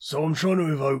So I'm trying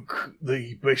to evoke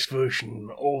the best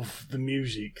version of the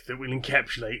music that will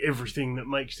encapsulate everything that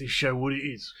makes this show what it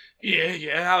is.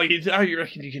 Yeah. How you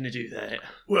reckon you're going to do that?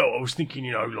 Well, I was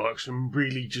thinking, like some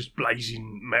really just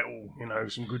blazing metal,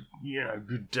 some good,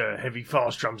 heavy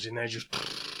fast drums in there, just...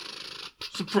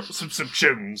 Some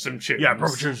tunes. Yeah,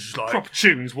 proper tunes, just like... Proper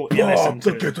tunes, what you listen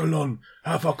to. The kettle on,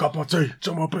 have a cup of tea,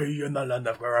 some be in the land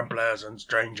of ramblers and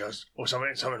strangers, or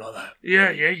something like that. Yeah,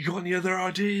 you got any other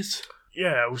ideas?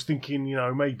 Yeah, I was thinking,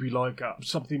 maybe like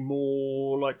something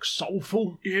more like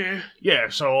soulful. Yeah. Yeah,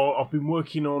 so I've been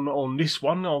working on this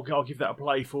one. I'll give that a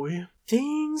play for you.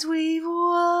 Things we've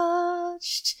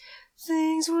watched,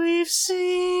 things we've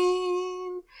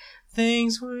seen,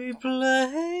 things we've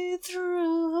played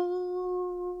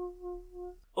through.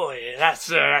 Oh yeah,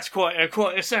 that's quite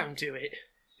a sound to it.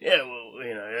 Yeah, well,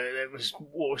 that was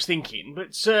what I was thinking.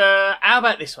 But how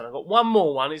about this one? I've got one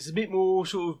more one. It's a bit more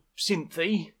sort of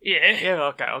synthy. Yeah. Yeah,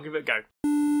 okay, I'll give it a go.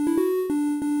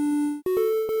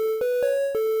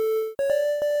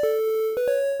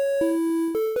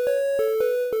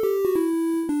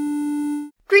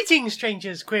 Greetings,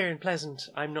 strangers, queer and pleasant.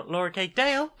 I'm not Laura K.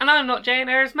 Dale. And I'm not Jane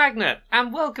Ayres Magnet.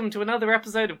 And welcome to another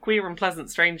episode of Queer and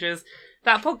Pleasant Strangers,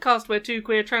 that podcast where two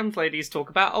queer trans ladies talk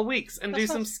about our weeks and do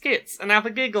some skits and have a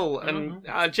giggle and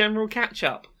a general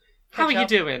catch-up. How are you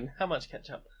doing? How much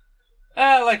ketchup?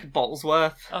 Like a bottle's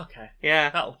worth. Okay.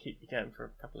 Yeah. That'll keep you going for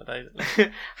a couple of days at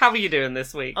least. How are you doing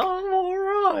this week? I'm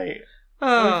alright. We've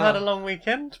had a long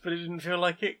weekend, but it didn't feel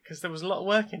like it because there was a lot of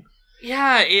working.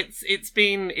 Yeah, it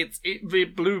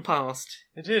blew past.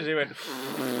 It did, it went...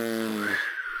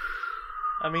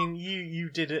 I mean, you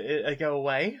did a go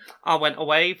away. I went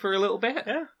away for a little bit.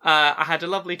 Yeah. I had a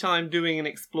lovely time doing an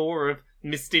explore of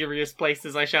mysterious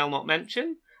places I shall not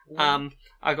mention.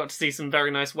 I got to see some very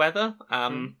nice weather,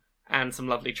 and some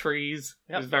lovely trees.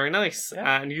 Yep. It was very nice. Yep.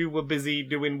 And you were busy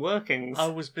doing workings. I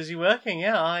was busy working,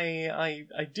 yeah.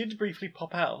 I did briefly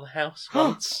pop out of the house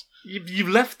once. You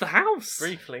left the house?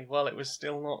 Briefly, while it was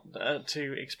still not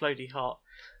too explodey hot.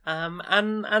 And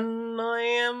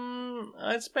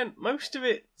I spent most of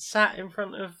it sat in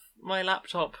front of my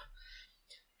laptop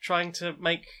trying to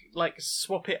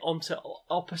swap it onto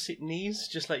opposite knees,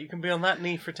 just like you can be on that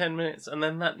knee for 10 minutes and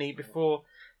then that knee before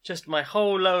just my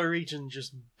whole lower region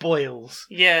just boils.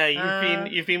 Yeah,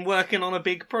 you've been working on a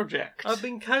big project. I've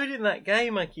been coding that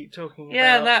game I keep talking about.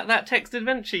 Yeah, that text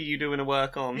adventure you doing a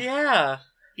work on. Yeah.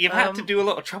 You've had to do a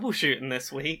lot of troubleshooting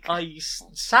this week. I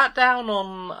sat down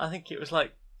on, I think it was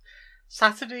like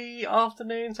Saturday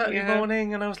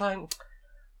morning, and I was like,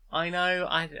 I know,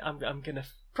 I'm going to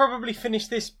probably finish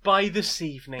this by this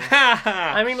evening.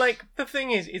 I mean, the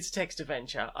thing is, it's a text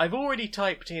adventure. I've already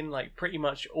typed in, pretty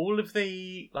much all of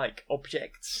the,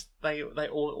 objects. They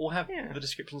all have the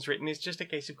descriptions written. It's just a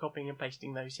case of copying and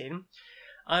pasting those in.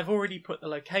 I've already put the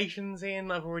locations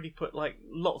in. I've already put,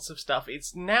 lots of stuff.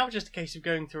 It's now just a case of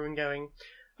going through and going,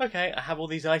 okay, I have all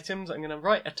these items. I'm going to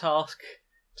write a task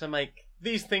to make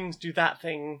these things do that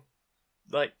thing.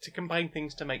 To combine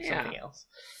things to make something else.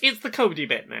 It's the codey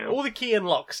bit now. All the key and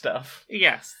lock stuff.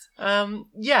 Yes. That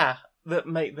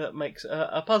makes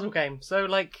a puzzle game. So,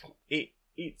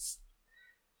 it's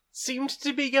seemed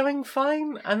to be going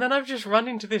fine, and then I've just run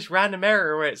into this random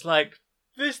error where it's like,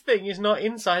 this thing is not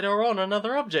inside or on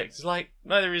another object. It's like,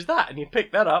 neither is that, and you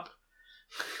pick that up.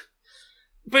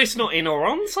 But it's not in or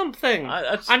on something.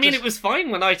 It was fine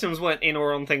when items weren't in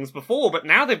or on things before, but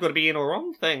now they've got to be in or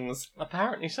on things.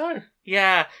 Apparently so.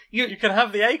 Yeah. You can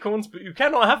have the acorns, but you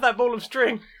cannot have that ball of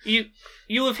string.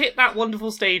 You have hit that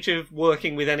wonderful stage of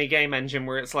working with any game engine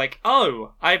where it's like,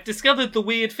 oh, I've discovered the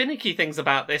weird finicky things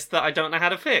about this that I don't know how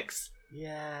to fix.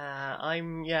 Yeah,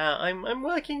 I'm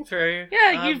working through.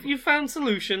 Yeah, you've found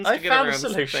solutions to get around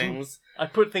some things. I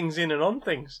put things in and on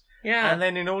things. Yeah. And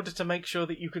then in order to make sure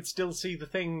that you could still see the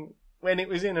thing when it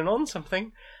was in and on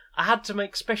something, I had to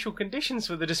make special conditions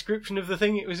for the description of the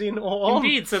thing it was in or on.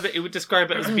 Indeed, so that it would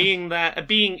describe it as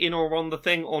being in or on the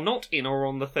thing, or not in or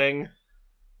on the thing.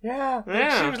 Yeah.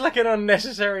 It seems like an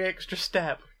unnecessary extra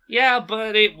step. Yeah,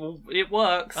 but it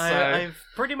works. I've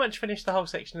pretty much finished the whole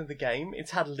section of the game.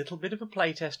 It's had a little bit of a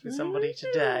playtest with somebody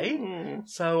today,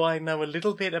 so I know a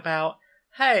little bit about,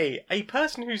 hey, a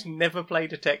person who's never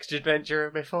played a text adventure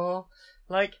before,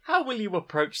 how will you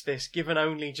approach this given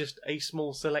only just a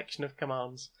small selection of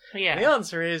commands? Yeah. The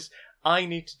answer is, I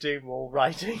need to do more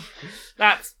writing.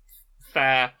 That's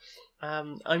fair.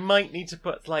 I might need to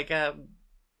put,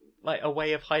 a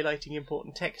way of highlighting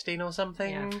important text in or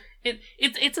something. Yeah.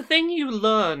 It's a thing you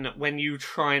learn when you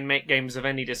try and make games of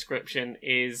any description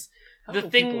is How the will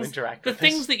people things interact the with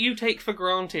things this? that you take for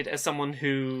granted as someone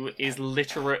who is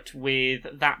literate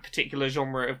with that particular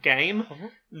genre of game,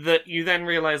 that you then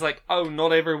realise, like, oh,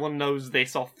 not everyone knows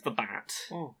this off the bat.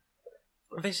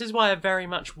 This is why I very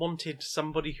much wanted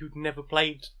somebody who'd never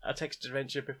played a text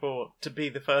adventure before to be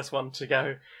the first one to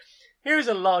go, here is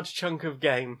a large chunk of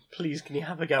game, please can you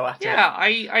have a go at it? Yeah,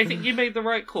 I think you made the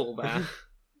right call there.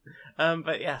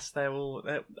 But yes,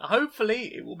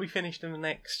 hopefully it will be finished in the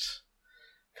next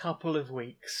couple of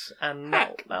weeks, and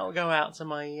that'll go out to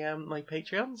my my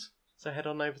Patreons. So head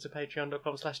on over to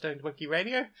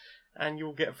patreon.com/StonedMonkeyRadio, and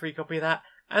you'll get a free copy of that.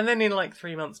 And then in like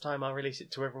 3 months' time, I'll release it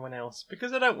to everyone else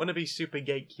because I don't want to be super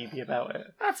gatekeepy about it.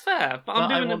 That's fair, but But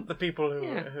I want the people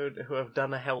who have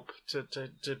done a help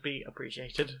to be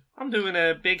appreciated. I'm doing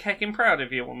a big heckin' proud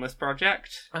of you on this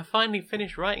project. I finally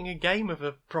finished writing a game of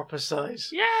a proper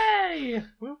size. Yay!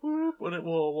 Whoop, whoop.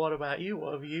 What about you?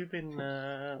 What have you been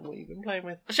playing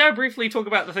with? Shall I briefly talk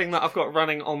about the thing that I've got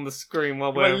running on the screen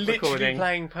while We're we're literally recording?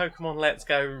 playing Pokemon Let's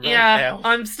Go right Yeah, now.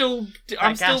 I'm still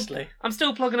Ghastly.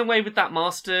 plugging away with that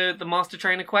the Master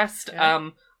Trainer quest.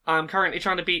 Yeah. I'm currently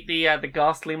trying to beat the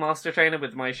Ghastly Master Trainer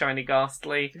with my shiny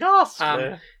Ghastly.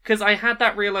 Ghastly. Because I had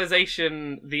that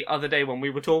realization the other day when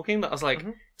we were talking that I was like,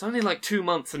 it's only like 2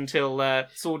 months until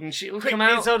Sword and Shield come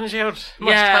out. Sword and Shield must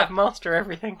Yeah. have master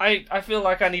everything. I feel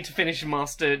like I need to finish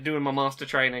doing my master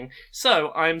training.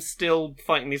 So I'm still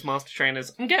fighting these master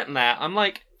trainers. I'm getting there. I'm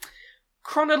like,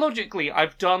 chronologically,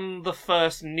 I've done the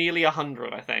first nearly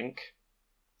 100, I think.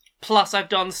 Plus, I've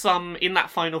done some in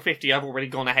that final 50. I've already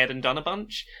gone ahead and done a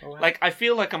bunch. Oh, wow. Like, I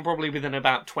feel like I'm probably within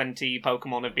about 20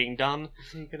 Pokemon of being done.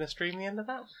 Are you going to stream the end of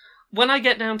that? When I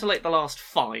get down to like the last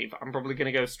 5, I'm probably going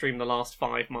to go stream the last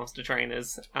 5 master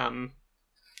trainers.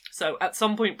 So at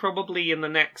some point, probably in the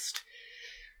next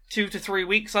 2 to 3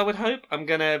 weeks, I would hope, I'm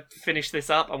going to finish this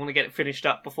up. I want to get it finished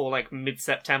up before like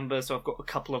mid-September, so I've got a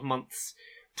couple of months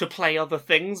to play other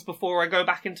things before I go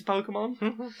back into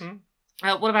Pokemon.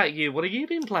 What about you? What have you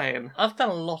been playing? I've done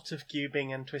a lot of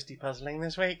cubing and twisty puzzling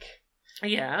this week.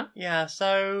 Yeah. Yeah,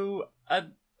 so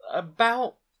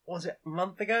about, was it a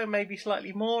month ago, maybe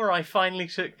slightly more, I finally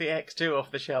took the X2 off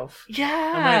the shelf. And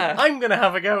Yeah. went, I'm going to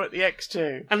have a go at the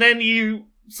X2. And then you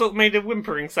sort of made a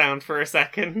whimpering sound for a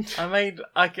second. I made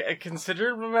a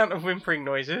considerable amount of whimpering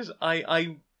noises.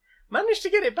 I managed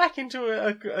to get it back into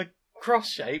a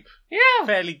cross shape Yeah.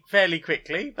 fairly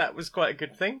quickly. That was quite a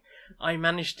good thing. I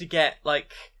managed to get,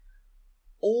 like,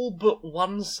 all but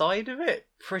one side of it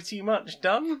pretty much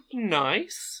done.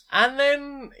 Nice. And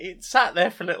then it sat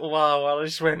there for a little while I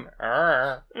just went,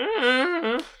 "Arr."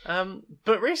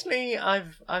 But recently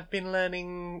I've been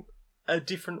learning a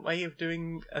different way of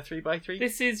doing a 3x3.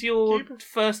 This is your Cube?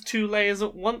 first 2 layers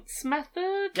at once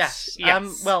method? Yes.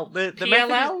 Yes. Well, the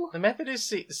PLL? method is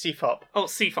CFOP. Oh,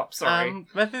 CFOP, sorry.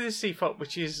 Method is CFOP,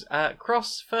 which is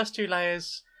cross first 2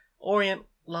 layers, orient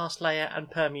last layer, and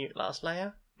permute last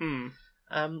layer.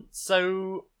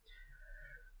 So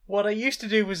what I used to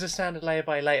do was a standard layer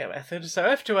by layer method. So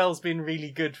F2L's been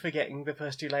really good for getting the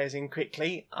first 2 layers in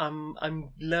quickly.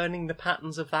 I'm learning the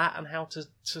patterns of that and how to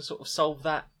sort of solve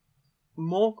that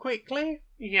more quickly.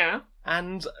 Yeah.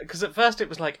 And because at first it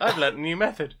was like, I've learnt a new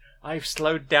method. I've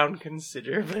slowed down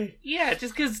considerably. Yeah,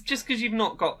 just because you've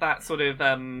not got that sort of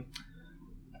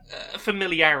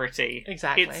familiarity.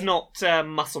 Exactly. It's not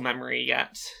muscle memory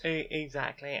yet.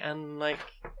 Exactly. And like,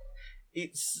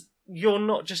 you're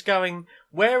not just going,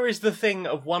 where is the thing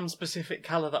of one specific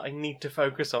colour that I need to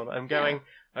focus on? I'm going,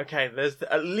 okay, there's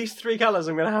at least 3 colours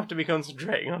I'm going to have to be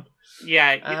concentrating on.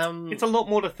 Yeah, it's a lot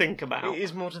more to think about. It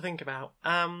is more to think about.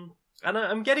 And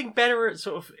I'm getting better at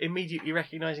sort of immediately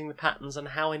recognising the patterns and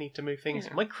how I need to move things.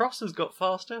 Yeah. My crosses got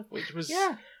faster, which was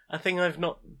Yeah. a thing I've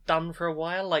not done for a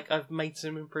while. Like, I've made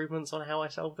some improvements on how I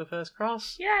solved the first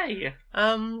cross. Yay!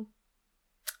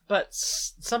 But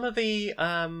some of the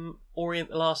orient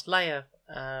the last layer,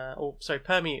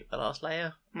 permeate the last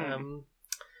layer,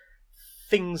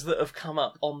 things that have come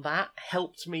up on that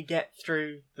helped me get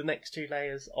through the next 2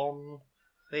 layers on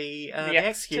the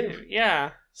X Cube. X2,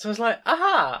 yeah. So I was like,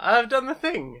 aha, I've done the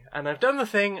thing. And I've done the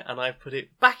thing, and I've put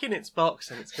it back in its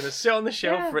box, and it's going to sit on the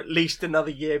shelf for at least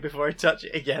another year before I touch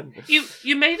it again.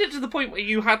 You made it to the point where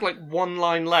you had like 1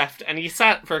 line left, and you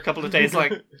sat for a couple of days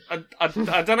like, I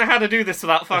don't know how to do this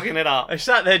without fucking it up. I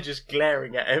sat there just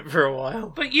glaring at it for a while.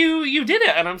 But you did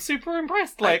it, and I'm super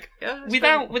impressed. Like, Yeah,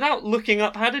 without looking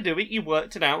up how to do it, you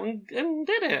worked it out and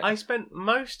did it. I spent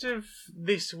most of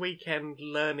this weekend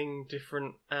learning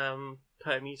different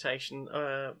permutation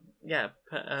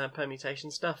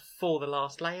stuff for the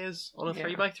last layers on a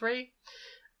 3x3,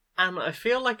 and I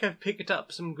feel like I've picked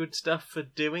up some good stuff for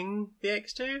doing the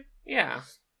X2. Yeah.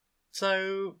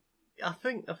 So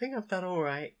think I've done all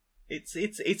right.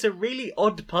 It's a really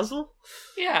odd puzzle.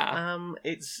 Yeah.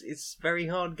 It's very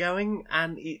hard going,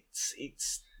 and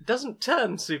it's doesn't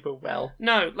turn super well.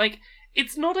 No, like,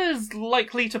 it's not as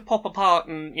likely to pop apart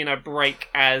and, break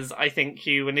as I think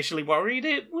you initially worried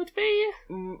it would be.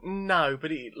 No,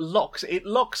 but it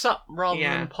locks up rather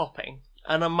than popping.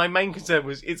 And my main concern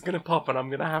was it's going to pop and I'm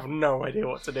going to have no idea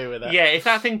what to do with it. Yeah, if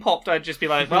that thing popped, I'd just be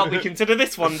like, well, we consider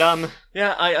this one done.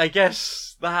 Yeah, I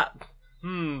guess that... I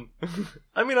mean,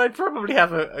 I'd probably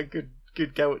have a good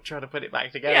go at trying to put it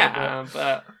back together. Yeah,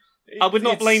 but I would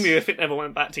not blame you if it never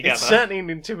went back together. It's certainly an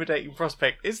intimidating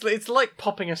prospect. It's like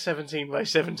popping a 17 by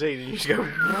 17 and you just go...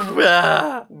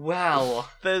 "Ah." Well,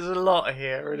 There's a lot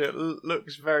here and it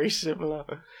looks very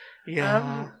similar.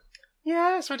 yeah.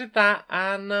 Yeah, so I did that,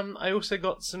 and I also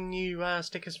got some new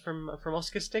stickers from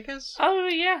Oscar Stickers. Oh,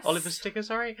 yes. Oliver Stickers,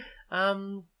 sorry.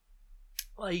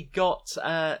 I got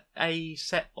a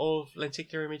set of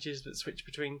lenticular images that switch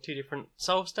between two different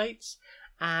soul states,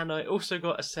 and I also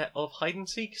got a set of hide and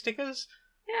seek stickers.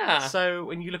 Yeah. So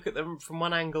when you look at them from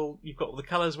one angle, you've got all the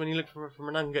colours. When you look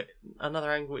from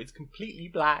another angle, it's completely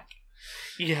black.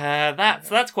 Yeah,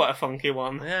 that's quite a funky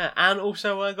one. Yeah, and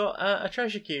also I got a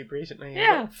treasure cube recently.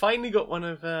 Yeah. Finally got one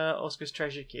of Oscar's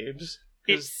treasure cubes.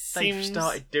 Because they've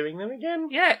started doing them again.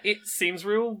 Yeah, it seems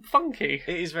real funky.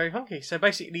 It is very funky. So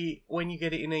basically, when you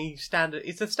get it in a standard...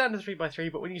 It's a standard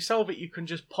 3x3, but when you solve it, you can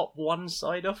just pop one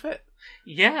side off it.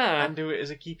 Yeah. And do it as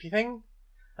a keepy thing.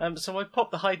 So I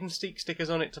popped the hide and seek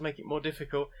stickers on it to make it more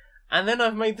difficult. And then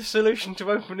I've made the solution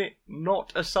to open it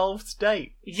not a solved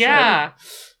state. Yeah.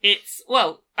 It's...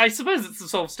 Well, I suppose it's a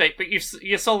solved state, but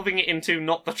you're solving it into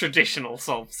not the traditional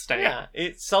solved state. Yeah,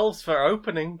 it solves for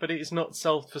opening, but it's not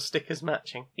solved for stickers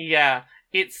matching. Yeah.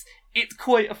 It's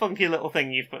quite a funky little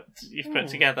thing you've put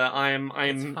together. I'm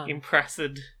impressed.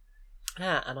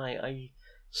 Yeah, and I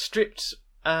stripped,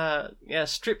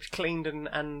 cleaned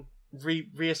and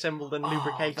reassembled and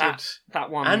lubricated that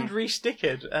one and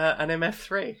restickered an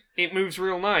MF3. It moves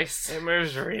real nice. It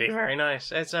moves really very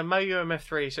nice. It's a Moyo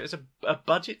MF3, so it's a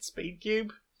budget speed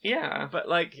cube. Yeah, but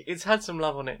like it's had some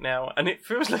love on it now, and it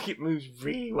feels like it moves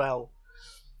really well.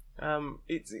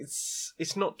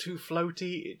 It's not too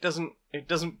floaty. It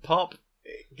doesn't pop.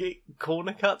 It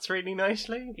corner cuts really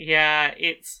nicely. Yeah,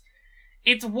 it's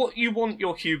what you want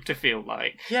your cube to feel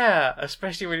like. Yeah,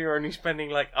 especially when you're only spending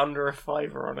like under a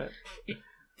 $5 on it.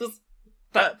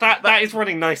 That is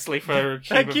running nicely for a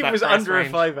cube. That cube was under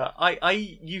range. a $5. I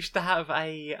used to have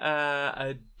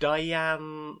a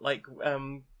Diane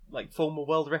like former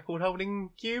world record holding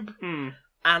cube,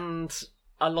 and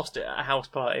I lost it at a house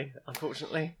party,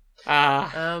 unfortunately.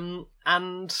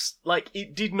 And like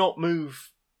it did not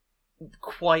move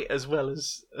quite as well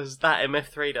as that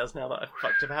MF3 does now that I've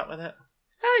fucked about with it.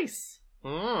 Nice.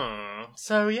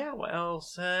 So yeah, what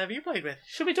else have you played with?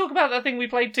 Should we talk about that thing we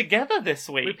played together this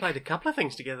week? We played a couple of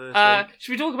things together this week.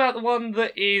 Should we talk about the one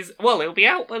that is... Well, it'll be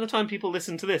out by the time people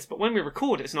listen to this, but when we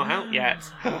record, it's not out yet.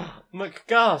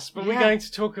 McGasp, are we going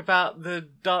to talk about the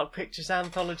Dark Pictures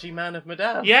anthology Man of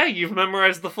Medan? Yeah, you've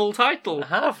memorised the full title. I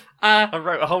have. I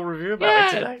wrote a whole review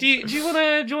about it today. Do you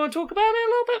want to talk about it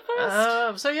a little bit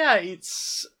first? So yeah,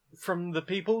 it's from the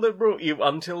people that brought you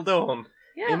Until Dawn.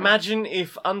 Yeah. Imagine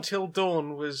if Until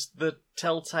Dawn was the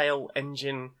Telltale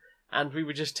engine and we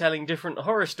were just telling different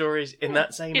horror stories in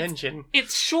that same engine.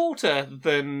 It's shorter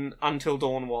than Until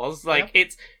Dawn was. Like,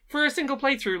 it's... For a single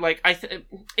playthrough, like,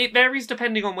 it varies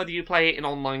depending on whether you play it in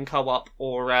online co-op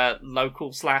or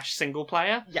local/single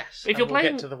player. Yes, if you're playing...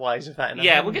 we'll get to the whys of that in a minute.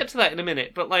 Yeah, we'll get to that in a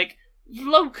minute. But, like,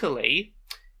 locally,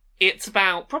 it's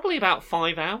probably about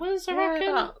 5 hours, I reckon.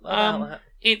 About that.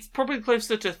 It's probably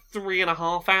closer to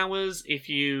 3.5 hours if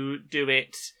you do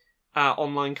it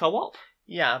online co-op.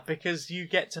 Yeah, because you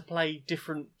get to play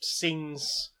different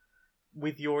scenes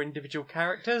with your individual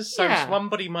characters. So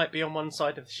somebody might be on one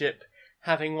side of the ship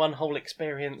having one whole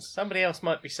experience. Somebody else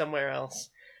might be somewhere else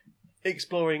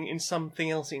exploring in something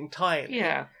else entirely.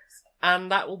 Yeah.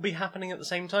 And that will be happening at the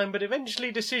same time, but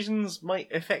eventually decisions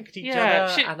might affect each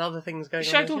other and other things going on.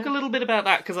 Should I talk a little bit about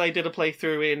that? Because I did a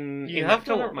playthrough in have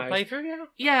done co-op a mode. playthrough, yeah?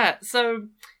 Yeah, so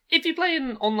if you play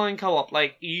in online co-op,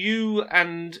 like you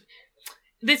and...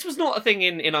 This was not a thing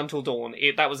in Until Dawn.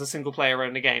 That was a single-player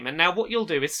only game. And now what you'll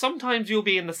do is sometimes you'll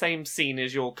be in the same scene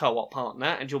as your co-op partner,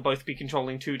 and you'll both be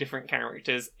controlling 2 different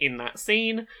characters in that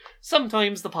scene.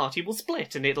 Sometimes the party will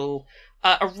split, and it'll...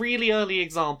 a really early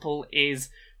example is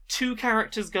 2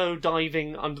 characters go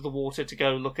diving under the water to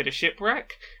go look at a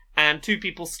shipwreck, and 2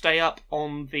 people stay up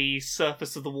on the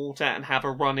surface of the water and have a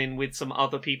run-in with some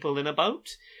other people in a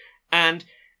boat. And...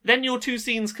 then your 2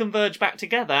 scenes converge back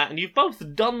together, and you've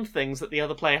both done things that the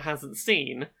other player hasn't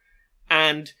seen,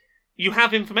 and you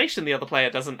have information the other player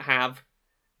doesn't have,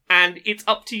 and it's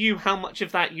up to you how much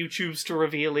of that you choose to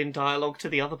reveal in dialogue to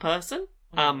the other person.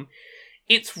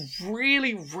 It's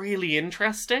really, really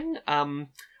interesting.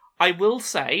 I will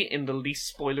say, in the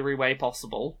least spoilery way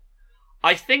possible,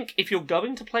 I think if you're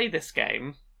going to play this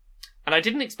game, and I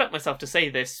didn't expect myself to say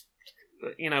this,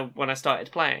 when I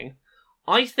started playing,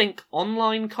 I think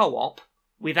online co-op,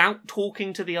 without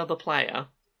talking to the other player,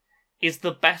 is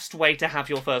the best way to have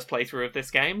your first playthrough of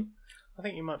this game. I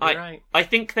think you might be right. I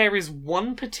think there is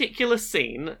one particular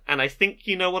scene, and I think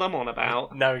you know what I'm on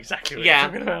about. Know exactly what you're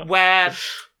talking about. Where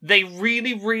they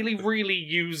really, really,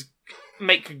 really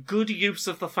make good use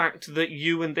of the fact that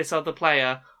you and this other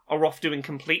player are off doing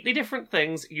completely different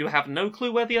things, you have no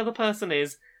clue where the other person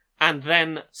is, and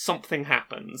then something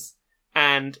happens.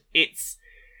 And it's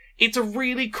a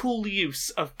really cool use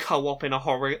of co-op in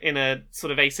a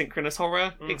sort of asynchronous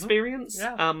horror experience.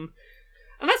 Yeah.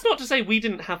 And that's not to say we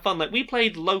didn't have fun. Like, we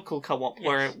played local co-op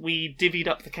where we divvied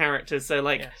up the characters.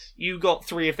 So, you got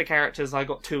 3 of the characters, I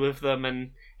got 2 of them,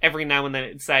 and every now and then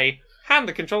it'd say, hand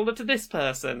the controller to this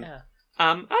person. Yeah.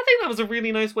 I think that was a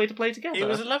really nice way to play together. It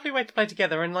was a lovely way to play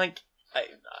together, and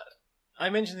I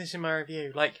mentioned this in my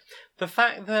review, the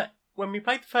fact that when we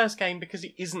played the first game, because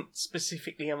it isn't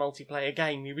specifically a multiplayer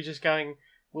game, we were just going,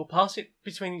 we'll pass it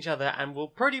between each other, and we'll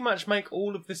pretty much make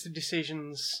all of the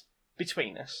decisions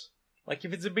between us.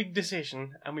 If it's a big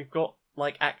decision, and we've got,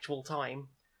 actual time,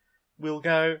 we'll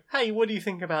go, hey, what do you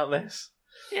think about this?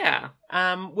 Yeah.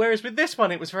 Whereas with this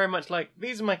one, it was very much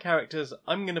these are my characters,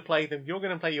 I'm going to play them, you're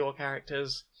going to play your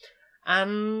characters.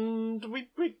 And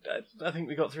I think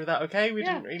we got through that okay. We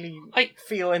didn't really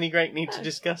feel any great need to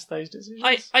discuss those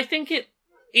decisions. I think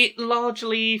it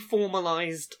largely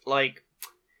formalised,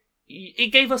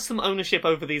 it gave us some ownership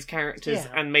over these characters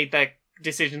and made their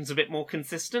decisions a bit more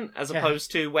consistent, as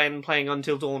opposed to when playing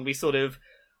Until Dawn, we sort of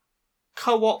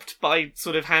co-opt by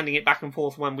sort of handing it back and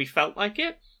forth when we felt like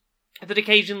it. That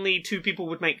occasionally 2 people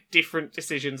would make different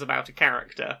decisions about a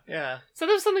character. Yeah. So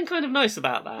there was something kind of nice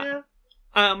about that. Yeah.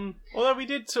 Although we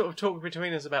did sort of talk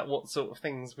between us about what sort of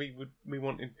things we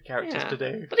wanted the characters to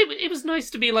do. But it was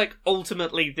nice to be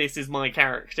ultimately this is my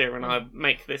character and I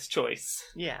make this choice.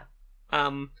 Yeah.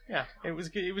 Yeah. It was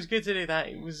good. It was good to do that.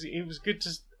 It was good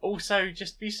to also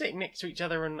just be sitting next to each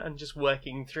other and just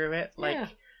working through it.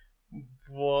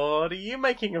 What are you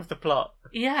making of the plot?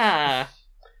 Yeah.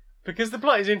 Because the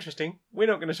plot is interesting. We're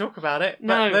not going to talk about it.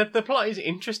 No. But the plot is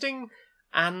interesting,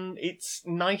 and it's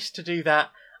nice to do that.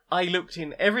 I looked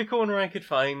in every corner I could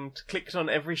find, clicked on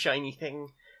every shiny thing,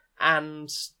 and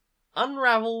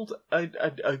unravelled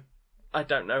I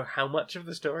don't know how much of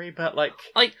the story, but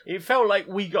it felt like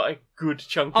we got a good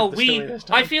chunk of the story this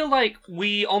time. I feel like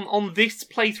we on this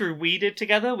playthrough we did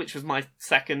together, which was my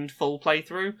second full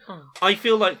playthrough, I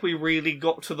feel like we really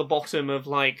got to the bottom of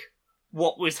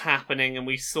what was happening, and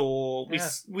we saw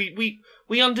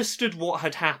we understood what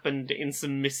had happened in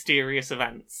some mysterious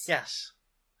events. Yes.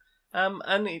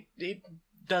 And it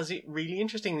does it really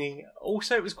interestingly.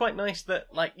 Also, it was quite nice that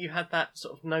you had that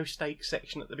sort of no stakes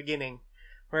section at the beginning,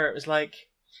 where it was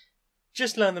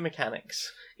just learn the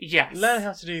mechanics. Yes. Learn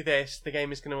how to do this. The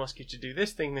game is going to ask you to do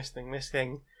this thing, this thing, this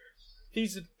thing.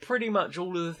 These are pretty much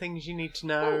all of the things you need to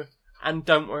know. And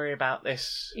don't worry about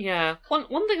this. Yeah.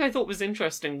 One thing I thought was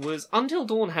interesting was Until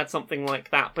Dawn had something like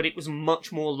that, but it was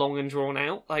much more long and drawn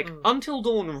out. Until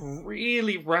Dawn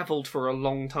really revelled for a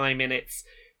long time in its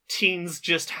teens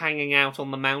just hanging out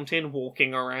on the mountain,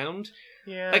 walking around.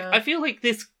 Yeah. I feel like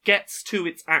this gets to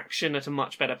its action at a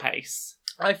much better pace.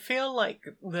 I feel like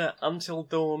that Until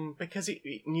Dawn, because it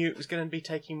knew it was going to be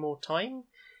taking more time,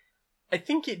 I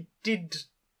think it did,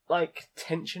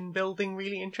 tension building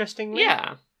really interestingly.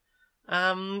 Yeah.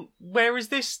 Whereas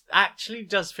this actually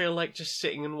does feel like just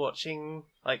sitting and watching,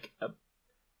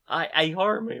 a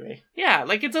horror movie. Yeah,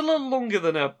 it's a little longer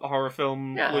than a horror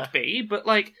film would be, but,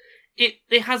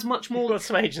 it has much more... It's got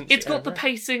some agency. It's got the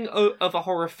pacing of a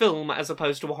horror film as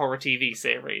opposed to a horror TV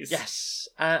series. Yes,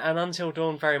 and Until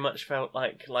Dawn very much felt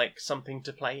like something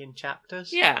to play in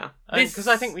chapters. Yeah. Because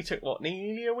I think we took,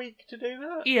 nearly a week to do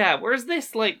that? Yeah, whereas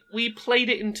this, we played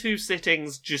it in 2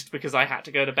 sittings just because I had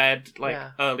to go to bed,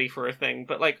 early for a thing,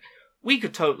 but, we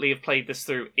could totally have played this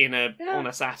through on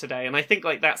a Saturday, and I think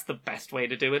that's the best way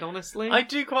to do it, honestly. I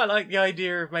do quite like the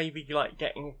idea of maybe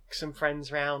getting some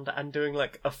friends round and doing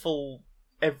a full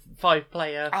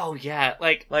 5-player. Oh yeah,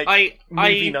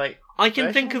 movie night. I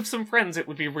can think of some friends it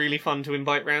would be really fun to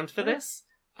invite round for this.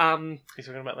 He's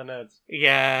talking about the nerds.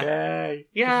 Yeah. Yay.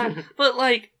 Yeah, but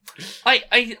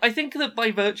I think that by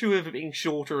virtue of it being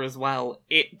shorter as well,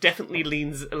 it definitely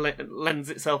lends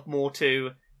itself more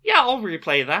to. Yeah, I'll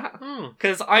replay that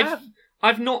because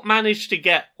I've not managed to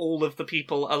get all of the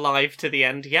people alive to the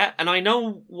end yet, and I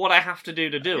know what I have to do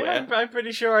to do Yeah, it. I'm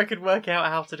pretty sure I could work out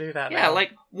how to do that. Yeah, now.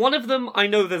 like, one of them, I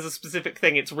know there's a specific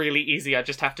thing, it's really easy, I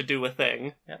just have to do a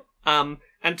thing. Yep.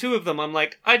 And two of them, I'm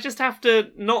like, I just have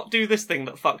to not do this thing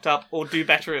that fucked up, or do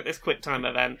better at this QuickTime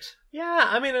event. Yeah,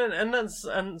 I mean, and that's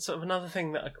sort of another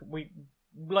thing that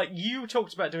you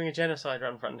talked about doing a genocide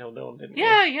run for Until Dawn, didn't you?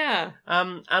 Yeah.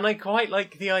 And I quite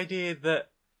like the idea that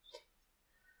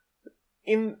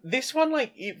in this one,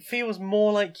 like, it feels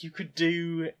more like you could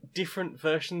do different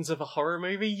versions of a horror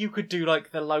movie. You could do,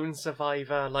 like, the lone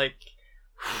survivor, like,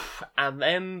 and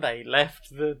then they left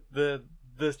the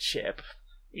ship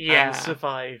and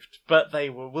survived, but they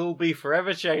will be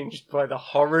forever changed by the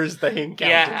horrors they encountered.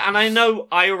 Yeah, and I know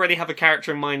I already have a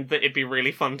character in mind that it'd be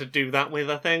really fun to do that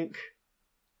with, I think.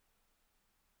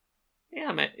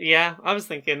 Yeah, mate. Yeah, I was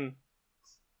thinking...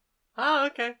 Oh,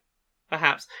 okay.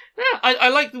 Perhaps. Yeah, I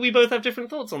like that we both have different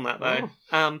thoughts on that,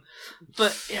 though.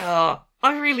 But, yeah,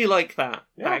 I really like that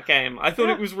game. I thought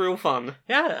it was real fun.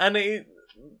 Yeah, and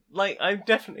I'd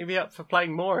definitely be up for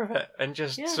playing more of it and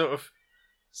just sort of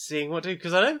seeing what to do,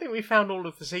 because I don't think we found all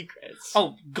of the secrets.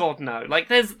 Oh, God, no. Like,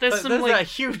 there's some, like... a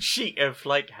huge sheet of,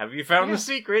 like, have you found the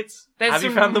secrets? Have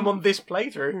you found them on this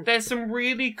playthrough? There's some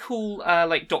really cool,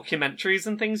 like, documentaries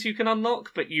and things you can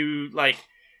unlock, but you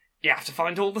have to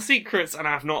find all the secrets, and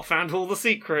I've not found all the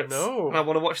secrets. No. And I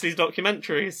want to watch these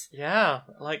documentaries. Yeah,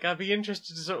 like, I'd be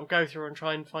interested to sort of go through and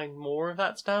try and find more of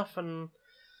that stuff, and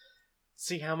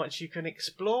see how much you can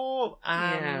explore,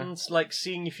 and, like,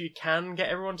 seeing if you can get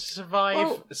everyone to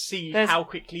survive, see how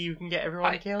quickly you can get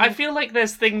everyone killed. I feel like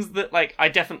there's things that, like, I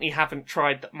definitely haven't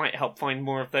tried that might help find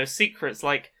more of those secrets,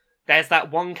 like... There's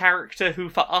that one character who,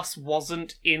 for us,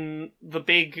 wasn't in the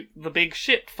big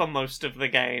ship for most of the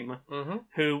game,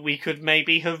 who we could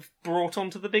maybe have brought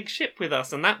onto the big ship with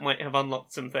us, and that might have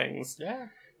unlocked some things. Yeah.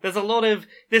 There's a lot of,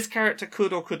 this character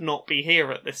could or could not be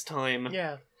here at this time,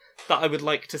 that I would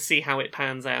like to see how it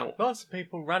pans out. Lots of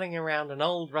people running around an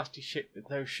old rusty ship with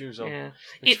no shoes on. Yeah.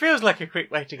 Which feels like a quick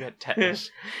way to get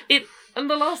tetanus. And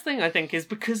the last thing I think is,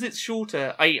 because it's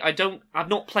shorter, I've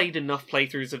not played enough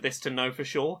playthroughs of this to know for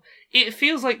sure. It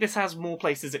feels like this has more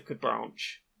places it could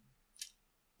branch.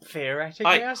 Theoretically,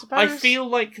 I suppose. I feel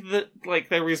like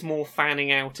there is more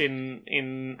fanning out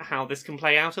in how this can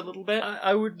play out a little bit.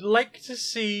 I would like to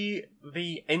see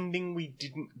the ending we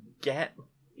didn't get.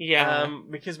 Yeah.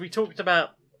 Because we talked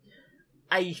about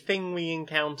a thing we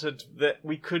encountered that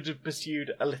we could have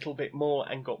pursued a little bit more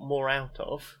and got more out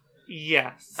of.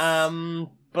 Yes.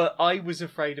 But I was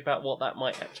afraid about what that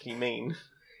might actually mean.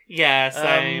 Yeah,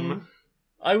 same.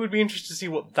 I would be interested to see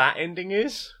what that ending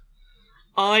is.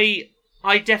 I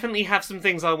definitely have some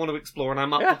things I want to explore, and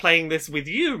I'm up for playing this with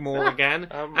you more again.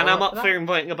 And I'm up for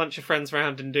inviting a bunch of friends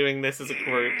around and doing this as a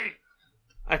group.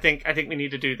 I think we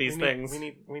need to do these things. We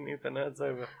need the nerds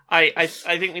over. I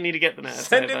think we need to get the nerds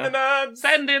Send over. in the nerds!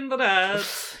 Send in the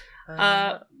nerds!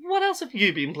 What else have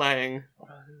you been playing?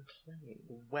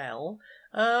 Well,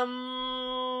 I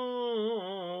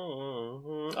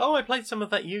played some of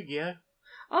that Yu-Gi-Oh!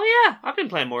 Oh yeah, I've been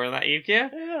playing more of that Yu-Gi-Oh!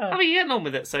 Yeah. How are you getting on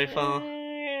with it so far?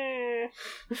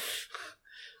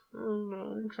 Oh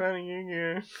no, I'm trying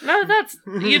Yu-Gi-Oh! No,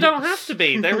 you don't have to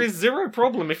be. There is zero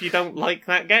problem if you don't like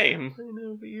that game. I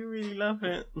know, but you really love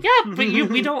it. Yeah, but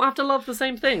we don't have to love the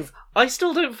same things. I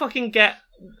still don't fucking get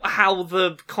how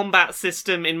the combat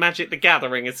system in Magic the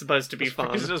Gathering is supposed to be fun.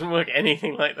 Because it doesn't work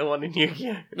anything like the one in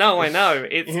Yu-Gi-Oh! No, I know.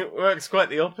 It works quite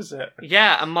the opposite.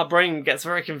 Yeah, and my brain gets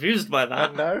very confused by that.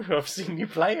 I know, I've seen you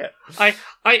play it.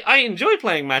 I enjoy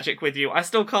playing Magic with you. I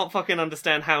still can't fucking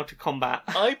understand how to combat.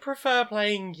 I prefer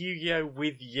playing Yu-Gi-Oh!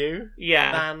 With you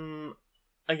than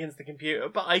against the computer,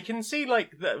 but I can see,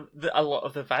 like, a lot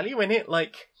of the value in it,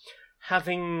 like,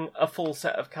 having a full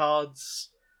set of cards...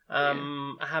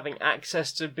 having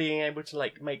access to being able to,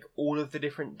 like, make all of the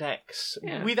different decks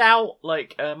without,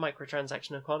 like, a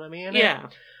microtransaction economy in it. Yeah.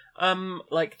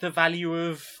 Like, the value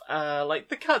of, like,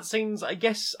 the cutscenes, I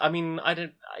guess, I mean,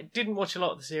 I didn't watch a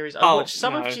lot of the series. I watched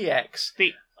some of GX.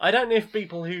 I don't know if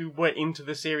people who were into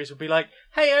the series would be like,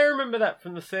 hey, I remember that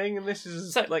from the thing, and this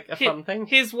is, like, a fun thing.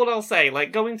 Here's what I'll say,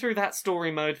 like, going through that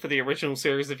story mode for the original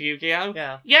series of Yu-Gi-Oh!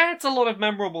 Yeah, it's a lot of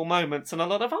memorable moments, and a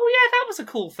lot of, oh yeah, that was a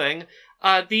cool thing.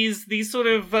 These sort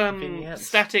of,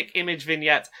 static image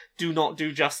vignettes do not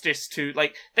do justice to,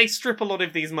 like, they strip a lot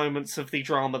of these moments of the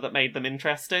drama that made them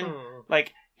interesting.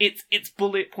 Like, it's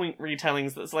bullet point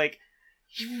retellings that's like,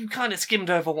 you kind of skimmed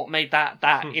over what made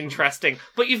that interesting.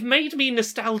 But you've made me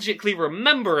nostalgically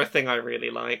remember a thing I really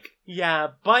like. Yeah,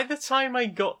 by the time I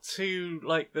got to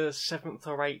like the 7th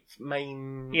or 8th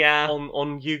main Yeah.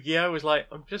 on Yu-Gi-Oh! I was like,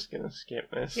 I'm just gonna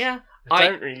skip this. Yeah. I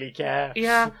don't really care.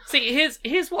 Yeah. See,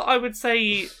 here's what I would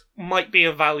say might be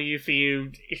of value for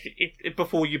you if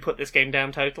before you put this game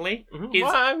down totally. Mhm. Is-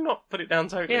 Well, I've not put it down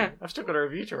totally. Yeah. I've still got a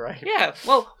review to write. Yeah,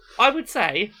 well, I would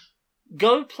say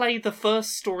go play the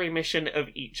first story mission of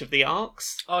each of the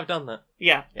arcs. Oh, I've done that.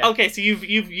 Yeah. Yeah. Okay, so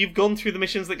you've gone through the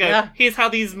missions that go, Yeah. here's how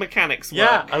these mechanics work.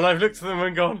 Yeah, and I've looked at them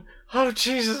and gone, oh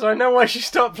Jesus, I know why she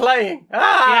stopped playing. Yeah.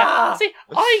 Ah! See,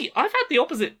 I've had the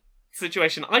opposite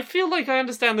situation. I feel like I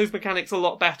understand those mechanics a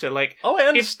lot better. Like, Oh, I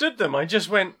understood them. I just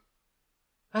went,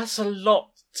 that's a lot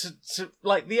to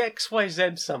like the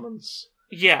XYZ summons.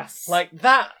 yes. Like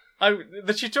that.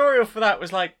 The tutorial for that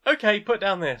was like, okay, put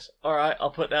down this. All right,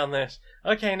 I'll put down this.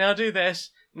 Okay, now do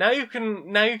this. Now you can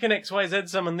XYZ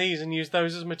summon these and use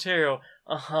those as material.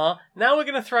 Now we're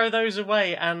gonna throw those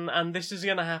away, and this is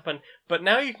gonna happen. But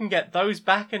now you can get those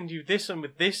back and do this and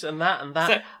with this and that and that.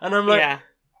 So, and I'm like, yeah.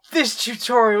 this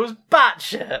tutorial's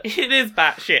batshit. It is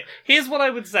batshit. Here's what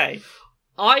I would say.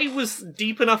 I was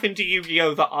deep enough into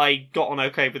Yu-Gi-Oh! That I got on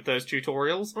okay with those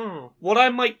tutorials. What I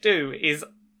might do is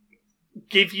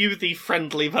give you the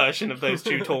friendly version of those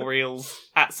tutorials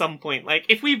at some point. Like,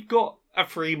 if we've got a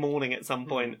free morning at some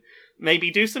point,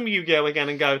 maybe do some Yu-Gi-Oh! Again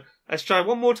and go, let's try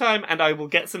one more time, and I will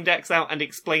get some decks out and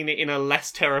explain it in a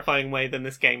less terrifying way than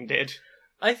this game did.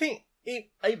 I think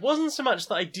it wasn't so much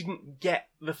that I didn't get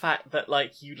the fact that,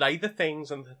 like, you lay the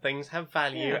things and the things have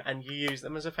value Yeah. and you use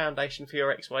them as a foundation for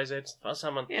your XYZ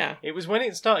summon. Yeah. It was when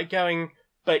it started going,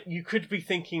 but you could be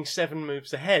thinking 7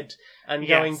 moves ahead and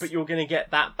Yes. going, but you're going to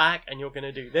get that back and you're going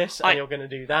to do this and you're going to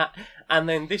do that and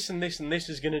then this and this and this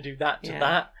is going to do that to Yeah.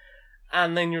 that.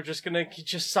 And then you're just going to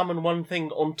just summon one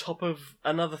thing on top of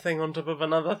another thing on top of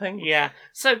another thing. Yeah.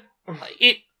 So,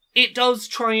 it does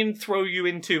try and throw you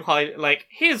into high, like,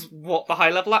 here's what the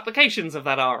high-level applications of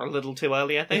that are. A little too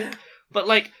early, I think. But,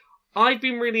 like, I've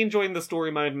been really enjoying the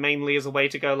story mode mainly as a way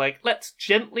to go, like, let's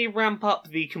gently ramp up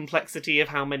the complexity of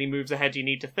how many moves ahead you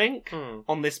need to think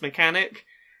on this mechanic.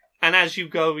 And as you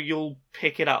go, you'll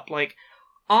pick it up. Like,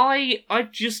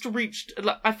 I've just reached,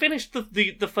 like, I finished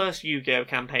the first Yu-Gi-Oh!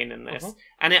 Campaign in this,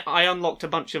 and I unlocked a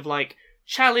bunch of, like,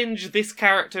 challenge this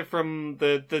character from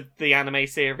the anime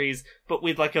series, but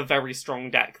with, like, a very strong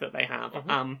deck that they have.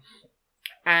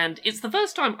 And it's the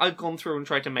first time I've gone through and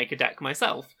tried to make a deck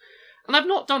myself. And I've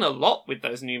not done a lot with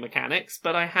those new mechanics,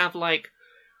 but I have, like,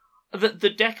 the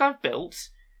deck I've built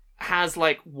has,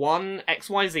 like, one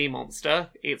XYZ monster,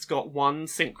 it's got one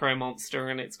Synchro monster,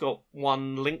 and it's got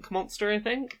one Link monster, I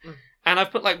think. And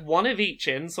I've put, like, one of each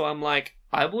in, so I'm like,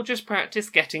 I will just practice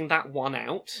getting that one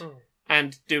out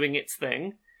and doing its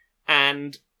thing,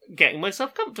 and getting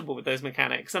myself comfortable with those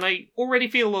mechanics. And I already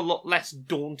feel a lot less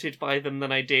daunted by them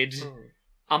than I did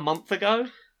a month ago.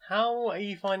 How are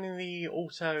you finding the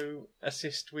auto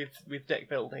assist with deck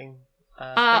building?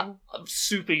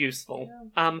 Super useful.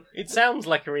 It sounds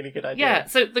like a really good idea. Yeah,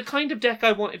 so the kind of deck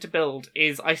I wanted to build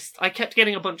is I kept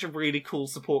getting a bunch of really cool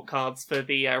support cards for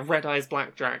the Red Eyes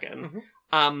Black Dragon.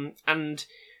 And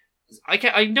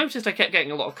I noticed I kept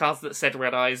getting a lot of cards that said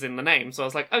Red Eyes in the name, so I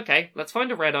was like, okay, let's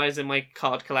find a Red Eyes in my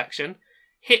card collection,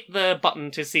 hit the button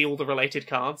to see all the related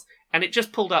cards, and it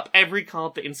just pulled up every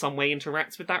card that in some way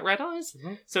interacts with that Red Eyes.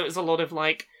 So it was a lot of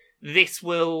like, this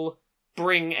will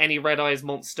bring any Red Eyes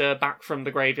monster back from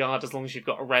the graveyard as long as you've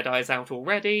got a Red Eyes out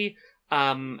already.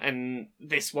 And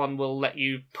this one will let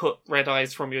you put Red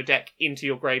Eyes from your deck into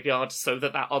your graveyard so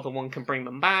that other one can bring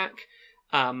them back.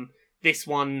 This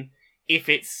one, if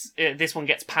it's this one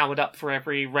gets powered up for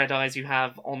every Red Eyes you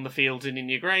have on the field and in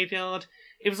your graveyard.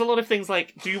 It was a lot of things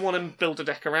like, do you want to build a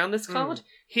deck around this card?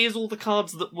 Here's all the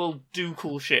cards that will do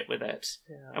cool shit with it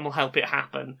and will help it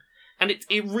happen. And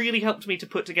it really helped me to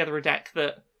put together a deck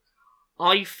that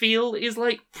I feel is,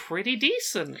 like, pretty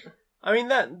decent. I mean,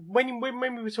 that when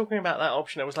we were talking about that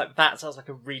option, I was like, that sounds like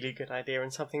a really good idea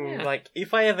and something like,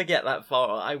 if I ever get that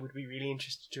far, I would be really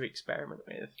interested to experiment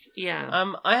with.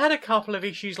 Yeah. I had a couple of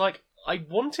issues, like, I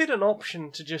wanted an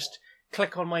option to just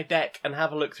click on my deck and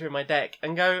have a look through my deck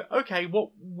and go, okay, what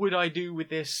would I do with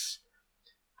this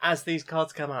as these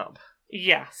cards come up?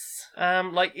 Yes.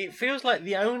 Like, it feels like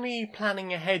the only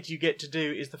planning ahead you get to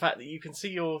do is the fact that you can see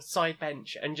your side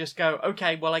bench and just go,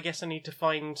 okay, well, I guess I need to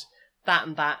find that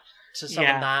and that to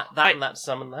summon that and that to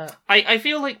summon that. I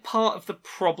feel like part of the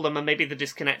problem, and maybe the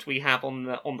disconnect we have on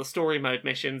the story mode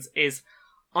missions, is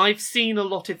I've seen a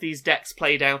lot of these decks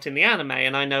played out in the anime,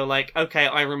 and I know, like, okay,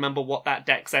 I remember what that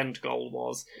deck's end goal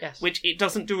was. Yes. Which it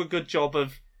doesn't do a good job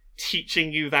of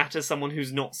teaching you that as someone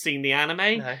who's not seen the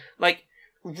anime. No. Like,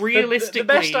 realistically... The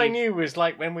best I knew was,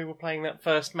 like, when we were playing that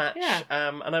first match, Yeah.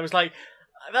 and I was like,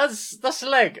 that's a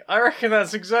leg. I reckon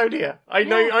that's Exodia. I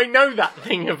know that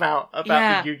thing about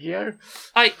Yeah. the Yu-Gi-Oh!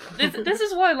 This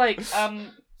is why, like,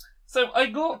 so I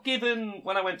got given,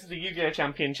 when I went to the Yu-Gi-Oh!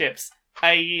 Championships,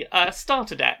 a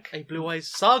starter deck. A Blue Eyes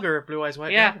Saga of Blue Eyes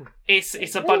White Yeah, Dragon.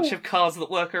 it's a bunch of cards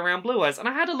that work around Blue Eyes, and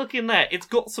I had a look in there. It's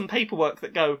got some paperwork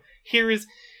that go,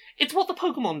 it's what the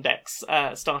Pokemon decks,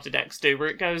 starter decks do, where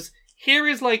it goes, here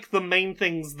is, like, the main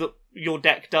things that your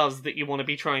deck does that you want to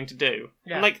be trying to do.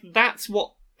 Yeah. And, like, that's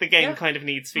what the game Yeah. kind of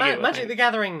needs for you. I Magic think. the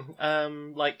Gathering,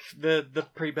 like the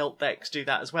pre-built decks do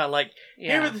that as well. Like,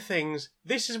 here Yeah. are the things.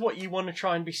 This is what you want to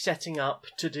try and be setting up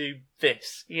to do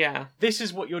this. Yeah. This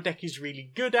is what your deck is really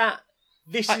good at.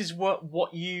 This is what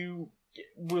you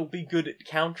will be good at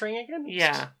countering against.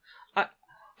 Yeah.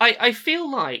 I feel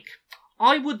like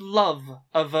I would love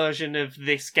a version of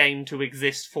this game to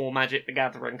exist for Magic the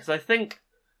Gathering, because I think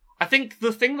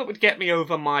the thing that would get me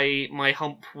over my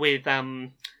hump with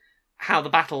how the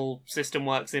battle system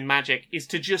works in Magic is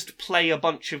to just play a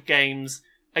bunch of games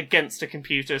against a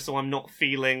computer, so I'm not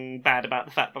feeling bad about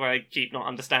the fact that I keep not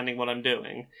understanding what I'm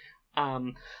doing.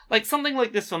 Like something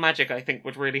like this for Magic, I think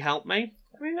would really help me.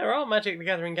 I mean, there are Magic the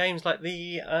Gathering games like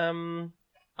the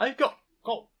I've got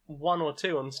one or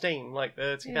two on Steam, like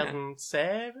the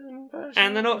 2007 version.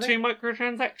 And they're not I too think.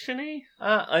 microtransaction-y.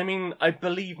 I mean, I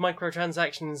believe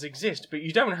microtransactions exist, but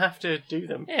you don't have to do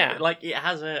them. Yeah. Like, it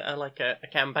has a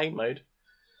campaign mode.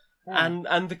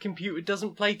 And the computer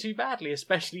doesn't play too badly,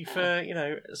 especially for,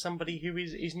 somebody who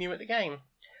is new at the game.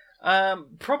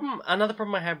 Another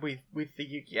problem I had with the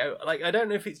Yu-Gi-Oh! Like, I don't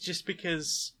know if it's just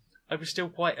because I was still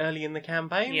quite early in the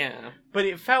campaign. Yeah. But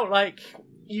it felt like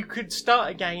you could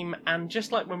start a game, and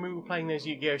just like when we were playing those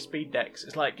Yu-Gi-Oh! Speed decks,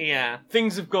 it's like, Yeah.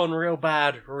 things have gone real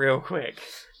bad real quick.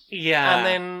 Yeah. And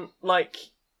then, like,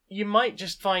 you might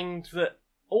just find that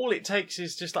all it takes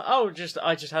is just like, I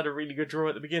just had a really good draw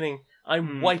at the beginning.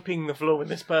 I'm wiping the floor with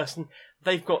this person.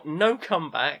 They've got no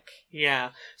comeback. Yeah.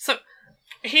 So,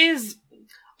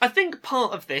 I think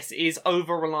part of this is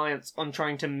over-reliance on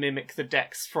trying to mimic the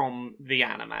decks from the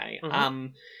anime. Mm-hmm.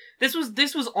 This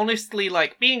was honestly,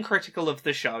 like, being critical of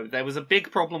the show. There was a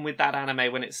big problem with that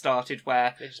anime when it started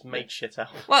where... They just made shit up.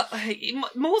 Well,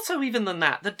 more so even than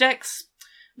that, the decks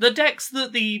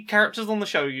that the characters on the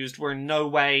show used were in no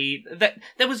way...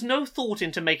 There was no thought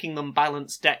into making them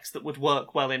balanced decks that would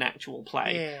work well in actual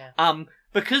play. Yeah.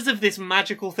 Because of this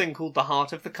magical thing called the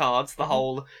Heart of the Cards, the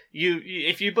whole,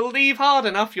 if you believe hard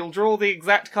enough, you'll draw the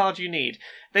exact card you need.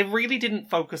 They really didn't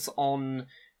focus on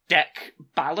deck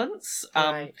balance.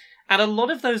 Right. And a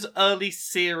lot of those early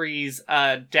series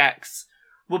decks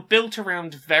were built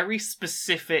around very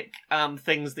specific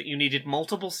things that you needed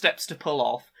multiple steps to pull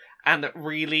off, and that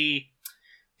really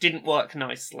didn't work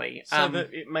nicely. So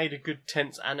that it made a good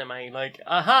tense anime, like,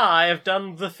 aha, I have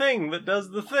done the thing that does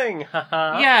the thing,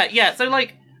 haha. Yeah, so,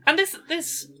 like, and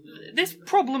this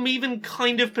problem even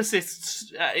kind of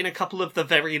persists in a couple of the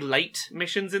very late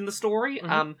missions in the story.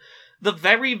 Mm-hmm. The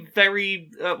very, very,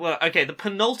 the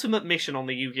penultimate mission on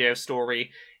the Yu-Gi-Oh!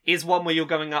 Story is one where you're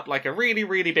going up like a really,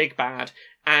 really big bad,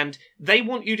 and they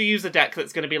want you to use a deck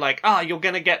that's going to be like, you're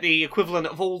going to get the equivalent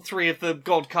of all three of the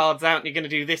god cards out, and you're going to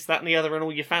do this, that, and the other, and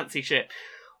all your fancy shit.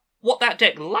 What that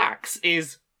deck lacks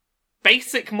is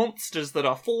basic monsters that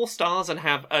are 4 stars and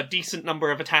have a decent number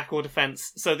of attack or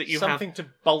defense, so that you something to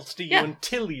bolster you Yeah.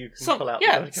 until you can pull out the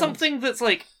good cards. something that's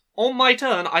like, on my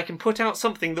turn, I can put out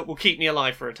something that will keep me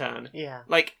alive for a turn. Yeah.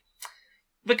 Like,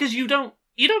 because you don't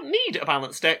need a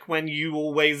balanced deck when you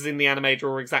always in the anime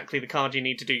draw exactly the card you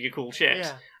need to do your cool shit.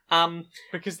 Yeah.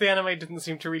 Because the anime didn't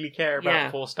seem to really care about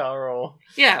Yeah. 4-star or...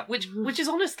 Yeah, which is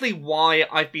honestly why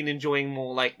I've been enjoying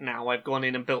more, like, now I've gone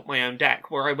in and built my own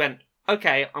deck, where I went,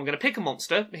 okay, I'm going to pick a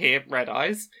monster, here, Red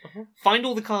Eyes, find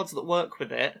all the cards that work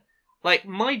with it. Like,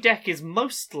 my deck is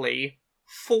mostly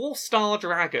 4-star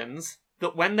dragons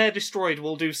that when they're destroyed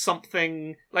will do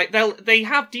something... Like, they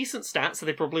have decent stats, so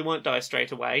they probably won't die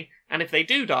straight away, and if they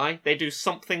do die, they do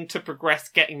something to progress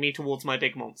getting me towards my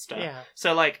big monster. Yeah.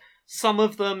 So, like, some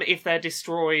of them, if they're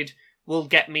destroyed, will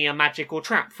get me a magic or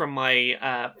trap from my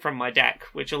deck,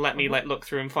 which will let me, like, look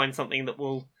through and find something that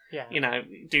will... Yeah.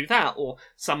 Do that. Or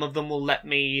some of them will let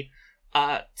me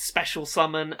special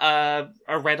summon a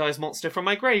Red Eyes monster from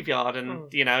my graveyard, and,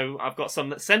 I've got some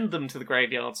that send them to the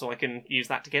graveyard, so I can use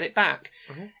that to get it back.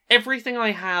 Mhm. Everything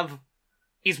I have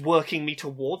is working me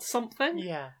towards something,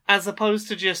 Yeah. as opposed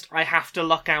to just I have to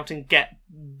luck out and get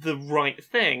the right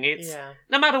thing. It's Yeah.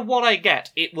 no matter what I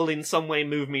get, it will in some way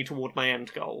move me toward my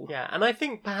end goal. Yeah, and I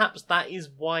think perhaps that is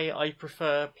why I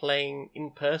prefer playing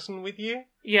in person with you.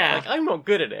 Yeah. Like, I'm not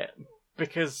good at it,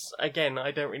 because, again,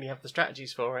 I don't really have the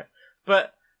strategies for it.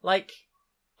 But, like,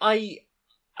 I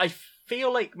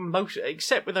feel like most,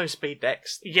 except with those speed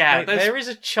decks, Yeah, like, there is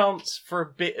a chance for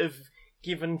a bit of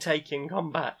give and take in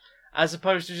combat, as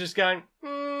opposed to just going,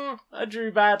 I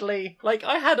drew badly. Like,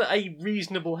 I had a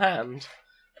reasonable hand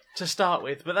to start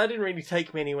with, but that didn't really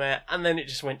take me anywhere, and then it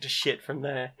just went to shit from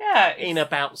there Yeah, in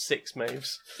about 6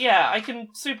 moves. yeah, I can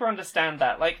super understand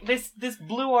that. Like, this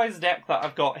Blue Eyes deck that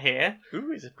I've got here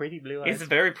Ooh, it's a pretty blue is eyes.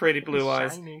 very pretty Blue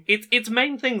Eyes. Shiny. Its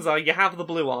main things are you have the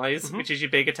Blue Eyes, Mhm. which is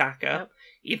your big attacker. Yep.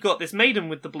 You've got this Maiden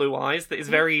with the Blue Eyes that is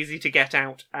very easy to get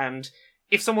out, and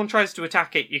if someone tries to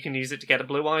attack it, you can use it to get a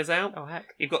Blue Eyes out. Oh,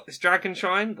 heck. You've got this Dragon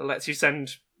Shrine that lets you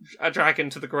send a dragon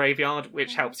to the graveyard,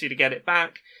 which helps you to get it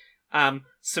back.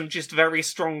 Some just very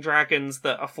strong dragons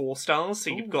that are 4 stars, so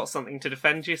you've Ooh. got something to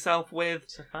defend yourself with.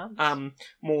 It's a fan.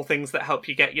 More things that help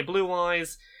you get your Blue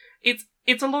Eyes.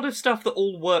 It's a lot of stuff that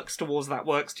all works towards that.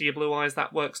 Works to your Blue Eyes,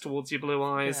 that works towards your Blue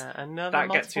Eyes. Yeah, another that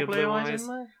multiple gets you blue blue eyes eyes. in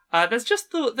there? There's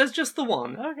just the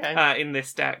one Okay. in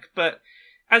this deck, but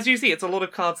as you see, it's a lot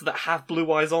of cards that have Blue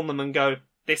Eyes on them and go,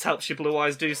 this helps your Blue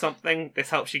Eyes do something, this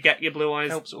helps you get your Blue Eyes,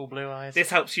 Helps all blue eyes. this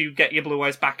helps you get your Blue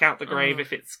Eyes back out the grave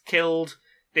if it's killed,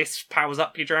 this powers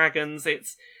up your dragons,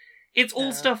 it's all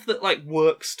Yeah. stuff that, like,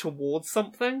 works towards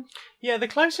something. Yeah, the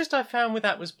closest I found with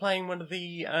that was playing one of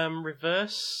the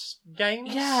reverse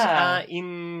games. Yeah.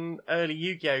 In early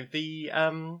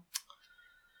Yu-Gi-Oh!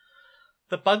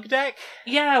 The bug deck.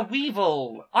 Yeah,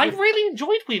 Weevil. I really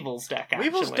enjoyed Weevil's deck, actually.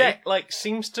 Weevil's deck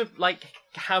seems to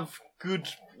have good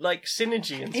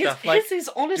synergy and His, stuff. his is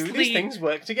honestly... Do these things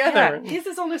work Yeah, together? his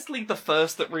is honestly the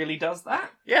first that really does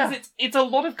that. Yeah. 'Cause it's a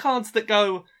lot of cards that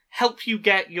go help you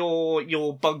get your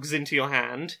bugs into your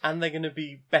hand. And they're going to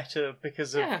be better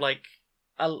because of Yeah.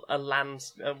 a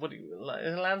landscape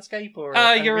or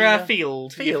Your arena?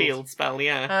 field. Your Field. field spell,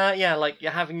 yeah. Yeah, like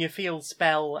you're having your field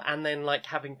spell and then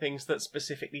having things that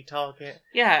specifically target.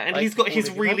 Yeah, and like, he's got his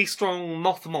all of it. really strong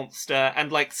moth monster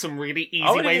and some really I easy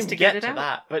wouldn't ways even to get it to out.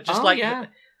 that, but just Oh, yeah.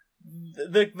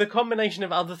 the combination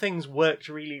of other things worked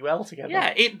really well together.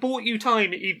 Yeah, it bought you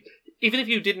time, even if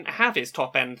you didn't have his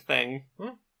top end thing.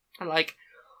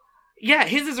 Yeah,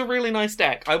 his is a really nice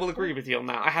deck. I will agree with you on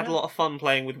that. I had a lot of fun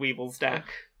playing with Weevil's deck.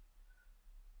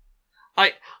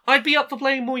 I'd be up for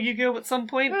playing more Yu-Gi-Oh! At some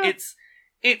point. Yeah.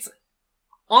 It's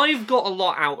I've got a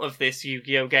lot out of this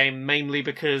Yu-Gi-Oh! Game, mainly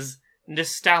because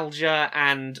nostalgia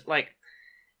and,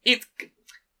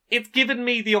 it's given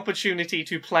me the opportunity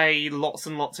to play lots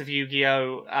and lots of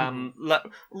Yu-Gi-Oh!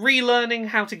 Relearning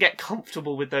how to get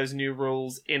comfortable with those new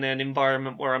rules in an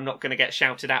environment where I'm not going to get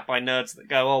shouted at by nerds that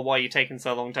go, oh, why are you taking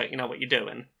so long? Don't you know what you're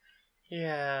doing?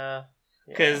 Yeah.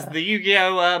 Because the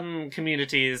Yu-Gi-Oh!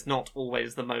 Community is not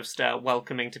always the most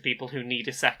welcoming to people who need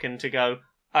a second to go,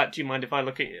 do you mind if I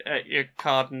look at your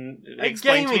card and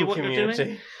explain to you what you're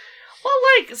doing?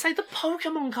 Well, say the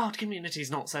Pokemon card community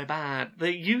is not so bad.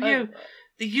 The Yu-Gi-Oh!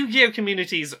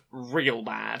 Community is real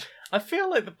bad. I feel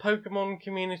like the Pokemon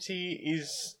community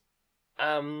is,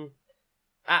 at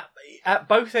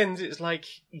both ends, it's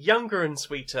younger and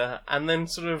sweeter, and then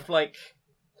sort of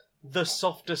the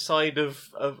softer side of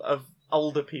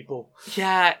older people.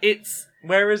 Yeah, it's...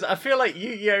 Whereas I feel like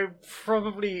Yu-Gi-Oh!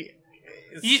 Probably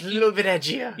is a little bit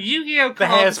edgier. Yu-Gi-Oh! The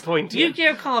cards... hair's pointy.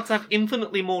 Yu-Gi-Oh! cards have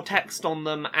infinitely more text on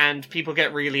them, and people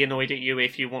get really annoyed at you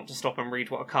if you want to stop and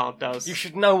read what a card does. You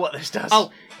should know what this does.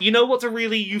 Oh, you know what's a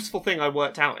really useful thing I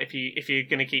worked out if you're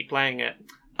going to keep playing it?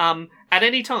 At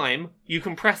any time, you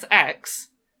can press X,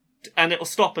 and it'll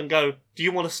stop and go, do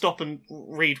you want to stop and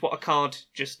read what a card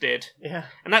just did? Yeah.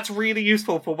 And that's really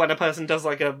useful for when a person does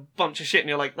a bunch of shit and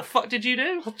you're like, the fuck did you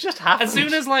do? What just happened? As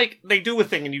soon as they do a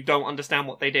thing and you don't understand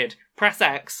what they did, press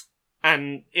X,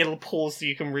 and it'll pause so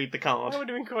you can read the card. That would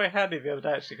have been quite handy the other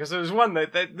day, actually, because there was one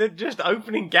that just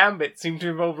opening Gambit seemed to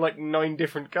involve 9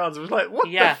 different cards. It was like, what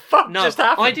the fuck just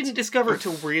happened? I didn't discover it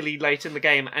till really late in the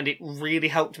game, and it really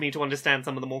helped me to understand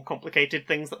some of the more complicated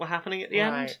things that were happening at the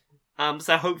end.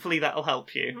 So hopefully that'll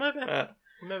help you.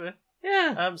 Maybe.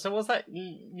 Yeah. So what's that?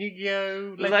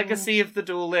 Yu-Gi-Oh! Legacy of the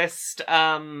Duelist,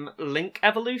 Link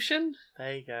Evolution?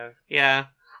 There you go. Yeah.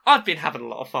 I've been having a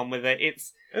lot of fun with it.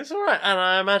 It's alright, and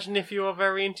I imagine if you are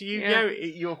very into Yu-Gi-Oh!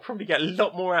 You'll probably get a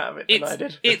lot more out of it than I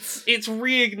did. It's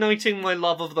reigniting my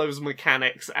love of those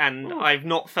mechanics, and I've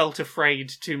not felt afraid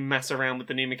to mess around with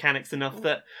the new mechanics enough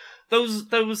that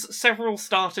those several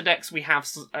starter decks we have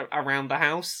around the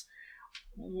house,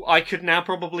 I could now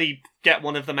probably get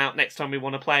one of them out next time we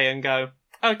want to play and go,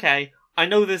 okay, I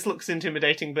know this looks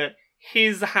intimidating, but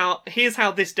here's how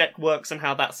this deck works and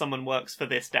how that summon works for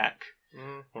this deck.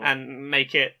 Mhm. And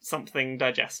make it something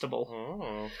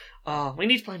digestible. Oh. We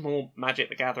need to play more Magic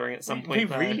the Gathering at some point. We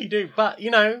though. really do. But,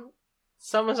 you know,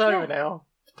 summer's over now.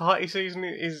 Party season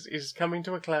is coming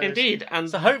to a close. Indeed, and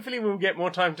So hopefully we'll get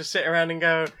more time to sit around and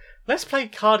go, let's play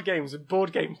card games and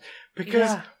board games.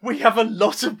 Because we have a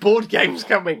lot of board games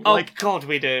coming. oh god,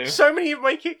 we do. So many of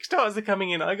my Kickstarters are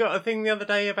coming in. I got a thing the other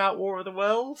day about War of the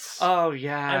Worlds. Oh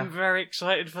yeah, I'm very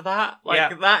excited for that.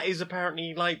 That is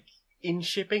apparently, in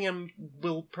shipping and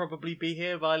will probably be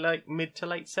here by, mid to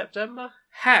late September.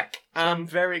 heck. So I'm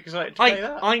very excited to play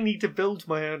that. I need to build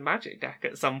my own Magic deck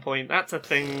at some point. That's a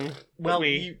thing. Well,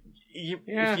 we...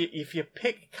 if you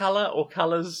pick colour or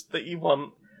colours that you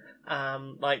want,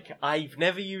 I've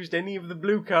never used any of the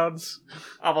blue cards.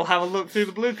 I will have a look through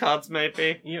the blue cards,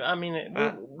 maybe.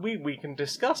 We can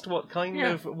discuss what kind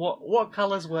of what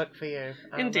colours work for you.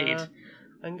 Indeed.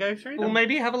 And go through them. Or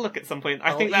maybe have a look at some point.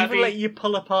 I I'll think that'd even be... let you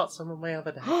pull apart some of my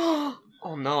other decks.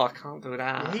 Oh no, I can't do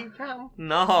that. Yeah, you can.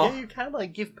 No. Yeah, you can. I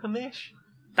give permission.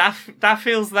 That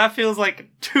feels like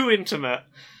too intimate.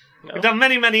 No. We've done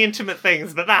many intimate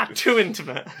things, but that too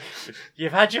intimate.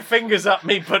 You've had your fingers up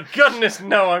me, but goodness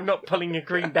no, I'm not pulling your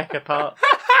green deck apart.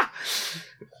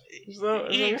 As long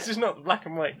as it's not the black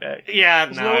and white deck. Yeah,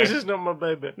 As no. long as it's not my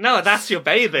baby. No, that's your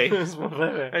baby. That's my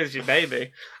baby. That's your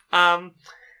baby.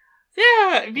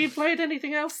 Yeah, have you played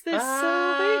anything else this week?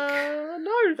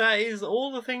 No, that is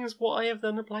all the things what I have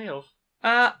done to play of.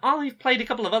 I've played a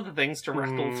couple of other things to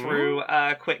rattle through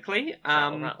quickly.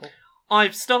 Rattle.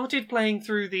 I've started playing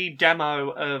through the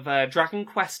demo of Dragon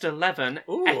Quest XI,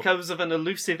 Ooh. Echoes of an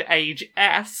Elusive Age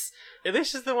S.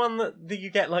 This is the one that you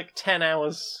get 10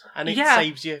 hours and it Yeah.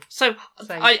 saves you. So,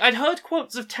 Same. I'd heard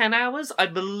quotes of 10 hours. I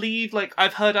believe,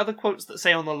 I've heard other quotes that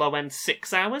say on the low end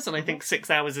 6 hours, and I think 6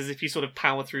 hours is if you sort of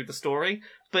power through the story.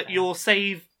 But your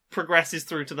save progresses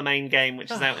through to the main game,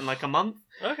 which is out in a month.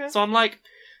 Okay. So I'm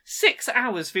 6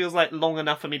 hours feels long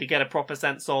enough for me to get a proper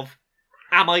sense of,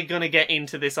 am I going to get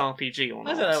into this RPG or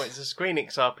not? I don't know, it's a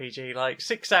Squeenix RPG.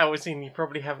 6 hours in, you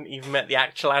probably haven't even met the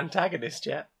actual antagonist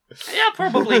yet. Yeah,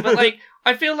 probably, but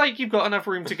I feel like you've got enough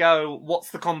room to go,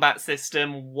 what's the combat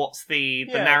system, what's the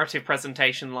narrative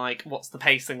presentation like, what's the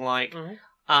pacing like,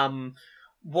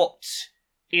 what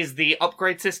is the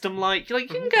upgrade system like? You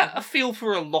can get a feel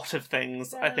for a lot of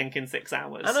things, I think, in 6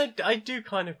 hours. And I do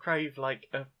kind of crave,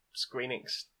 a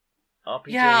Squeenix RPG,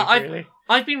 Yeah, really.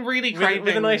 I've been really craving...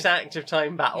 With a nice active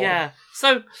time battle. Yeah,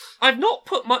 so I've not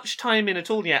put much time in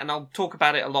at all yet, and I'll talk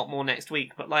about it a lot more next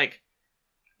week, but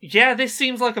yeah, this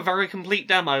seems like a very complete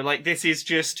demo. This is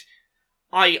just...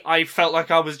 I felt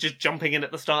like I was just jumping in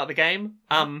at the start of the game.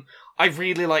 I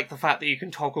really like the fact that you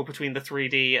can toggle between the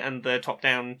 3D and the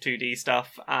top-down 2D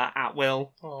stuff at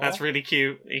will. Aww. That's really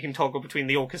cute. You can toggle between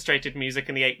the orchestrated music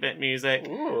and the 8-bit music.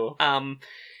 Ooh.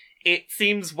 It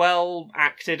seems well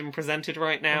acted and presented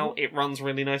right now. It runs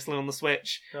really nicely on the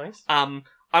Switch. Nice. I'm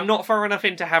not far enough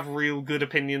in to have real good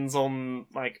opinions on,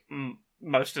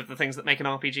 most of the things that make an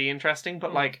RPG interesting,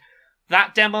 but,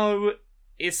 that demo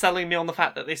is selling me on the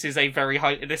fact that this is a very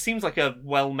high... This seems like a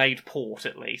well-made port,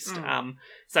 at least.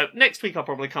 So next week I'll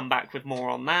probably come back with more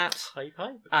on that.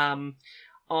 Hype.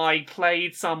 I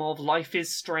played some of Life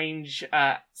is Strange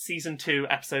Season 2,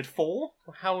 Episode 4.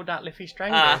 How would that Liffey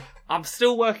Stranger? I'm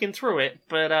still working through it,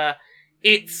 but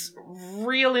it's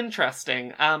real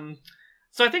interesting.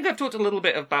 So I think I've talked a little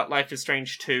bit about Life is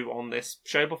Strange 2 on this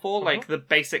show before. The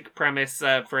basic premise,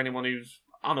 for anyone who's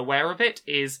unaware of it,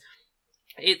 is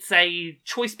it's a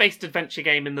choice-based adventure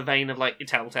game in the vein of, your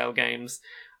Telltale games,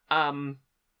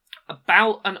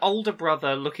 about an older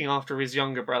brother looking after his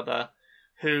younger brother,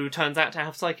 who turns out to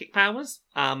have psychic powers.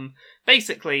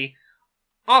 Basically,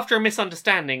 after a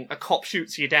misunderstanding, a cop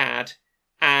shoots your dad,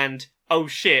 and, oh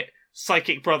shit,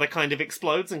 psychic brother kind of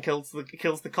explodes and kills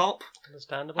the cop.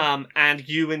 Understandable. And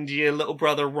you and your little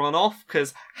brother run off,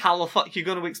 because how the fuck you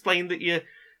going to explain that your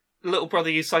little brother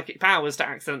used psychic powers to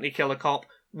accidentally kill a cop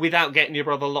without getting your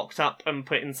brother locked up and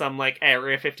put in some,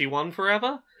 Area 51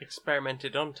 forever?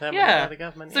 Experimented on by the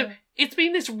government. So it's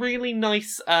been this really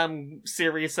nice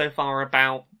series so far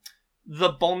about the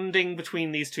bonding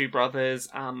between these two brothers.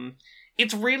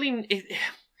 It's really...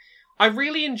 I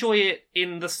really enjoy it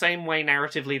in the same way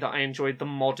narratively that I enjoyed the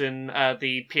modern,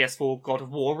 the PS4 God of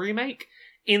War remake,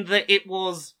 in that it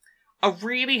was a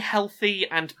really healthy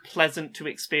and pleasant to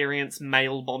experience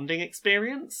male bonding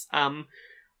experience.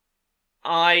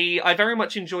 I very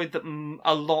much enjoyed that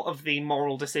a lot of the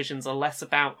moral decisions are less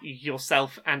about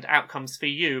yourself and outcomes for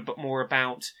you, but more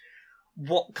about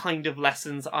what kind of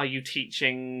lessons are you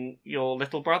teaching your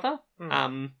little brother?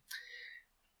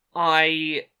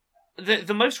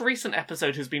 The most recent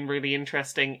episode has been really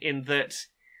interesting in that,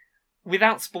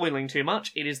 without spoiling too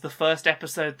much, it is the first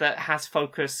episode that has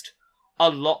focused a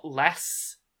lot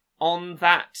less on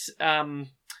that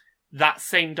that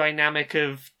same dynamic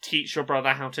of teach your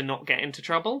brother how to not get into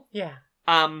trouble. Yeah.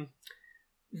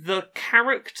 The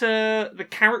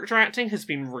character acting has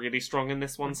been really strong in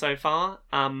this one so far.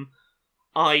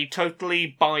 I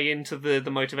totally buy into the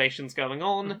motivations going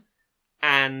on,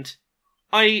 and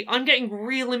I'm getting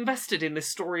real invested in this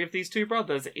story of these two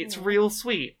brothers. It's real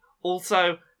sweet.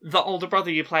 Also, the older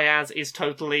brother you play as is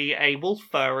totally a wolf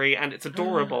furry, and it's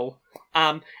adorable.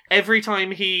 Every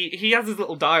time he has his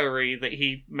little diary that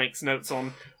he makes notes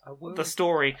on the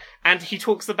story, and he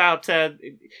talks about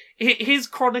his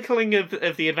chronicling of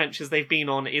the adventures they've been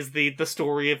on is the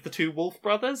story of the two wolf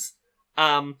brothers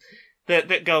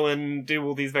that go and do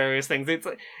all these various things. It's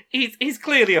he's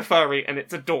clearly a furry, and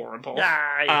it's adorable.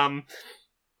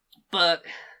 But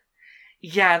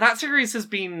yeah, that series has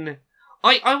been.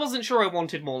 I wasn't sure I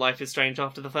wanted more Life is Strange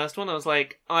after the first one. I was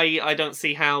like, I don't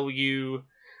see how you.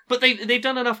 But they've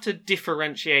done enough to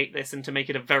differentiate this and to make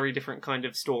it a very different kind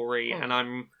of story, and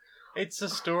I'm. It's a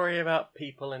story about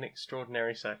people in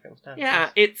extraordinary circumstances.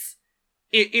 Yeah, it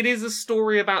is a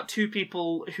story about two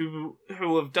people who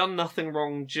have done nothing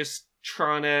wrong, just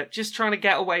trying to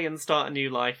get away and start a new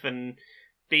life and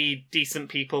be decent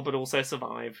people, but also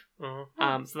survive.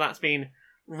 So that's been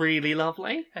really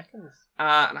lovely.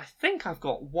 And I think I've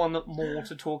got one more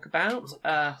to talk about.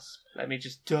 Let me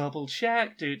just double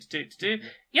check.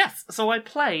 Yes, so I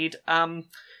played.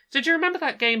 Did you remember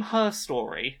that game Her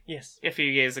Story? Yes. A few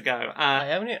years ago.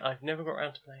 I own it. I've never got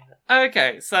around to playing it.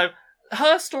 Okay, so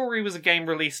Her Story was a game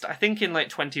released, I think, in like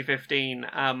 2015,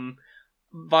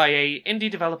 by a indie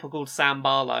developer called Sam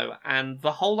Barlow, and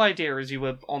the whole idea is you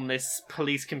were on this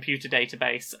police computer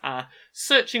database,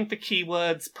 searching for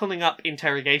keywords, pulling up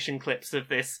interrogation clips of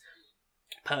this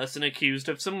person accused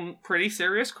of some pretty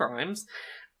serious crimes,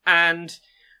 and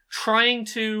trying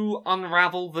to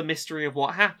unravel the mystery of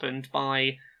what happened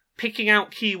by picking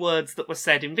out keywords that were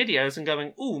said in videos and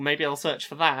going, ooh, maybe I'll search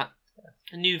for that.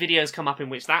 New videos come up in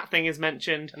which that thing is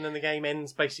mentioned. And then the game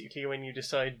ends basically when you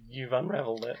decide you've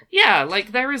unraveled it. Yeah,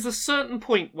 like there is a certain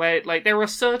point where, like, there are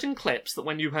certain clips that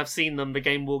when you have seen them, the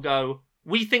game will go,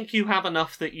 we think you have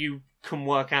enough that you can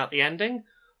work out the ending,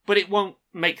 but it won't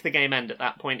make the game end at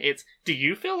that point. It's, do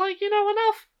you feel like you know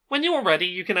enough? When you're ready,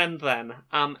 you can end then.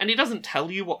 And it doesn't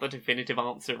tell you what the definitive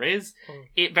answer is.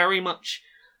 It very much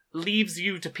leaves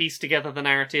you to piece together the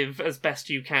narrative as best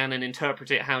you can and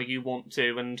interpret it how you want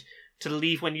to, and to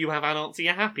leave when you have an answer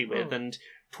you're happy with, and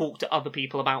talk to other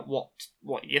people about what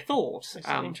you thought. It's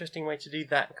an interesting way to do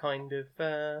that kind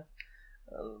of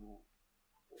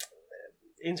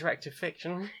interactive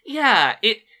fiction. Yeah,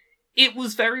 it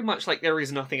was very much like there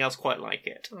is nothing else quite like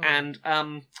it. And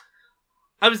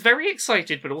I was very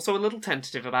excited, but also a little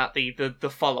tentative about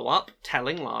the follow-up,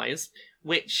 Telling Lies,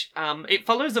 which it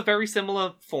follows a very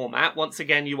similar format. Once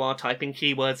again, you are typing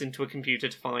keywords into a computer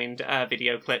to find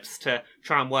video clips to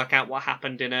try and work out what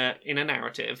happened in a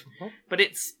narrative. But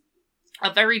it's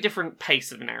a very different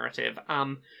pace of narrative.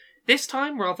 This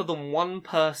time, rather than one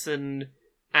person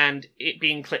and it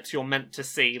being clips you're meant to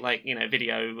see, like, you know,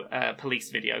 police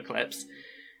video clips,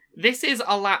 this is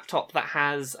a laptop that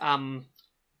has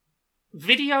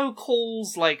video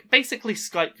calls, like basically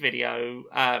Skype video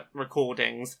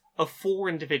recordings of 4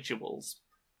 individuals.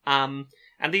 And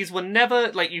these were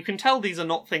never, like, you can tell these are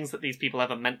not things that these people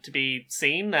ever meant to be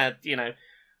seen. They're, you know,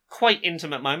 quite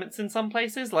intimate moments in some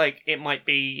places. Like, it might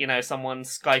be, you know, someone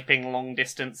Skyping long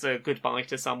distance a goodbye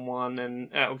to someone and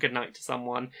or goodnight to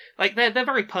someone. Like, they're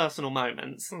very personal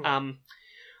moments.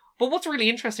 But what's really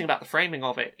interesting about the framing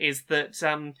of it is that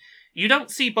you don't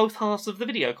see both halves of the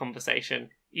video conversation.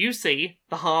 You see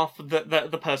the half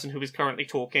the person who is currently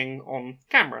talking on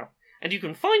camera. And you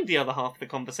can find the other half of the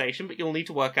conversation, but you'll need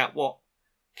to work out what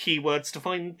keywords to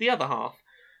find the other half.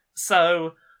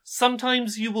 So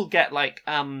sometimes you will get, like,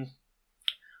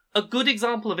 a good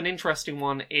example of an interesting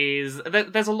one is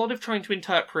there's a lot of trying to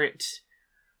interpret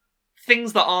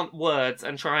things that aren't words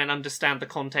and try and understand the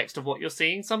context of what you're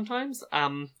seeing sometimes,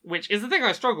 which is the thing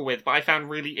I struggle with, but I found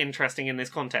really interesting in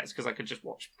this context because I could just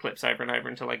watch clips over and over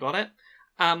until I got it.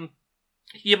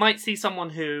 You might see someone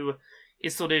who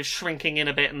is sort of shrinking in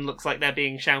a bit and looks like they're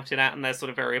being shouted at and they're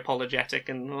sort of very apologetic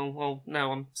and, oh, well,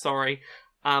 no, I'm sorry.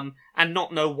 And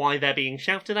not know why they're being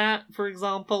shouted at, for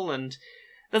example. And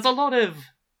there's a lot of...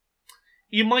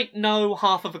 You might know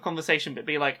half of a conversation but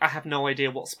be like, I have no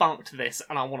idea what sparked this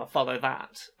and I want to follow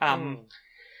that.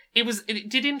 it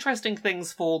did interesting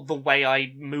things for the way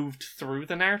I moved through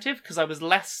the narrative, because I was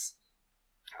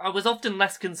often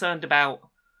less concerned about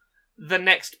the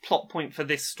next plot point for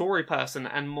this story person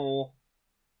and more,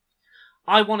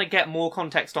 I want to get more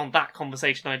context on that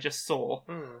conversation I just saw.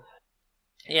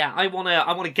 Yeah, I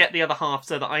want to get the other half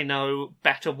so that I know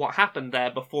better what happened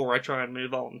there before I try and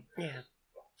move on.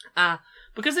 Yeah.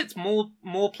 Because it's more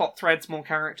plot threads, more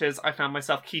characters, I found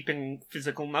myself keeping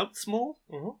physical notes more.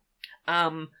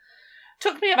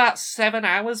 Took me about 7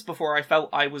 hours before I felt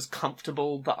I was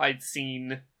comfortable that I'd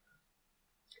seen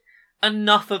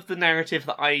enough of the narrative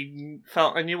that I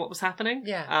felt I knew what was happening.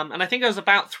 Yeah. And I think I was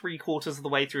about 3/4 of the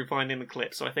way through finding the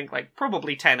clip, so I think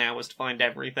probably 10 hours to find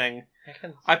everything.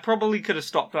 I probably could have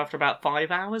stopped after about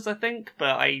 5 hours, I think,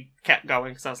 but I kept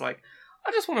going because I was like,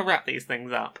 I just want to wrap these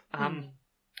things up.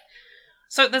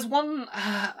 So there's one,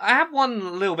 I have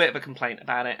one little bit of a complaint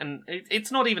about it, and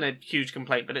it's not even a huge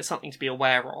complaint, but it's something to be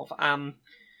aware of.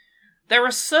 There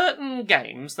are certain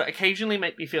games that occasionally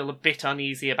make me feel a bit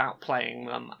uneasy about playing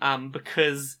them,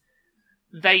 because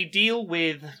they deal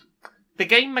with... The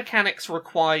game mechanics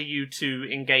require you to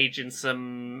engage in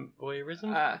some...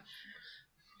 voyeurism?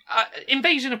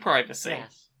 Invasion of privacy.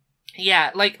 Yes.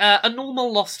 Yeah, a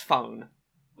normal lost phone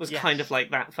was kind of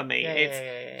like that for me. Yeah,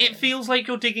 It feels like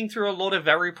you're digging through a lot of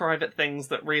very private things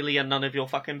that really are none of your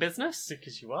fucking business.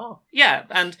 Because you are. Yeah,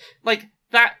 and,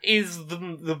 that is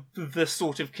the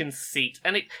sort of conceit.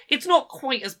 And it's not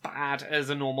quite as bad as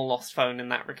a normal lost phone in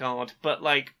that regard, but,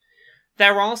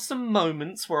 there are some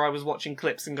moments where I was watching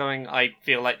clips and going, I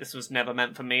feel like this was never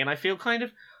meant for me, and I feel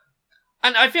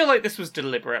and I feel like this was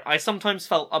deliberate. I sometimes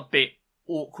felt a bit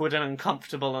awkward and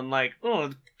uncomfortable and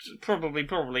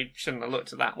probably shouldn't have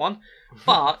looked at that one.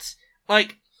 But,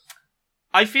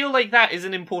 I feel like that is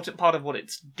an important part of what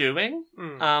it's doing.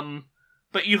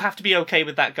 But you have to be okay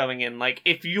with that going in.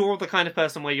 If you're the kind of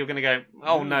person where you're going to go,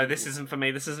 oh no, this isn't for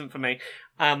me,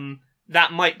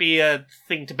 that might be a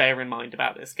thing to bear in mind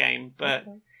about this game. But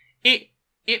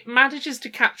it manages to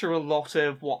capture a lot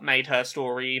of what made her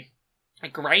story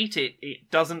great.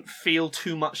 It doesn't feel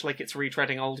too much like it's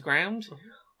retreading old ground.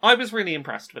 I was really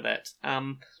impressed with it.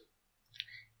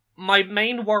 My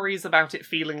main worries about it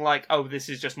feeling like, oh, this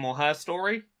is just more her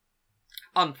story,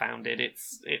 unfounded. It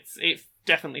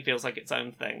definitely feels like its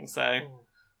own thing. So,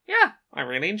 yeah, I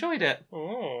really enjoyed it.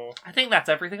 I think that's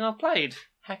everything I've played.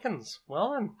 Heckens.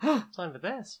 Well then, time for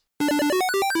this.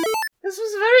 This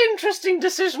was a very interesting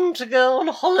decision to go on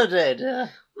holiday, dear.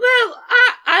 Well,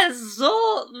 I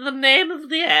saw the name of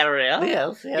the area.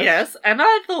 Yes. Yes, and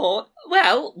I thought,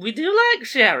 well, we do like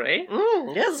sherry.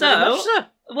 Yes, So- very much so.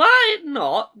 Why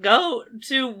not go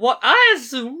to what I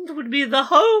assumed would be the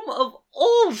home of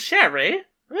all sherry,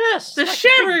 Yes. the like a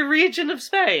sherry region of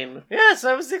Spain? good- Yes,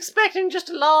 I was expecting just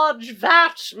a large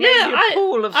vat, maybe a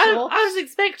pool of I sorts. was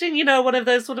expecting, one of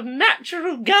those sort of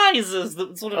natural geysers that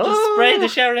would sort of just Oh. spray the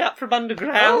sherry up from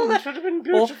underground. Oh, that would have been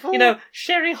beautiful. Or,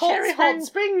 sherry hot Sherry springs. hot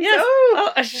springs. Yes,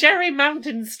 Oh, a sherry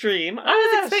mountain stream. I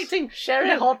yes. was expecting sherry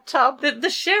you know, hot tub. the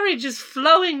sherry just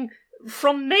flowing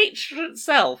from nature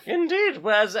itself. Indeed,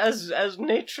 whereas as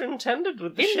nature intended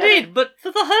with the sherry. Indeed, but for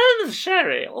the home of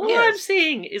sherry, all Yes. I'm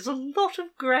seeing is a lot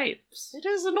of grapes. It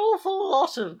is an awful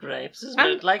lot of grapes, isn't And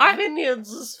it? Like I-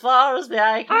 vineyards as far as the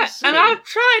eye can see. And I've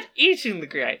tried eating the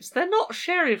grapes. They're not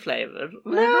sherry flavoured.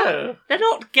 No. They're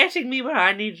not getting me where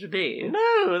I need to be.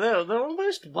 No, they're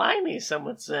almost winey, some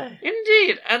would say.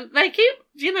 Indeed, and they keep,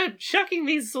 chucking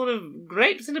these sort of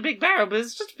grapes in a big barrel, but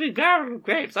it's just a big barrel of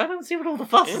grapes. I don't see what all the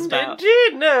fuss is about.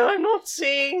 Indeed, no, I'm not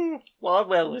seeing,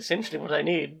 well, essentially what I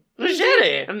need. The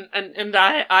sherry. And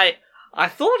I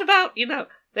thought about,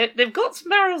 they've got some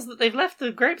barrels that they've left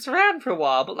the grapes around for a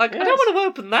while, but I don't Yes. want to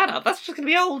open that up. That's just going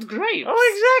to be old grapes.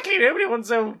 Oh, exactly. Nobody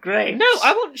wants old grapes. No,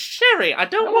 I want sherry. I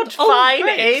don't I want want old fine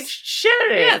grapes. aged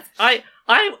sherry. Yes, I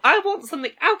want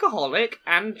something alcoholic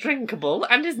and drinkable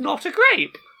and is not a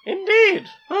grape. Indeed.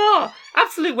 Oh,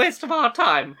 absolute waste of our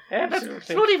time. Let's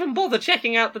Absolutely. not even bother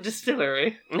checking out the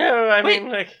distillery. No, I Wait.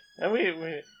 mean,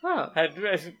 Oh.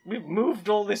 we've moved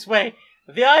all this way.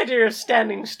 The idea of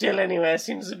standing still anywhere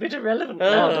seems a bit irrelevant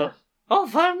now.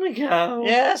 Off home we go.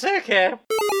 Yes, okay.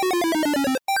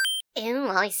 Oh,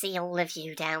 I see all of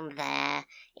you down there,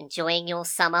 enjoying your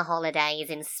summer holidays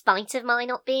in spite of my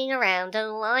not being around.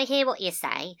 Oh, I hear what you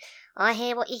say. I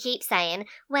hear what you keep saying.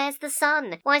 Where's the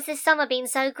sun? Why's this summer been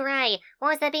so grey?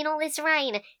 Why's there been all this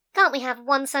rain? Can't we have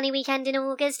one sunny weekend in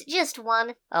August? Just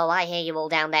one. Oh, I hear you all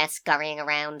down there scurrying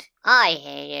around. I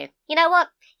hear you. You know what?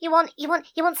 You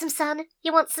want some sun?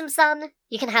 You want some sun?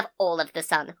 You can have all of the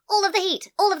sun. All of the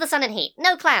heat. All of the sun and heat.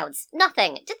 No clouds.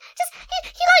 Nothing. Just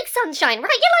you like sun, sunshine,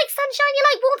 right? You like sunshine, you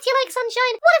like warmth, you like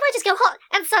sunshine. What if I just go hot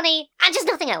and sunny and just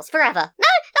nothing else forever? No?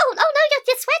 Oh no,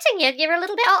 you're sweating. You're a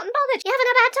little bit hot and bothered. You're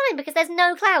having a bad time because there's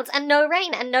no clouds and no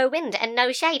rain and no wind and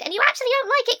no shade, and you actually don't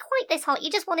like it quite this hot. You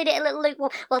just wanted it a little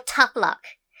lukewarm. Well, tough luck.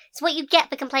 It's what you get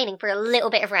for complaining for a little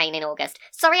bit of rain in August.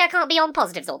 Sorry I can't be on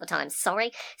positives all the time.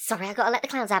 Sorry I gotta let the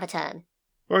clouds have a turn.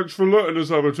 Thanks for letting us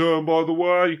have a turn, by the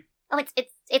way. Oh,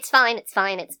 it's fine.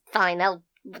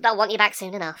 They'll want you back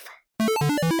soon enough.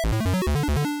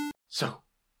 So,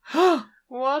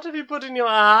 what have you put in your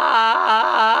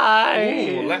eyes?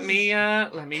 Ooh, let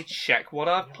me check what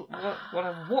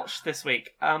I've watched this week.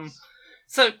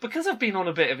 So because I've been on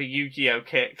a bit of a Yu-Gi-Oh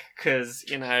kick, because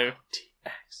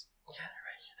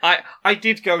I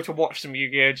did go to watch some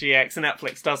Yu-Gi-Oh! GX, and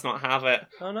Netflix does not have it.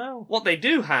 Oh no. What they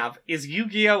do have is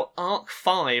Yu-Gi-Oh! Arc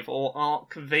 5, or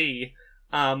Arc V,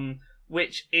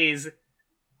 which is,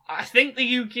 I think, the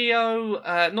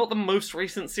Yu-Gi-Oh! Not the most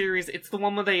recent series, it's the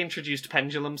one where they introduced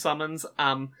pendulum summons.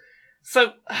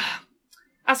 So,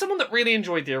 as someone that really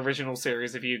enjoyed the original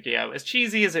series of Yu-Gi-Oh!, as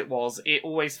cheesy as it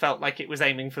always felt like it was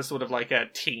aiming for sort of like a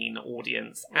teen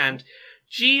audience, and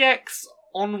GX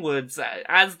onwards,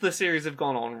 as the series have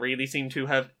gone on, really seem to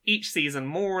have each season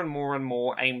more and more and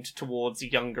more aimed towards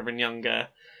younger and younger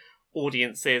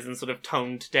audiences and sort of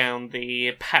toned down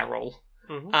the peril.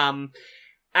 Mm-hmm.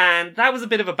 And that was a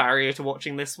bit of a barrier to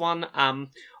watching this one.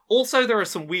 Also, there are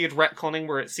some weird retconning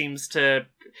where it seems to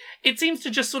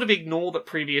just sort of ignore that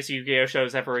previous Yu-Gi-Oh!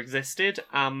 Shows ever existed,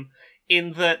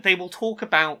 in that they will talk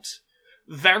about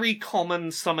very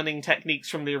common summoning techniques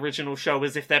from the original show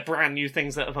as if they're brand new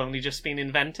things that have only just been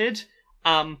invented.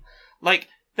 Like,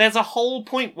 there's a whole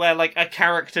point where, like, a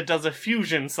character does a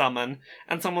fusion summon,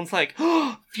 and someone's like,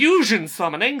 oh, fusion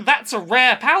summoning? That's a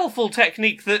rare, powerful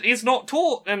technique that is not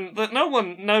taught, and that no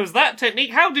one knows that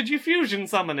technique. How did you fusion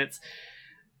summon? It's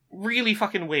really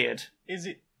fucking weird.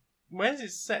 Where's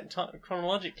it set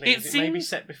chronologically? Is it maybe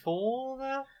set before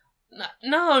that?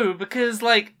 No, because,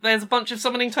 like, there's a bunch of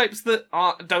summoning types that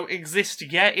don't exist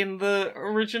yet in the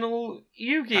original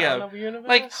Yu-Gi-Oh!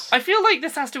 Like, I feel like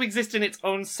this has to exist in its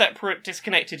own separate,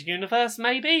 disconnected universe,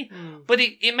 maybe, but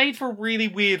it made for really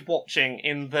weird watching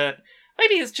in that,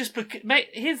 maybe it's just because,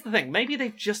 here's the thing, maybe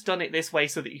they've just done it this way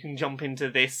so that you can jump into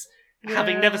this,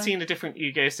 having never seen a different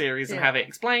Yu-Gi-Oh! Series and have it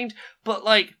explained, but,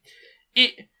 like,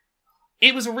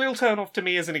 it was a real turn-off to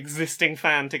me as an existing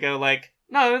fan to go, like,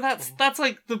 no, that's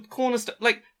like the cornerstone.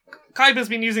 Like, Kaiba's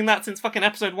been using that since fucking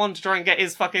episode 1 to try and get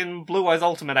his fucking Blue Eyes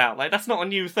Ultimate out. Like, that's not a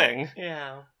new thing.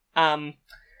 Yeah. I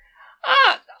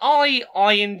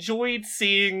enjoyed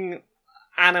seeing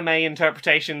anime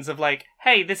interpretations of, like,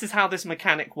 hey, this is how this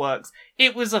mechanic works.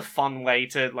 It was a fun way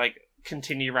to, like,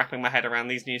 continue wrapping my head around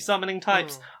these new summoning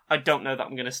types. I don't know that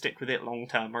I'm going to stick with it long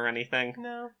term or anything.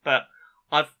 No. But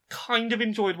I've kind of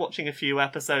enjoyed watching a few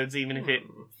episodes, even if it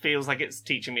feels like it's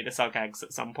teaching me to suck eggs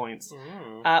at some points.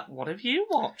 What have you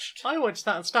watched? I watched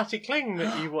that Static Cling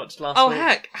that you watched last Oh, week.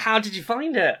 heck! How did you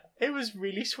find it? It was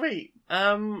really sweet.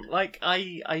 Like,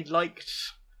 I liked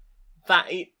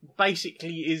that it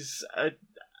basically is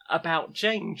about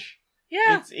change.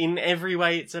 Yeah. It's, in every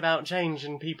way, it's about change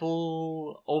and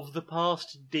people of the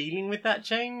past dealing with that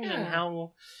change and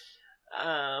how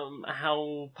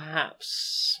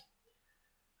perhaps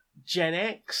Gen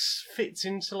X fits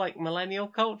into, like, millennial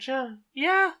culture.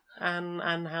 Yeah. And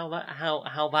how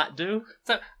that do.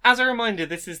 So, as a reminder,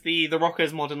 this is the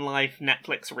Rocko's Modern Life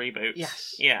Netflix reboot.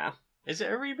 Yes. Yeah. Is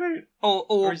it a reboot?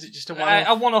 Or is it just a one-off?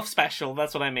 A one-off special,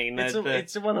 that's what I mean.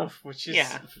 It's a one-off, which is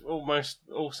almost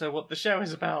also what the show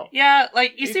is about. Yeah,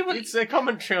 like, you see what... It's a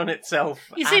commentary on itself.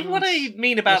 You see what I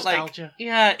mean about, nostalgia. like...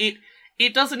 Yeah,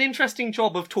 it does an interesting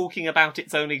job of talking about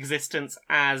its own existence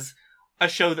as a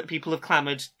show that people have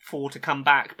clamoured for to come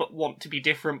back, but want to be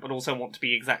different, but also want to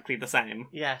be exactly the same.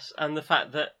 Yes, and the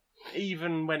fact that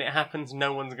even when it happens,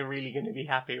 no one's really going to be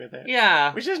happy with it.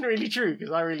 Yeah. Which isn't really true,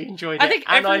 because I really enjoyed it,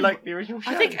 I like the original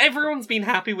show. I think everyone's been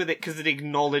happy with it because it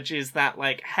acknowledges that,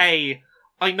 like, hey,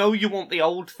 I know you want the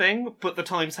old thing, but the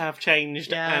times have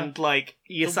changed, and, like...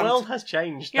 The world has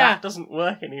changed. Yeah. That doesn't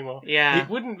work anymore. Yeah. It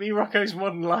wouldn't be Rocko's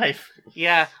Modern Life.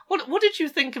 Yeah. What did you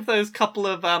think of those couple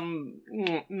of,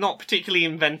 not particularly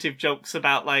inventive jokes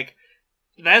about, like,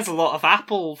 there's a lot of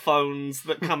Apple phones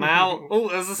that come out. Oh,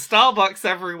 there's a Starbucks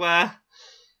everywhere.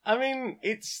 I mean,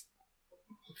 it's...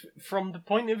 From the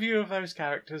point of view of those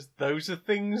characters, those are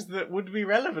things that would be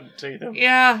relevant to them.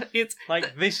 Yeah, it's...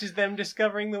 Like, this is them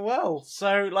discovering the world.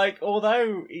 So, like,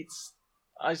 although it's...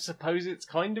 I suppose it's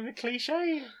kind of a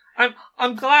cliche.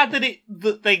 I'm glad that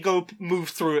they move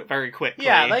through it very quickly.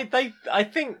 Yeah, I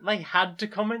think they had to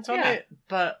comment on it,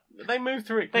 but they move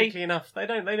through it quickly enough. They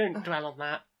don't dwell on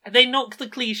that. they knock the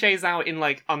cliches out in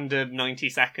like under 90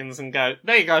 seconds and go,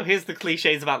 there you go, here's the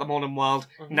cliches about the modern world.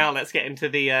 Now let's get into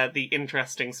the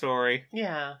interesting story.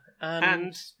 Yeah,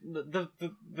 And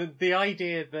the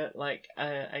idea that like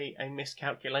a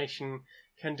miscalculation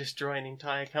can destroy an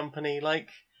entire company, like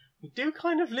we do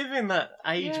kind of live in that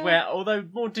age where, although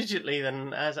more digitally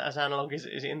than as analog is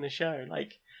in the show,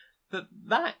 like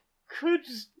that could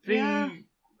be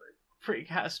pretty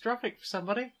catastrophic for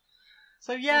somebody.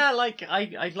 So yeah, like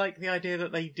I like the idea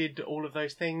that they did all of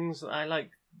those things. I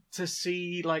like to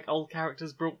see like old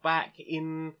characters brought back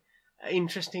in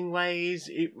interesting ways.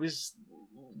 It was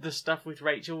the stuff with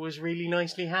Rachel was really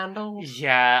nicely handled.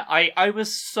 yeah, I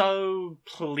was so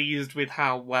pleased with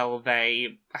how well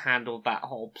they handled that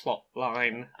whole plot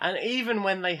line. And even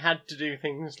when they had to do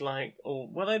things like,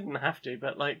 well, they didn't have to,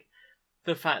 but like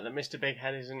the fact that Mr. Big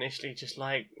Head is initially just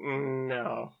like,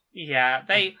 no. Yeah,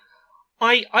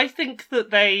 I think that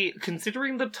they,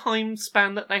 considering the time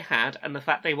span that they had and the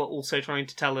fact they were also trying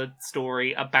to tell a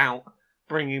story about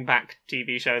bringing back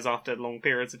TV shows after long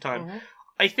periods of time,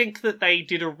 I think that they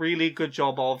did a really good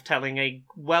job of telling a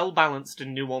well-balanced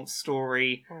and nuanced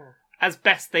story as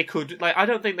best they could. Like, I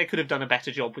don't think they could have done a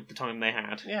better job with the time they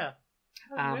had. Yeah.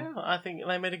 I think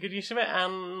they made a good use of it,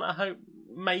 and I hope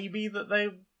maybe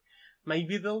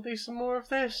they'll do some more of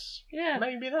this. Yeah.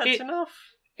 Maybe that's enough.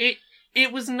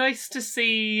 It was nice to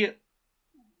see.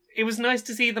 It was nice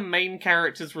to see the main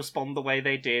characters respond the way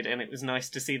they did, and it was nice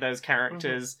to see those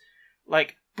characters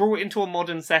like brought into a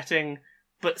modern setting,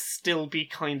 but still be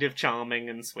kind of charming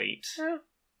and sweet. Yeah.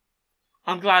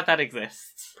 I'm glad that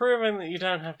exists. Proving that you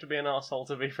don't have to be an arsehole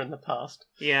to be from the past.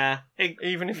 Yeah.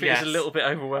 Even if it's a little bit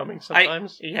overwhelming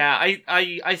sometimes.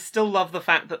 I still love the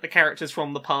fact that the characters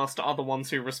from the past are the ones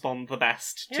who respond the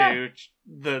best to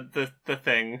the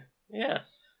thing. Yeah.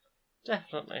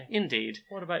 Definitely. Indeed.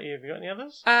 What about you? Have you got any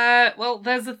others? Well,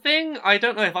 there's a thing, I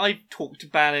don't know if I've talked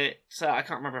about it, I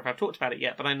can't remember if I've talked about it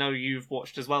yet, but I know you've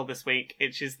watched as well this week,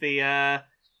 which is the,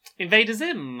 Invader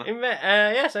Zim.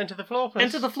 Yes, Enter the Florpus.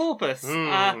 Enter the Florpus.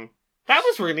 That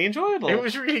was really enjoyable. It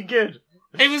was really good.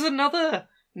 It was another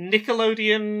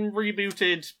Nickelodeon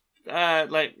rebooted,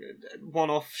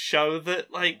 one-off show that,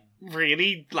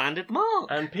 really landed the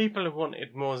mark. And people have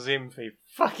wanted more Zim for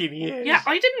fucking years. Yeah,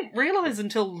 I didn't realise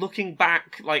until looking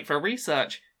back, for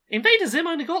research, Invader Zim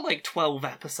only got, 12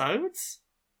 episodes.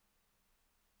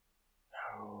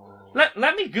 No.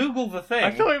 Let me Google the thing. I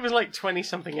thought it was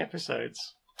 20-something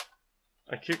episodes.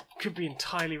 I could be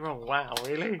entirely wrong. Wow,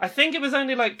 really? I think it was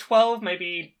only 12,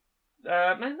 maybe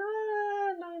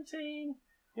 19.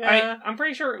 Yeah. I'm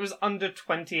pretty sure it was under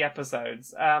 20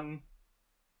 episodes.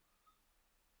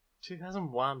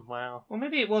 2001, wow. Well,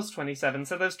 maybe it was 27.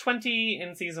 So there's 20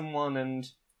 in season 1 and...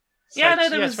 There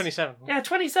was... was 27. Yeah,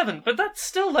 27. But that's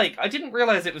still, I didn't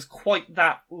realise it was quite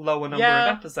that low a number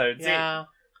of episodes. Yeah.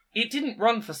 It didn't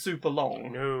run for super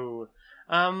long. No.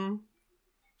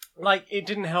 It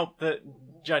didn't help that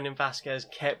Jonian Vasquez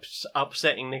kept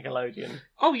upsetting Nickelodeon.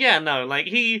 Oh, yeah, no,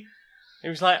 he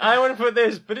was like, I want to put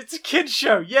this, but it's a kid's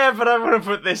show. Yeah, but I want to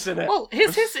put this in it. Well,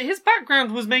 his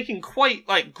background was making quite,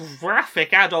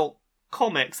 graphic adult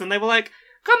comics, and they were like,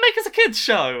 come make us a kid's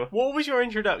show. What was your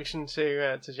introduction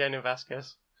to Jonian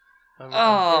Vasquez?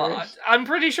 I'm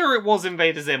pretty sure it was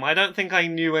Invader Zim. I don't think I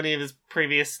knew any of his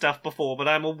previous stuff before, but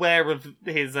I'm aware of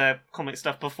his comic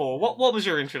stuff before. What was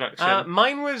your introduction?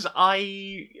 Mine was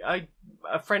a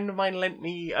friend of mine lent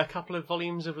me a couple of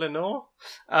volumes of Lenore.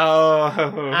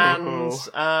 And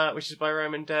which is by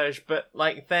Roman Dirge, but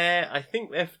I think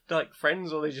they're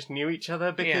friends or they just knew each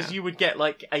other because you would get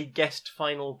a guest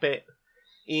final bit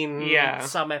in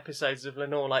some episodes of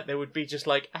Lenore. There would be just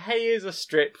hey, here's a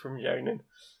strip from Jonian.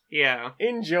 Yeah.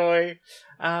 Enjoy.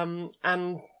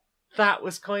 And that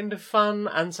was kind of fun,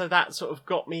 and so that sort of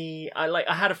got me.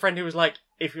 I had a friend who was like,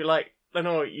 if you like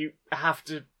Lenore, you have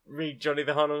to read Johnny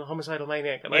the Homicidal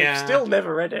Maniac, and I've still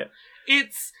never read it.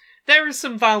 There is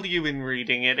some value in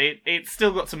reading it. It's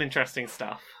still got some interesting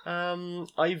stuff.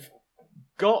 I've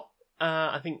got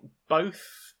I think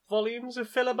both volumes of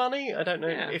Filler Bunny. I don't know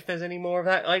if there's any more of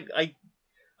that.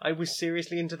 I was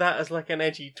seriously into that as an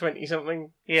edgy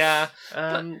 20-something. Yeah.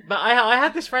 But I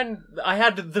had this friend, I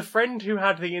had the friend who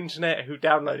had the internet who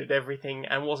downloaded everything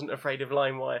and wasn't afraid of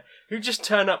LimeWire, who just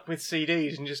turn up with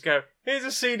CDs and just go, here's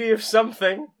a CD of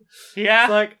something.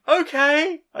 Yeah. It's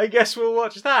okay, I guess we'll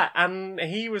watch that. And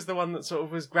he was the one that sort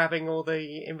of was grabbing all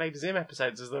the Invader Zim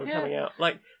episodes as they were coming out.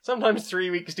 Sometimes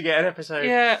 3 weeks to get an episode.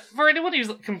 Yeah, for anyone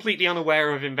who's completely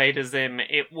unaware of Invader Zim,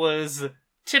 it was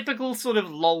typical sort of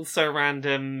lol so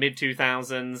random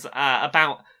mid-2000s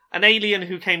about an alien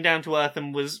who came down to Earth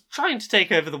and was trying to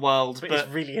take over the world, But but it's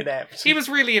really inept. he was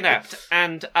really inept.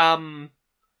 And,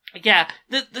 yeah,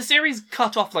 the series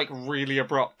cut off, like, really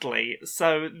abruptly.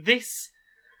 So this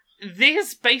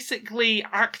basically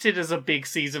acted as a big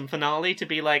season finale to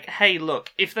be like, hey, look,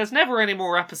 if there's never any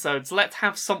more episodes, let's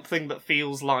have something that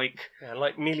feels like... Yeah,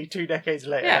 like nearly 2 decades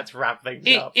later, Yeah. let's wrap things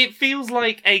up. It feels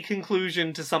like a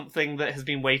conclusion to something that has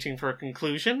been waiting for a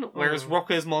conclusion, whereas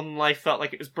Rocko's Modern Life felt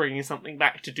like it was bringing something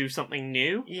back to do something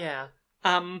new. Yeah.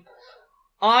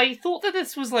 I thought that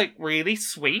this was, like, really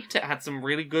sweet. It had some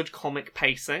really good comic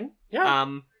pacing.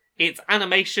 Yeah. Its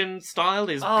animation style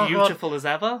is Oh, beautiful as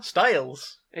ever.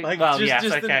 Styles. Well, yes,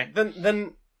 just okay.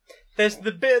 Then there's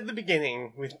the bit at the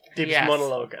beginning with Dib's Yes.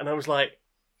 monologue, and I was like,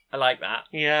 I like that.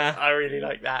 Yeah. I really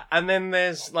like that. And then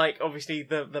there's, like, obviously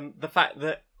the fact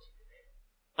that,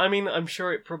 I mean, I'm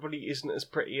sure it probably isn't as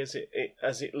pretty as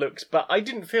it looks, but I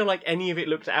didn't feel like any of it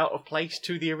looked out of place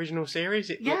to the original series.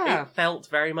 It felt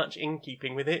very much in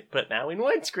keeping with it, but now in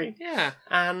widescreen. Yeah.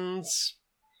 And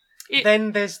It-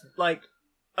 then there's, like,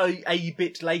 a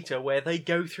bit later where they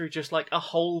go through just, like, a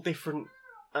whole different,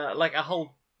 like, a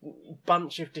whole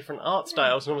bunch of different art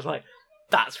styles, and I was like,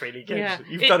 that's really good. Yeah.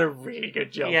 You've done a really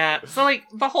good job. Yeah. So, like,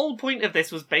 the whole point of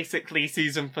this was basically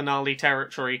season finale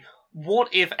territory.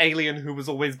 What if Alien, who was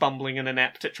always bumbling and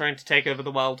inept at trying to take over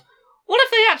the world, what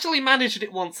if they actually managed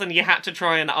it once and you had to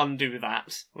try and undo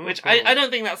that? Which I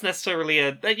don't think that's necessarily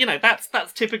that's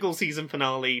typical season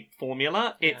finale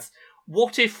formula. It's,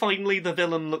 what if finally the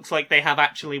villain looks like they have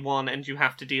actually won and you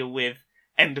have to deal with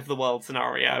end of the world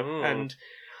scenario? And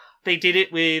they did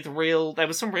it with there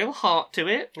was some real heart to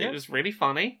it. Yeah. It was really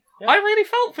funny. Yeah. I really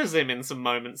felt for Zim in some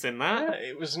moments in that. Yeah,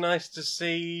 it was nice to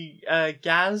see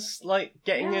Gaz, like,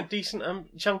 getting Yeah. a decent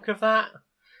chunk of that.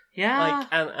 Yeah. Like,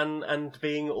 and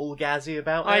being all gazzy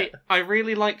about it. I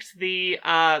really liked the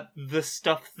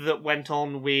stuff that went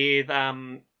on with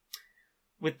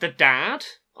the dad.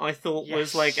 I thought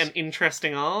was, Yes. like, an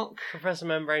interesting arc. Professor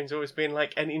Membrane's always been,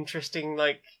 like, an interesting,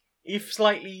 like, if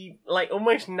slightly, like,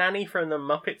 almost Nanny from the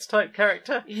Muppets type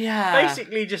character. Yeah.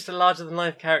 Basically just a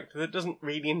larger-than-life character that doesn't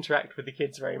really interact with the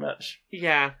kids very much.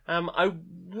 Yeah. I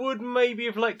would maybe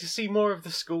have liked to see more of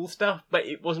the school stuff, but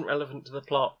it wasn't relevant to the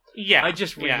plot. Yeah. I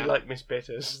just really like Miss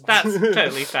Bitters. That's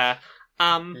totally fair.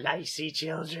 Lacy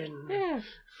children. Yeah.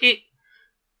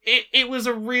 It was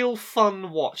a real fun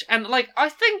watch. And, like, I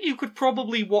think you could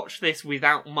probably watch this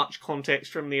without much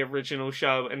context from the original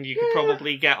show, and you could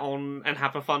probably get on and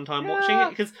have a fun time watching it,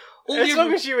 because As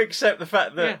long as you accept the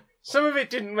fact that some of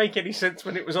it didn't make any sense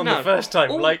when it was on No. the first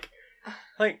time. All- Like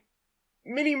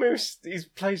Minnie Moose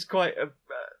plays quite a...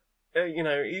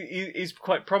 he's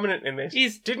quite prominent in this.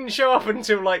 He's- Didn't show up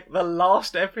until, like, the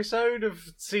last episode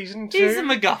of season 2. He's a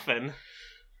MacGuffin.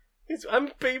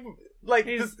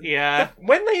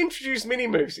 When they introduced Minnie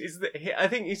Moose, I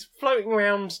think he's floating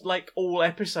around, like, all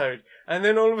episode, and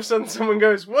then all of a sudden someone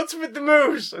goes, "What's with the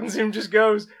moose?" And Zim just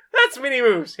goes, "That's Minnie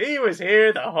Moose. He was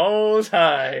here the whole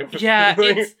time." Yeah,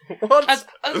 Like, it's... what? As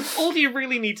all you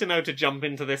really need to know to jump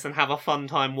into this and have a fun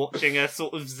time watching a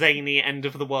sort of zany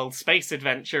end-of-the-world space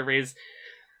adventure is...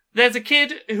 There's a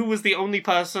kid who was the only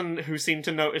person who seemed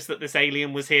to notice that this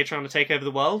alien was here trying to take over the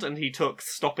world, and he took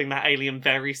stopping that alien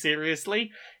very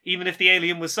seriously, even if the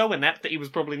alien was so inept that he was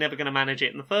probably never going to manage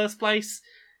it in the first place.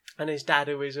 And his dad,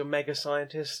 who is a mega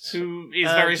scientist, Who is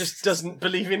very... just doesn't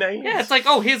believe in aliens. Yeah, it's like,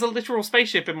 oh, here's a literal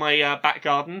spaceship in my back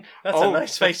garden. That's a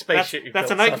nice fake spaceship you've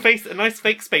That's built, a nice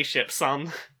fake spaceship,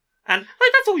 son. And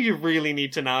like that's all you really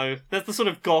need to know. There's the sort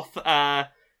of goth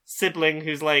sibling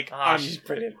who's like, she's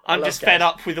brilliant. I'm just fed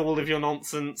up with all of your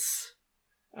nonsense.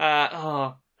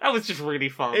 That was just really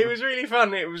fun. It was really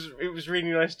fun. It was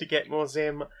really nice to get more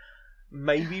Zim.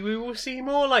 Maybe we will see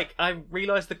more. Like, I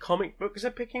realised the comic books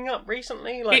are picking up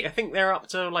recently. Like, I think they're up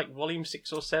to, like, volume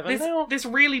 6 or 7 now. This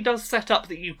really does set up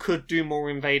that you could do more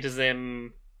Invader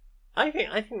Zim. I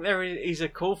think there is a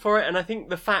call for it, and I think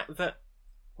the fact that,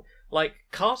 like,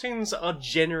 cartoons are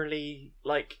generally,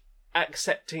 like,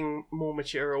 accepting more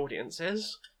mature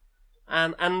audiences,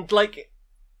 and like,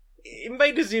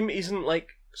 Invader Zim isn't, like,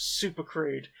 super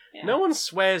crude. Yeah. No one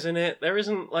swears in it. There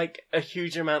isn't, like, a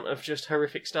huge amount of just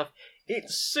horrific stuff. It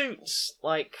suits,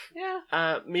 like,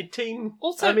 mid-teen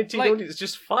like, audience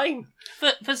just fine.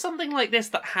 For something like this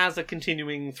that has a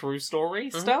continuing through story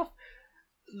stuff,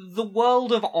 the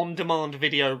world of on-demand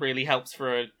video really helps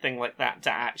for a thing like that to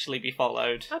actually be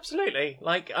followed. Absolutely.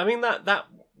 Like, I mean, that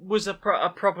was a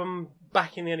problem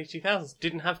back in the early 2000s.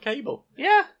 Didn't have cable.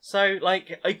 Yeah. So,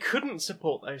 like, I couldn't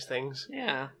support those things.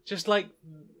 Yeah. Just, like,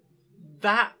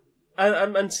 that...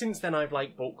 And since then I've,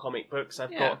 like, bought comic books.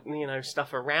 I've got,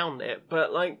 stuff around it.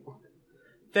 But, like,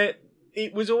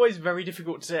 it was always very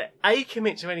difficult to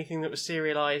commit to anything that was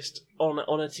serialized on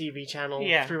a TV channel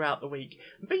Yeah. throughout the week.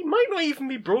 B, might not even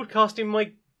be broadcast in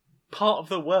my part of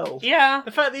the world. Yeah.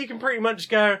 The fact that you can pretty much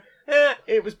go,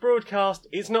 it was broadcast,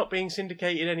 it's not being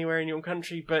syndicated anywhere in your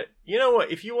country, but you know what,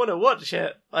 if you want to watch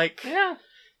it, like, Yeah.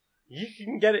 you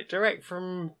can get it direct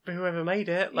from whoever made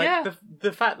it. Like, Yeah.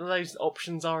 the fact that those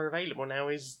options are available now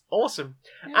is awesome.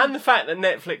 And the fact that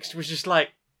Netflix was just like,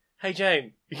 hey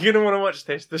Jane, you're going to want to watch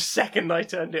this. The second I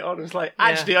turned it on, it was like,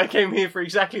 actually, I came here for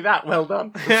exactly that. Well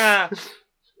done. Yeah.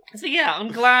 So yeah, I'm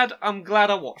glad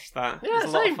I watched that. Yeah, it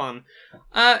was a lot same. of fun.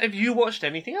 Have you watched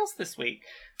anything else this week?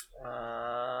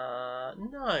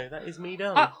 No, that is me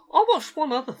done. I watched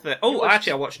one other thing. Oh,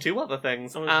 actually, I watched two other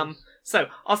things. So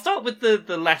I'll start with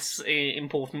the less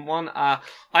important one. I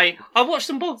watched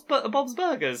some Bob's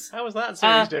Burgers. How was that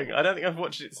series doing? I don't think I've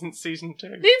watched it since season 2.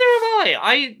 Neither have I.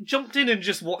 I jumped in and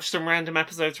just watched some random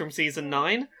episodes from season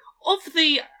 9 of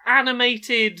the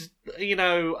animated,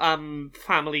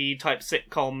 family type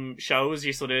sitcom shows.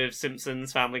 Your sort of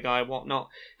Simpsons, Family Guy, whatnot.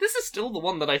 This is still the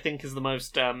one that I think is the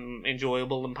most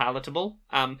enjoyable and palatable.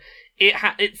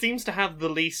 It seems to have the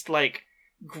least like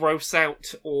gross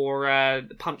out or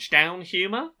punch down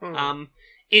humor.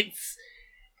 It's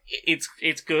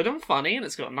good and funny, and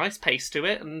it's got a nice pace to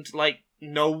it, and like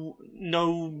no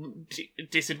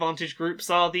disadvantaged groups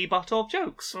are the butt of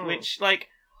jokes, which like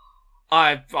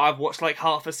I've watched like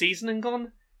half a season and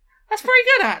gone, that's pretty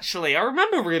good actually. I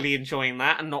remember really enjoying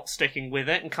that and not sticking with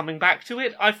it and coming back to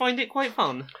it. I find it quite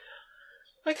fun.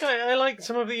 Like, I like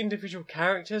some of the individual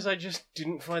characters. I just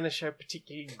didn't find the show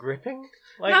particularly gripping.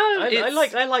 Like, No,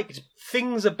 I liked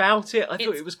things about it. I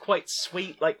thought it was quite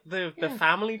sweet. Like the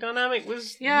family dynamic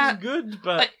was good,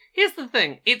 but Like, here's the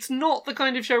thing: it's not the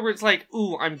kind of show where it's like,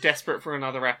 "Ooh, I'm desperate for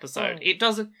another episode." It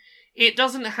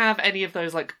doesn't have any of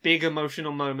those like big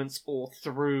emotional moments or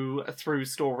through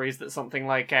stories that something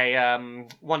like a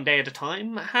One Day at a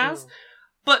Time has.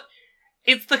 But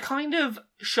it's the kind of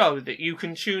show that you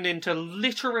can tune into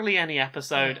literally any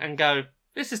episode and go,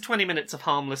 "This is 20 minutes of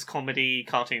harmless comedy,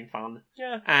 cartoon fun."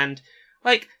 yeah. And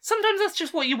like sometimes that's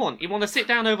just what you want. You want to sit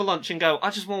down over lunch and go, "I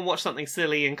just want to watch something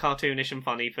silly and cartoonish and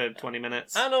funny for 20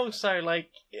 minutes." And also, like,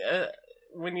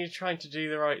 when you're trying to do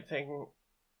the right thing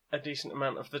a decent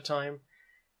amount of the time,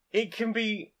 it can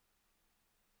be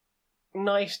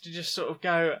nice to just sort of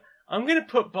go, I'm going to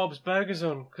put Bob's Burgers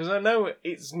on, because I know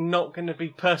it's not going to be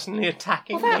personally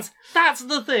attacking Well, me that's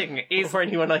the thing. Is or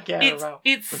anyone I care about.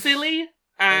 it's silly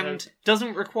and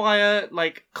doesn't require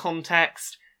like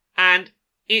context, and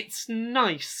it's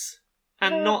nice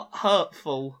and not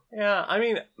hurtful. Yeah, I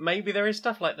mean, maybe there is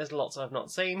stuff like there's lots I've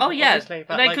not seen. Oh yeah, obviously,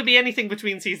 but there like, could be anything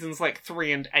between seasons like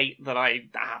 3 and 8 that I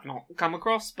have not come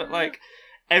across, but like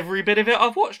every bit of it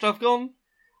I've watched, I've gone,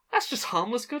 that's just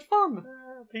harmless good fun.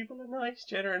 people are nice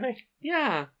generally.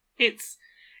 Yeah, it's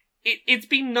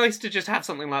been nice to just have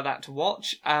something like that to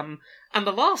watch. And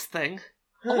the last thing,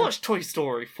 I watched Toy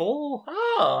Story 4.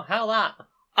 Oh, how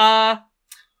that?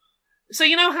 So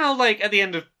you know how like at the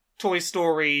end of Toy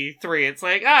Story 3, it's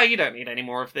like, you don't need any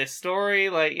more of this story,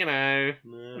 like, No.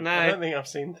 I don't think I've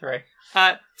seen 3.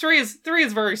 3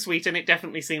 is very sweet, and it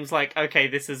definitely seems like, okay,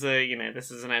 this is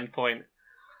an end point.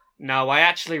 No, I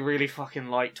actually really fucking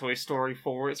like Toy Story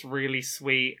 4. It's really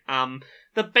sweet.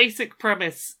 The basic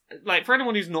premise, like, for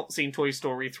anyone who's not seen Toy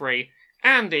Story 3,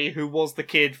 Andy, who was the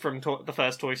kid from the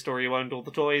first Toy Story who owned all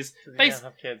the toys, Does he not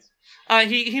have kids?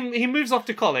 he moves off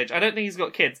to college. I don't think he's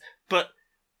got kids, but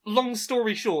long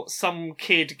story short, some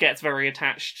kid gets very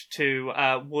attached to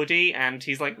Woody, and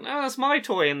he's like, "No, that's my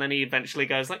toy," and then he eventually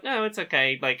goes like, "No, it's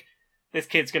okay, like, this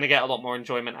kid's gonna get a lot more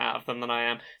enjoyment out of them than I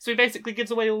am." So he basically gives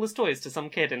away all his toys to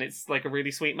some kid, and it's like a really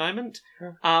sweet moment.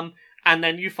 And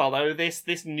then you follow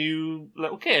this new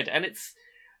little kid, and it's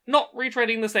not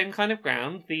retreading the same kind of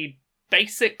ground. The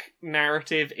basic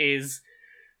narrative is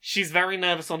she's very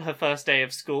nervous on her first day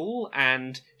of school,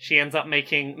 and she ends up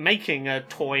making a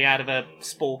toy out of a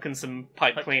spork and some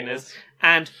pipe cleaners.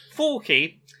 And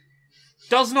Forky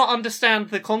does not understand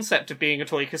the concept of being a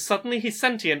toy, because suddenly he's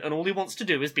sentient and all he wants to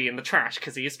do is be in the trash,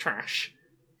 because he is trash.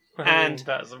 And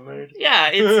that's a mood. yeah,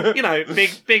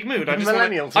 it's, big mood. I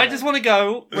just want to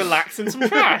go relax in some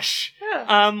trash.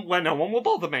 Where no one will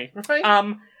bother me.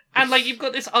 Right. And like, you've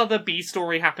got this other B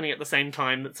story happening at the same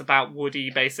time that's about Woody,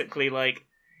 basically, like,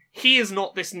 he is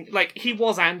not this, like, he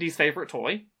was Andy's favourite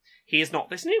toy. He is not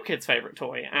this new kid's favourite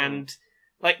toy. And,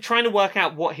 like, trying to work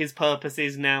out what his purpose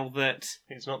is now that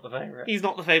He's not the favourite. he's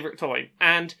not the favourite toy.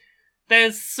 And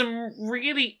there's some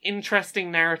really interesting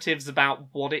narratives about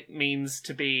what it means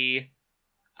to be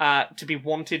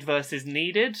wanted versus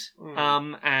needed.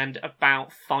 And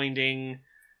about finding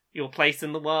your place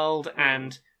in the world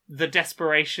and the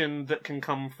desperation that can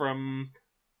come from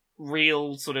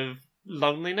real sort of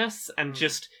loneliness and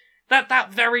just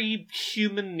that very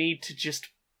human need to just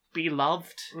be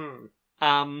loved.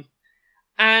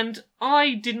 And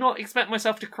I did not expect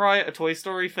myself to cry at a Toy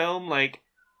Story film. Like,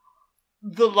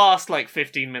 the last,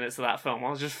 15 minutes of that film, I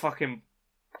was fucking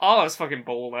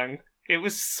bawling. It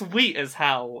was sweet as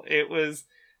hell. It was,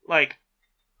 how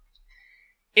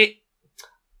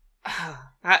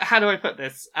do I put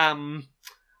this?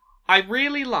 I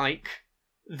really like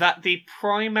that the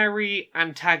primary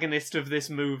antagonist of this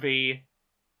movie,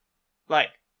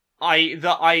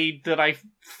 I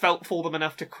felt for them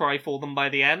enough to cry for them by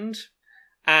the end.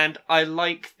 And I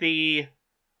like the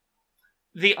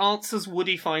answers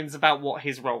Woody finds about what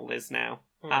his role is now.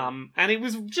 And it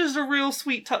was just a real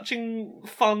sweet, touching,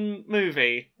 fun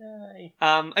movie. Yay.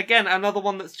 Again, another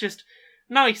one that's just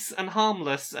nice and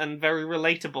harmless and very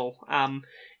relatable.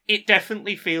 It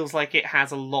definitely feels like it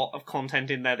has a lot of content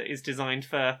in there that is designed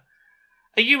for...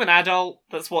 Are you an adult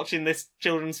that's watching this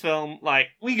children's film?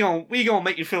 We gonna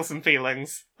make you feel some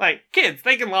feelings. Kids,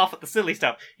 they can laugh at the silly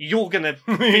stuff. You're gonna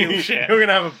feel shit. You're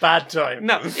gonna have a bad time.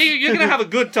 No, you're gonna have a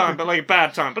good time, but a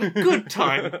bad time. But a good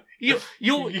time. You're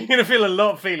gonna feel a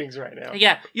lot of feelings right now.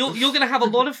 Yeah, you're gonna have a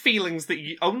lot of feelings that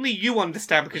only you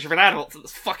understand because you're an adult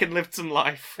that's fucking lived some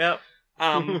life. Yep.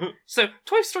 So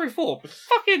Toy Story 4,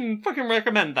 fucking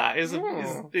recommend that.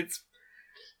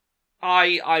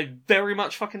 I very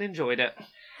much fucking enjoyed it.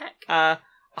 Heck. I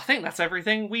think that's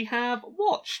everything we have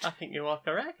watched. I think you are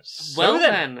correct. Well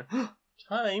then.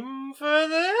 Time for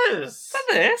this. For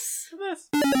this?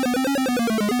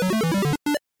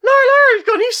 Laura, we've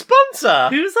got a new sponsor.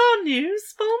 Who's our new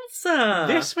sponsor?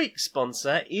 This week's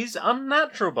sponsor is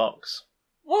Unnatural Box.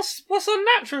 What's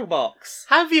Unnatural Box?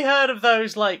 Have you heard of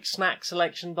those snack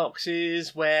selection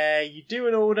boxes where you do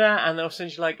an order and they'll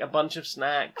send you a bunch of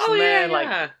snacks Oh, and yeah,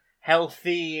 they're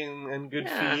healthy and good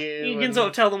for you? You can and, sort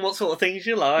of tell them what sort of things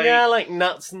you like. yeah,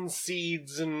 nuts and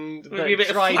seeds and Maybe a bit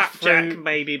of dried flapjack, fruit.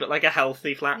 maybe, but a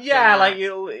healthy flapjack. Yeah,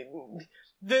 you'll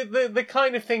the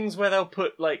kind of things where they'll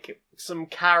put some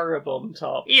carob on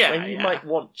top. Yeah, when you yeah. might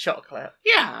want chocolate.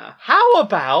 Yeah. How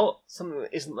about something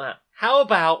that isn't that? How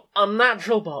about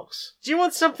Unnatural Box? Do you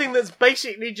want something that's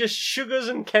basically just sugars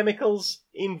and chemicals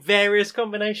in various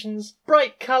combinations?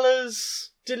 Bright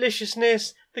colours,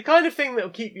 deliciousness, the kind of thing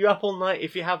that'll keep you up all night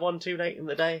if you have one too late in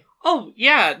the day. Oh,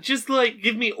 yeah, just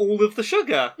give me all of the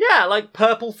sugar. Yeah,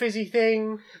 purple fizzy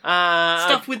thing.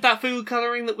 Stuff with that food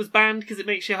colouring that was banned because it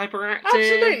makes you hyperactive.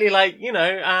 Absolutely,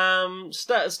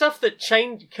 stuff that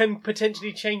can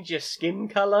potentially change your skin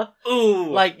colour.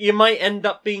 Ooh. You might end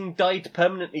up being dyed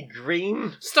permanently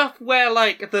green. Stuff where,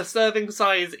 the serving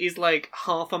size is,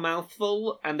 half a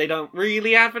mouthful, and they don't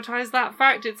really advertise that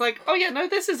fact. It's oh yeah, no,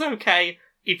 this is okay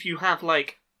if you have,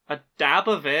 a dab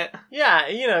of it. Yeah,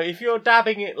 if you're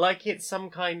dabbing it like it's some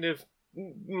kind of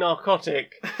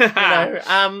narcotic,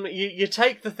 you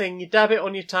take the thing, you dab it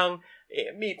on your tongue,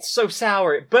 it's so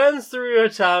sour, it burns through your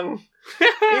tongue.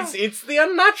 It's the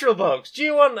Unnatural Box. Do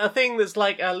you want a thing that's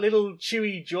a little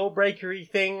chewy jawbreakery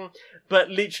thing, but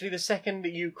literally the second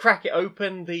that you crack it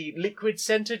open, the liquid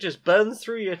centre just burns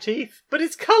through your teeth? But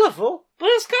it's colourful.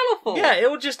 Yeah, it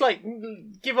will just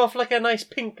give off a nice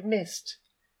pink mist.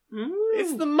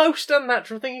 It's the most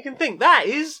unnatural thing you can think. That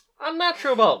is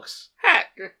Unnatural Box. Heck.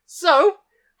 So,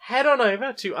 head on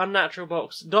over to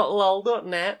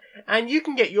unnaturalbox.lol.net and you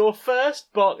can get your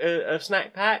first box of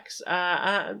snack packs,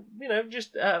 absolutely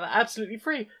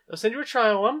free. They'll send you a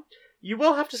trial one. You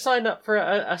will have to sign up for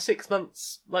a 6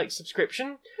 months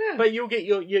subscription, but you'll get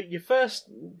your first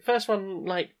one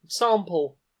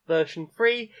sample version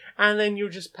free, and then you'll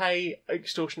just pay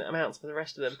extortionate amounts for the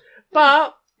rest of them.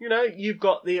 But you've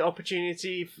got the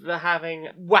opportunity for having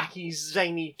wacky,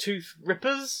 zany tooth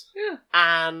rippers. Yeah.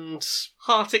 And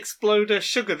Heart exploder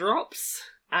sugar drops.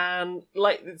 And,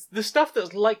 it's the stuff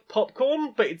that's like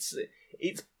popcorn, but it's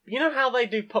how they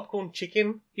do popcorn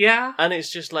chicken? Yeah. And it's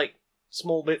just,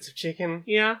 small bits of chicken?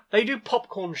 Yeah. They do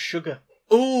popcorn sugar.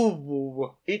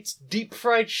 Ooh. It's deep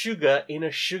fried sugar in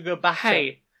a sugar batter.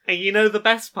 Hey. And you know the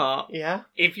best part? Yeah?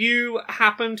 If you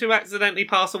happen to accidentally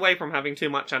pass away from having too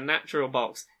much Unnatural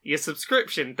Box, your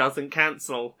subscription doesn't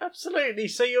cancel. Absolutely.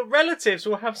 So your relatives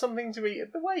will have something to eat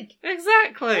at the wake.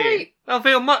 Exactly. Great. They'll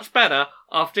feel much better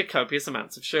after copious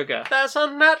amounts of sugar. That's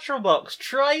Unnatural Box.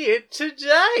 Try it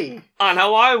today. I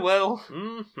know I will.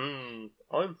 Mm-hmm.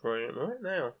 I'm trying it right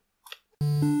now.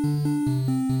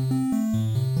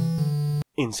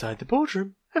 Inside the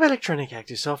boardroom, of Electronic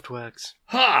Active Softworks.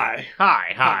 Hi.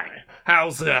 Hi.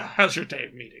 How's your day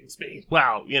of meetings been?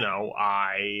 Well,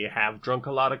 I have drunk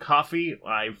a lot of coffee.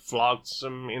 I've flogged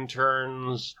some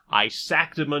interns. I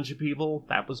sacked a bunch of people.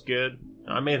 That was good.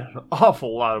 I made an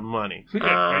awful lot of money.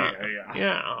 Yeah.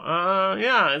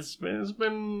 It's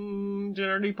been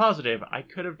generally positive. I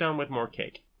could have done with more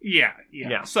cake. Yeah.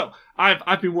 Yeah. So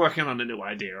I've been working on a new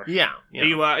idea. Yeah.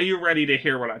 Are you ready to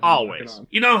hear what I've been Always. working on?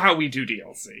 You know how we do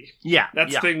DLC. Yeah.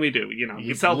 That's the thing we do. We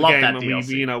You sell the love game that and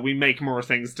DLC. we make more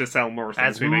things to sell more things.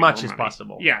 As we make much more as money.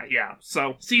 possible. Yeah.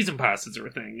 So season passes are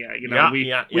a thing. We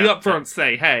upfront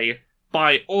say, hey,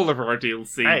 buy all of our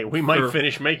DLC. Hey, we might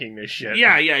finish making this shit.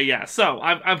 Yeah. So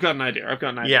I've got an idea.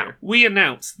 Yeah. We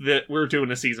announced that we're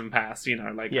doing a season pass,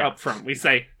 up front. We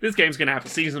say, this game's gonna have a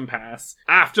season pass.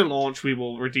 After launch, we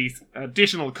will release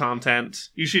additional content.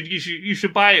 You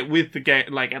should buy it with the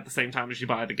game, at the same time as you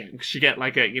buy the game. Because you get,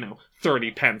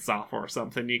 30 pence off or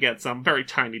something. You get some very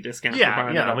tiny discount for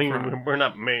buying it up front. We're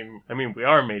not made... we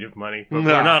are made of money, but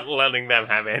No. we're not letting them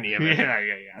have any of it.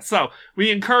 Yeah. So we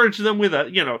encourage them with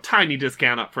a tiny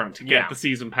discount up front to get Yeah. the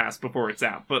season pass before it's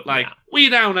out. But Yeah. we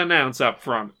don't announce up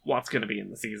front what's going to be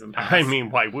in the season pass.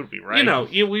 Why would we, right?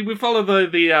 We follow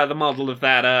the model of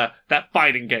that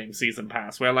fighting game season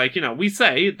pass where we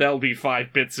say there'll be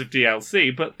 5 bits of DLC,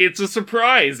 but it's a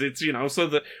surprise. It's so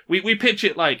that we pitch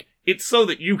it like it's so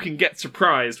that you can get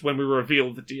surprised when we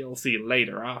reveal the DLC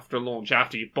later after launch,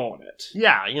 after you've bought it.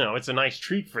 Yeah, it's a nice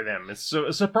treat for them. It's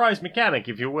a surprise mechanic,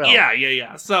 if you will.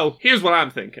 Yeah. So here's what I'm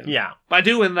thinking. Yeah. By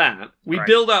doing that, we Right.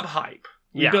 build up hype.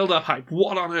 We Yeah. build up hype.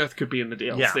 What on earth could be in the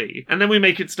DLC? And then we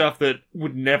make it stuff that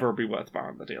would never be worth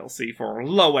buying the DLC for.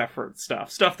 Low effort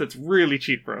stuff that's really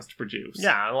cheap for us to produce.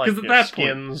 Yeah, like 'Cause at that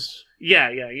skins. Yeah,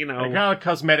 Kind of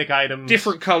cosmetic items.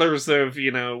 different colors of,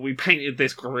 we painted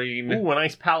this green. Ooh, a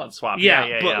nice palette swap.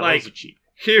 Yeah, but, those are cheap.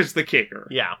 Here's the kicker.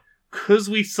 Yeah. Because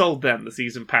we sold them the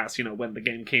season pass, when the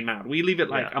game came out, we leave it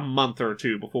Yeah. a month or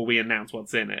two before we announce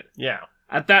what's in it. Yeah.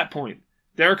 At that point,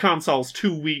 their console's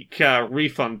 2-week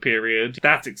refund period,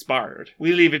 that's expired.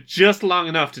 We leave it just long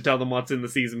enough to tell them what's in the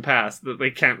season pass that they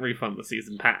can't refund the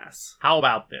season pass. How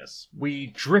about this? We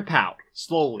drip out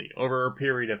slowly over a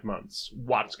period of months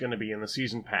what's going to be in the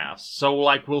season pass. So,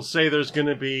 we'll say there's going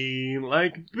to be,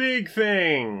 big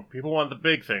thing. People want the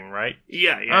big thing, right?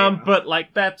 Yeah. But,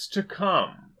 that's to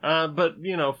come. But,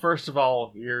 first of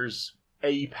all, here's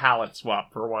a palette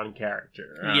swap for one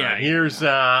character. Here's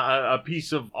a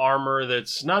piece of armor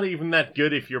that's not even that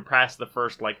good if you're past the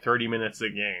first 30 minutes of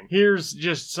the game. Here's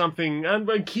just something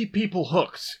and keep people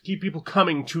hooked, keep people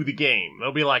coming to the game.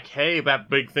 They'll be like, hey, that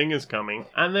big thing is coming,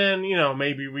 and then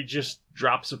maybe we just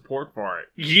drop support for it.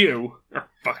 You are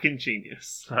fucking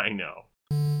genius. I know.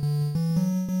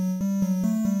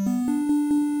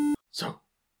 So.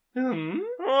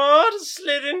 What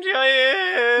slid into your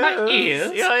ears? My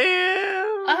ears? Your ears?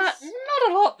 Not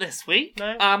a lot this week.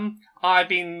 No? I've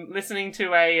been listening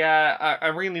to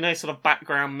a really nice sort of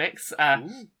background mix.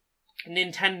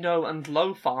 Nintendo and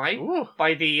Lo-Fi Ooh.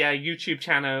 by the YouTube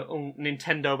channel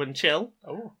Nintendo and Chill.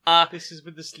 Oh. This is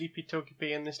with the Sleepy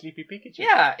Togepi and the Sleepy Pikachu.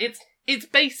 Yeah, it's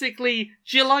basically.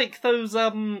 Do you like those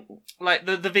the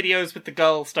videos with the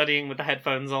girl studying with the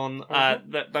headphones on?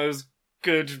 Those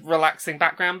good relaxing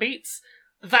background beats.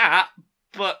 That,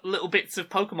 but little bits of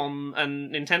Pokemon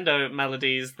and Nintendo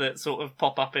melodies that sort of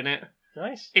pop up in it.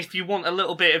 Nice. If you want a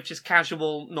little bit of just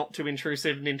casual, not too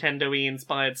intrusive Nintendo-y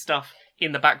inspired stuff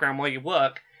in the background while you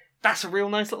work, that's a real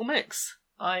nice little mix.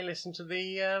 I listened to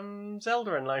the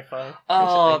Zelda and Lo-Fi.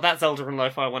 Oh, recently. that Zelda and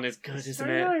Lo-Fi one is good, isn't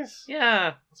Very it? nice.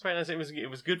 Yeah. That's very nice. It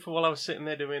was good for while I was sitting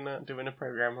there doing a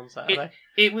program on Saturday.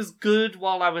 It was good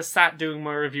while I was sat doing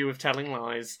my review of Telling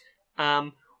Lies.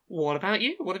 What about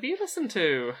you? What have you listened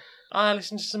to? I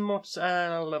listened to some more.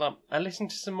 I listened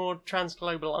to some more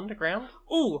Transglobal Underground.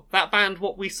 Ooh, that band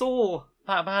What We Saw.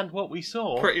 That band, What We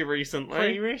Saw, Pretty recently.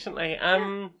 pretty recently.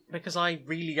 Because I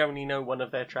really only know one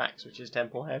of their tracks, which is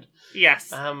Temple Head. Yes.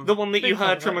 The one that big you fan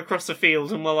heard of from that. across the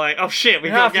field and were like, oh shit, we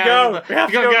have gotta to go. go. We have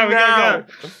We to gotta go we gotta now.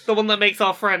 go. The one that makes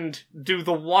our friend do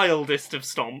the wildest of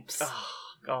stomps. Oh,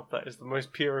 God, that is the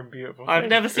most pure and beautiful I've thing.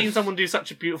 never seen someone do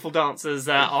such a beautiful dance as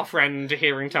our friend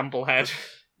hearing Templehead.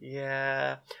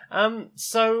 Yeah.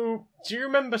 So, do you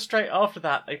remember straight after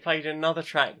that they played another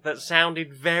track that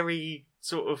sounded very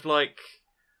sort of like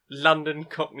London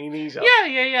Cockney Knees-Up?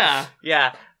 Yeah.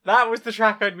 Yeah, that was the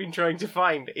track I'd been trying to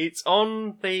find. It's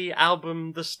on the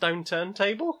album The Stone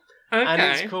Turntable, Okay. and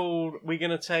it's called We're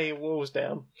Gonna Tear Your Walls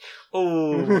Down.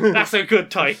 Oh, that's a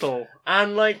good title.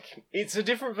 And, it's a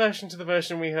different version to the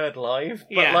version we heard live,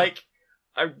 but, Yeah.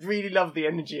 I really love the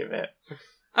energy of it.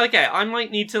 Okay, I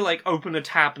might need to, like, open a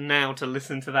tab now to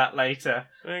listen to that later.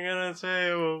 We're gonna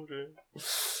say older.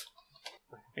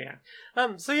 Yeah.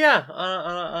 So yeah,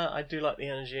 I do like the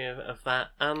energy of that,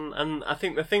 and I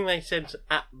think the thing they said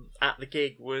at the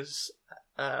gig was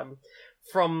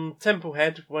from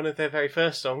Templehead, one of their very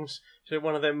first songs, to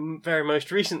one of their very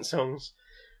most recent songs,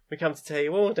 we come to tear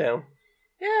you all down.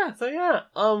 Yeah. So yeah,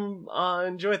 I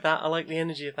enjoyed that. I like the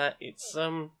energy of that. It's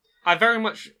I very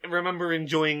much remember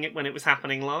enjoying it when it was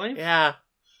happening live. yeah,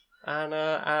 and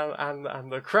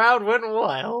the crowd went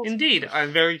wild. Indeed,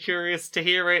 I'm very curious to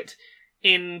hear it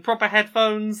in proper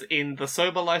headphones in the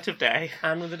sober light of day.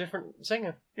 And with a different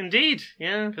singer. Indeed,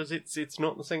 yeah. Because it's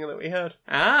not the singer that we heard.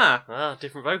 Ah.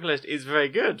 Different vocalist is very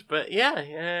good. But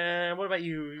yeah, what about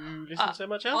you? You listen to so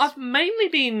much else? I've mainly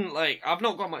been, I've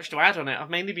not got much to add on it.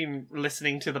 I've mainly been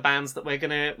listening to the bands that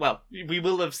we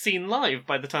will have seen live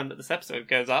by the time that this episode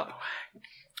goes up.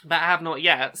 But I have not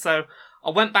yet, so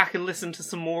I went back and listened to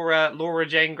some more Laura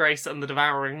Jane Grace and the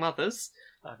Devouring Mothers.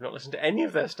 I've not listened to any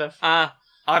of their stuff.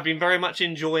 I've been very much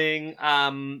enjoying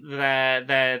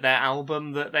their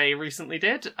album that they recently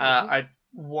did.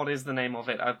 What is the name of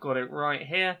it? I've got it right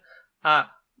here.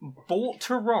 Bought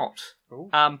to Rot. Ooh.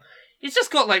 It's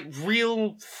just got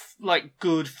real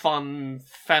good fun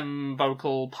femme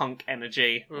vocal punk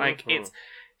energy.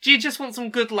 Do you just want some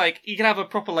good you can have a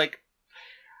proper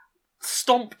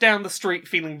stomp down the street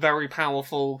feeling very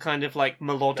powerful kind of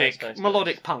melodic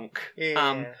nice. punk.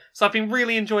 Yeah. So I've been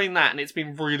really enjoying that, and it's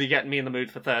been really getting me in the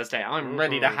mood for Thursday. I'm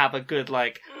ready to have a good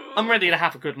I'm ready to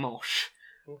have a good mosh.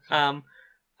 Okay.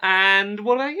 And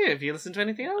what about you? Have you listened to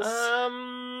anything else?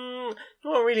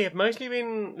 Not really. I've mostly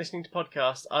been listening to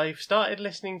podcasts. I've started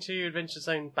listening to Adventure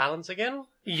Zone Balance again.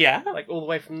 Yeah. All the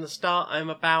way from the start.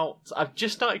 I've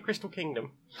just started Crystal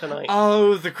Kingdom tonight.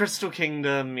 Oh, the Crystal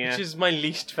Kingdom, yeah. Which is my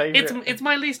least favourite. It's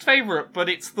my least favourite, but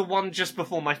it's the one just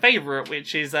before my favourite,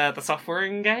 which is the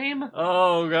Suffering game.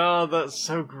 Oh god, that's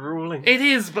so grueling. It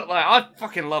is, but I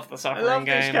fucking love the Suffering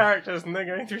game. I love these characters, and they're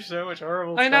going through so much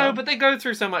horrible stuff. I know, but they go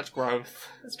through so much growth.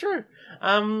 It's true.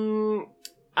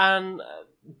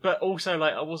 But also,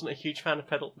 I wasn't a huge fan of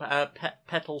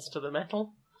Petals to the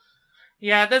Metal.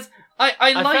 Yeah,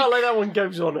 I felt like that one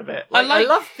goes on a bit. I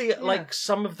love the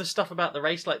some of the stuff about the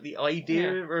race, the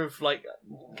idea of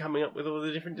coming up with all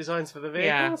the different designs for the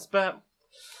vehicles. But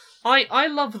I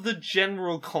love the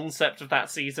general concept of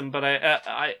that season, but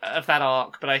of that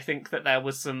arc. But I think that there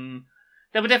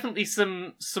were definitely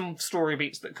some story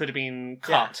beats that could have been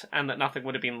cut, and that nothing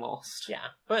would have been lost. Yeah,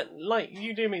 but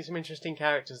you do meet some interesting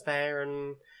characters there,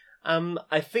 and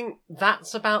I think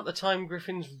that's about the time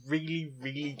Griffin's really,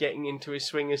 really getting into his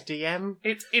swing as DM.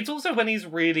 It's also when he's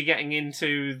really getting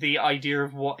into the idea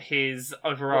of what his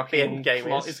overarching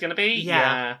plot is going to be.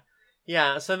 Yeah.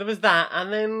 So there was that,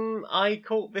 and then I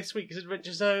caught this week's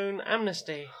Adventure Zone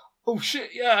Amnesty. Oh shit!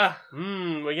 Yeah.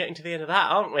 We're getting to the end of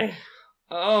that, aren't we?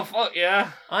 Oh, fuck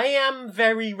yeah. I am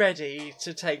very ready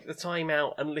to take the time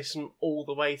out and listen all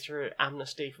the way through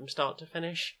Amnesty from start to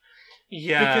finish.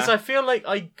 Yeah. Because I feel like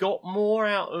I got more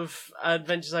out of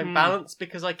Adventure Zone Balance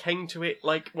because I came to it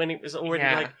when it was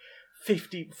already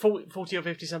 40 or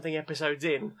 50 something episodes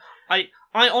in. I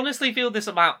honestly feel this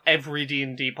about every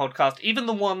D&D podcast, even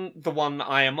the one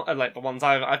I am the ones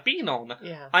I've been on.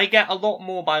 Yeah. I get a lot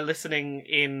more by listening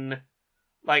in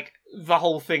the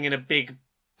whole thing in a big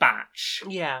batch.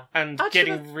 Yeah. And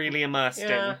getting really immersed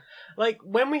in.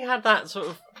 When we had that sort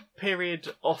of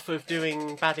period off of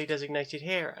doing badly designated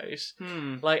heroes,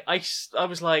 I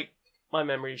was my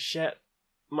memory's shit.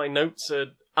 My notes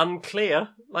are unclear.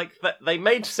 They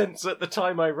made sense at the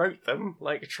time I wrote them,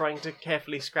 trying to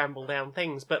carefully scramble down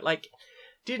things, but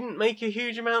didn't make a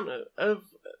huge amount of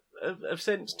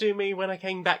sense to me when I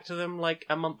came back to them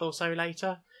a month or so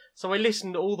later. So I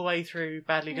listened all the way through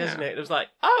Badly Designated. It was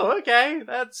oh, okay,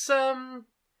 that's,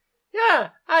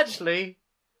 actually,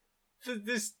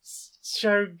 this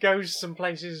show goes some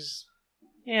places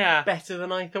better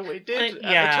than I thought it did at the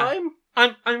time.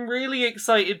 I'm really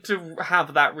excited to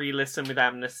have that re-listen with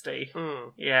Amnesty.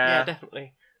 Yeah,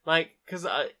 definitely. Because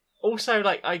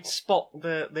I spot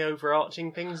the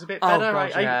overarching things a bit better. Oh,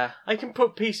 God, I can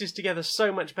put pieces together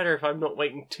so much better if I'm not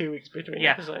waiting 2 weeks between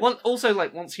episodes. Well, also,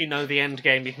 once you know the end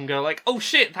game, you can go oh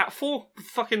shit, that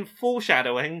fucking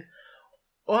foreshadowing.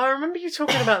 Well, I remember you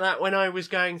talking about that when I was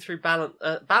going through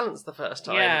Balance the first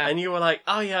time, and you were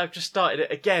oh yeah, I've just started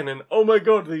it again, and oh my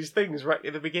god, these things right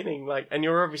at the beginning, and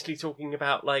you're obviously talking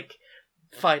about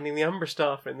finding the Umbra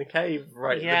Staff in the cave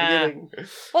right at the beginning.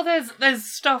 Well, there's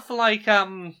stuff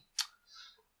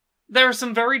there are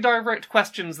some very direct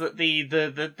questions that the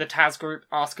Taz group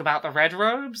ask about the Red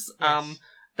Robes. Yes.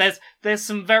 there's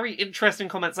some very interesting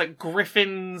comments, like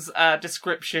Griffin's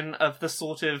description of the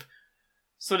sort of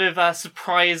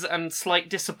surprise and slight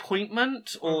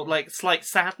disappointment, or like slight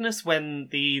sadness when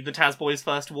the Taz boys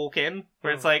first walk in,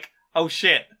 where it's like, oh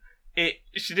shit,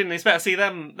 she didn't expect to see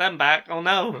them back. Oh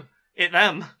no,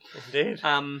 them. Indeed.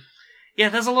 Yeah,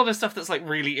 there's a lot of stuff that's like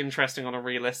really interesting on a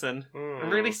re-listen,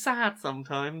 and really sad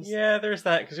sometimes. Yeah, there's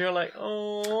that, because you're like,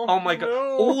 oh my god,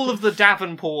 no. all of the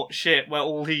Davenport shit where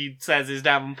all he says is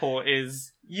Davenport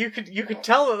is. You could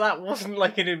tell that wasn't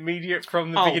like an immediate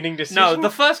from the beginning decision. No, the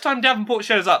first time Davenport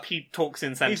shows up, he talks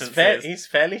in sentences. He's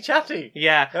fairly chatty.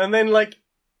 Yeah. And then, like,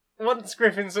 once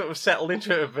Griffin sort of settled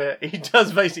into it a bit, he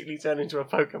does basically turn into a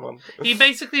Pokemon. He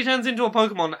basically turns into a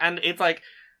Pokemon, and it's like,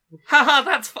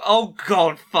 haha, oh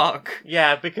god, fuck.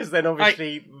 Yeah, because then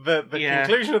obviously the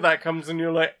conclusion of that comes, and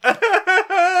you're like, Davenport.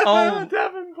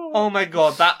 Oh my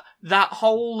god, that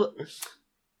whole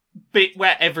bit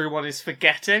where everyone is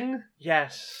forgetting,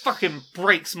 yes, fucking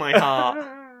breaks my heart.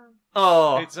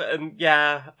 Oh, it's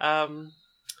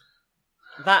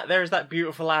that there's that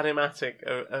beautiful animatic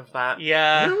of that.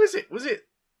 Yeah, who was it? Was it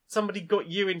somebody got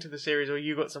you into the series, or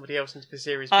you got somebody else into the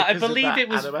series? I believe of that it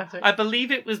was. animatic? I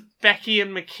believe it was Becky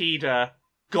and Makita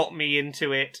got me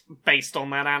into it based on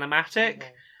that animatic,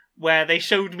 where they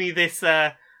showed me this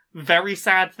very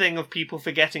sad thing of people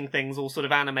forgetting things, all sort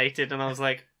of animated, and I was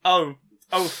like, oh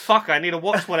fuck, I need to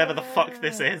watch whatever the fuck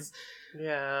this is.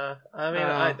 Yeah, I mean,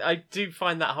 I do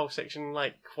find that whole section,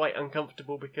 like, quite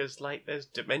uncomfortable, because, like, there's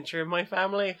dementia in my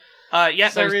family. Yeah,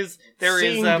 so there is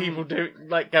people going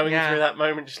through that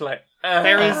moment, just like,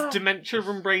 there is dementia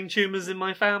from brain tumours in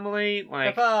my family.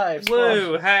 Like, high five,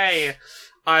 woo, hey.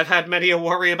 I've had many a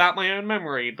worry about my own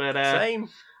memory, but same.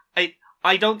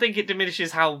 I don't think it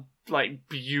diminishes how, like,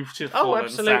 beautiful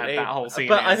and sad that whole scene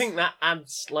but is. I think that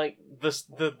adds, like,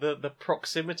 the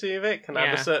proximity of it can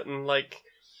add a certain, like,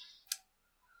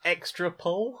 extra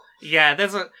pull. Yeah,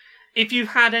 if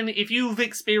you've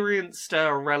experienced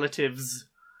relatives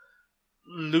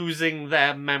losing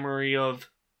their memory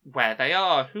of where they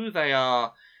are, who they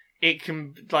are, it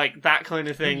can, like, that kind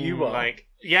of thing. Who you are. Like,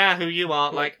 yeah, who you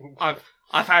are. Like,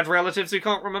 I've had relatives who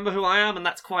can't remember who I am, and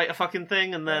that's quite a fucking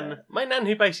thing, and then... My nan,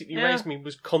 who basically raised me,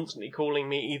 was constantly calling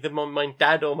me either my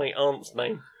dad or my aunt's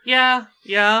name. Yeah,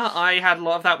 I had a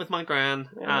lot of that with my gran.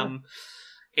 Yeah.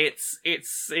 It's a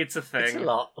thing. It's a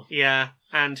lot. Yeah,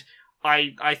 and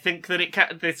I think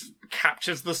that this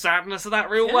captures the sadness of that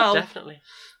real well. Definitely.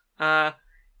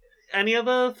 Any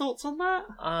other thoughts on that?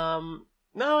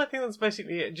 No, I think that's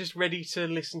basically it. Just ready to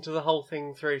listen to the whole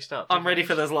thing through start to I'm ready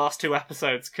for those last 2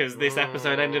 episodes, because this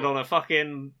episode ended on a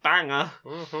fucking banger.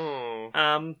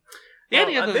 Mm-hmm.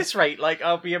 At this rate, like,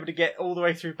 I'll be able to get all the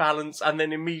way through Balance and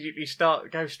then immediately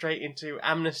go straight into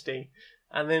Amnesty,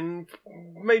 and then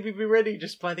maybe be ready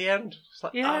just by the end. It's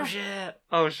like,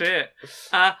 oh shit.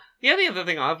 The only other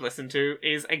thing I've listened to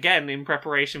is, again, in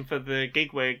preparation for the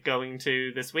gig we're going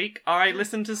to this week, I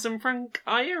listened to some Frank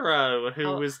Iero,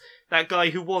 who was that guy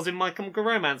who was in My Chemical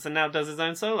Romance and now does his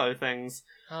own solo things.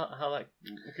 How like,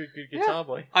 good guitar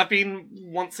boy. I've been,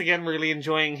 once again, really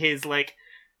enjoying his, like,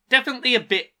 definitely a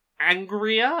bit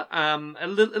angrier, a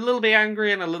little bit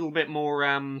angry and a little bit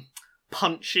more,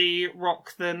 punchy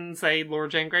rock than, say, Laura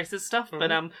Jane Grace's stuff,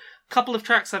 but, a couple of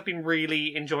tracks I've been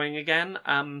really enjoying again.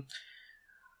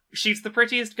 She's the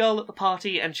prettiest girl at the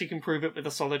party, and she can prove it with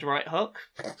a solid right hook.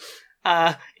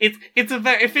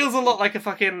 It feels a lot like a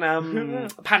fucking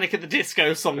Panic at the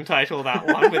Disco song title, that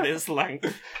one, with its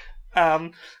length.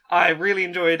 I really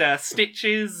enjoyed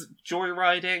Stitches,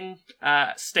 Joyriding,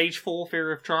 Stage 4,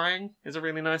 Fear of Trying is a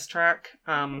really nice track.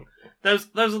 Those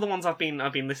are the ones I've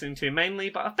been listening to mainly,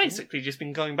 but I've basically just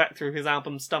been going back through his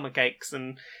album Stomachaches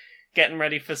and getting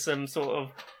ready for some sort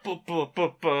of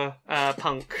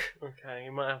punk. Okay,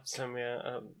 you might have to send me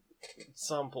a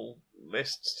sample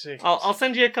list to... I'll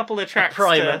send you a couple of tracks.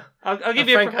 Primer. I'll give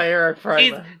you Frank Iero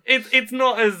primer. It's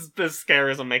not as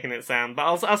scary as I'm making it sound, but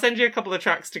I'll send you a couple of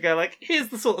tracks to go, like, here's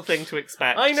the sort of thing to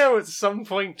expect. I know at some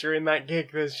point during that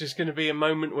gig there's just going to be a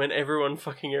moment when everyone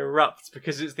fucking erupts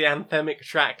because it's the anthemic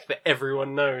track that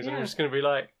everyone knows, and I'm just going to be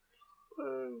like...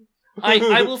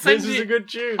 I will send this you. Is a good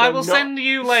tune. I will send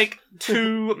you like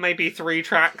 2, maybe 3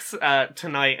 tracks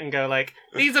tonight, and go like,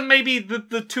 these are maybe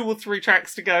the 2 or 3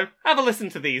 tracks to go. Have a listen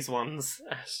to these ones.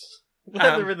 Yes.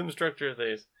 Let the rhythm structure of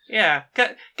these. Yeah,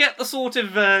 get the sort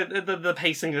of the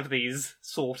pacing of these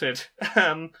sorted.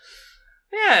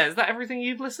 Yeah, is that everything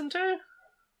you've listened to?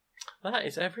 That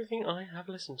is everything I have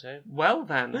listened to. Well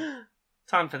then,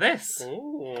 time for this.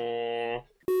 Ooh.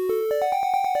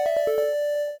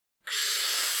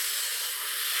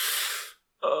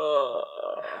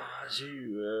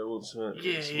 What's that?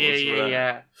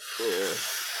 Yeah.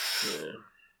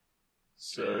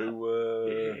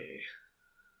 So,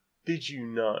 did you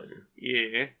know?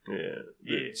 Yeah.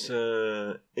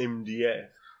 That MDF.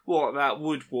 What, that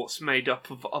wood what's made up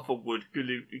of other wood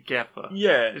glued together?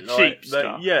 Yeah, The like cheap that,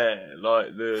 stuff. Yeah,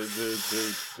 like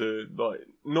the like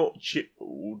not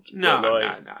chipboard, No, but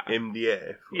like no.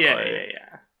 MDF. Yeah, right?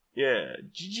 Yeah.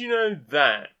 Did you know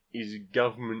that is a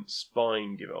government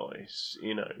spying device?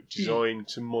 Designed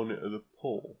to monitor the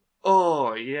poor.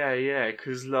 Oh, yeah,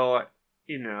 because, like,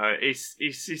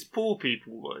 it's poor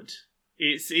people wood.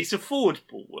 It's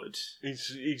affordable wood.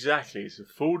 It's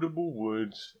affordable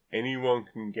wood. Anyone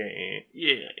can get it.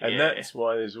 Yeah, And that's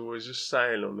why there's always a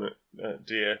sale on it at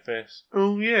DFS.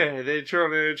 Oh, yeah, they're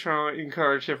trying to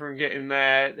encourage everyone getting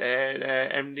their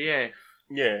MDF.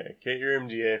 Yeah, get your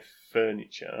MDF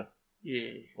furniture.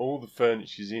 Yeah. All the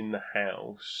furniture's in the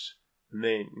house. And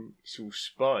then it's all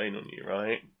spying on you,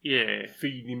 right? Yeah.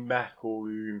 Feeding back all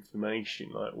your information,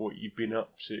 like what you've been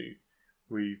up to,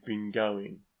 where you've been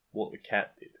going, what the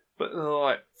cat did. But,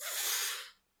 like,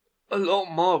 a lot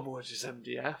of my wood is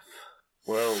MDF.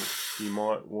 Well, you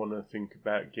might want to think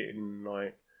about getting,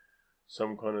 like,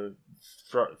 some kind of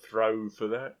throw for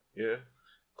that, yeah?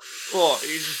 What,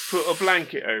 you just put a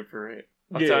blanket over it?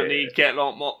 I don't need to get,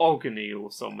 like, mahogany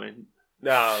or something.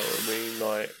 No, I mean,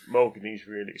 like, mahogany's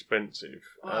really expensive.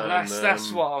 Oh,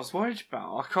 that's what I was worried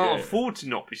about. I can't afford to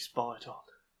not be spied on.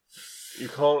 You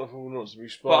can't afford not to be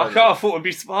spied But I on. can't afford to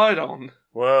be spied on.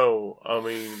 Well, I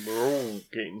mean, we're all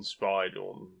getting spied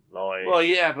on. Like, Well,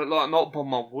 yeah, but, like, not by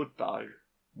my wood, though.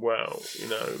 well,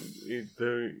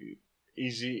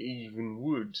 is it even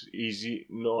wood? Is it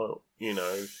not,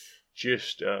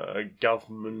 just a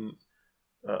government,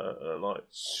 like,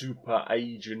 super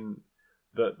agent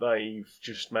that they've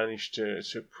just managed to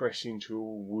press into a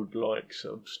wood-like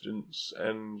substance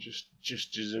and just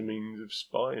as a means of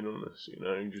spying on us,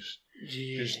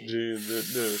 just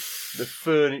the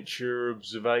furniture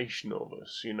observation of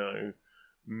us,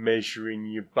 measuring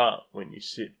your butt when you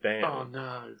sit down. Oh,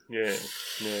 no. Yeah,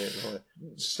 like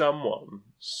someone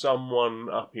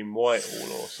up in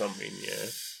Whitehall or something, yeah,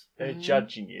 they're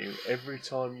judging you every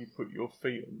time you put your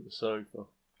feet on the sofa.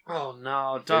 Oh,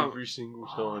 no, don't. Every single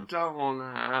Oh, I time. don't want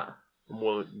that.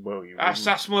 Well, you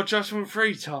That's my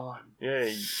judgment-free time.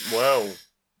 Yeah, well,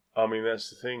 I mean,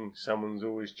 that's the thing. Someone's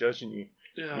always judging you.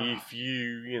 Yeah. If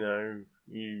you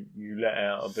let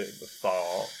out a bit of a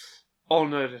fart, Oh,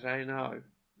 no, they know.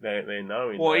 they're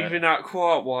knowing What, that. even that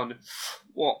quiet one?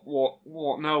 What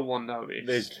no one noticed?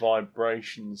 There's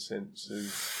vibration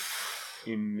sensors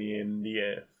in the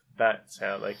MDF. That's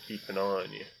how they keep an eye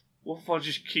on you. What if I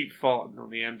just keep farting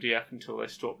on the MDF until they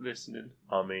stop listening?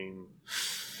 I mean,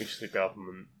 it's the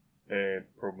government. They're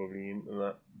probably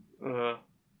into that.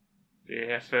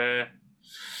 Yeah, fair.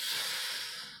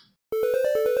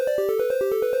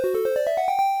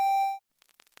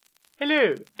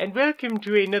 Hello, and welcome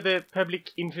to another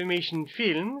public information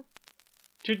film.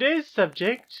 Today's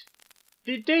subject,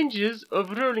 the dangers of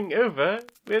rolling over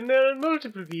when there are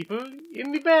multiple people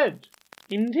in the bed.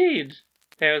 Indeed,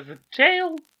 there was a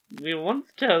tale we once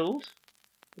told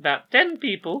about 10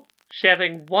 people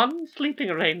sharing one sleeping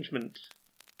arrangement.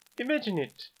 Imagine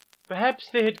it. Perhaps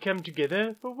they had come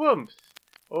together for warmth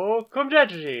or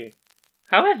camaraderie.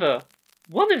 However,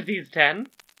 one of these 10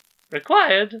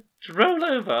 required to roll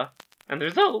over, and the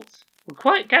results were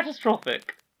quite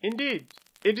catastrophic. Indeed,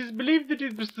 it is believed that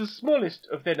it was the smallest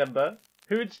of their number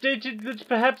who had stated that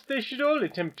perhaps they should all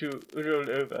attempt to roll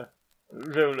over.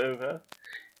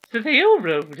 So they all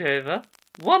rolled over.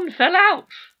 One fell out.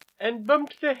 And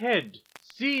bumped their head.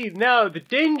 See now the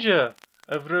danger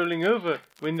of rolling over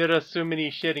when there are so many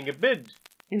sharing a bed.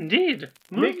 Indeed.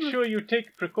 Make sure you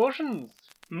take precautions.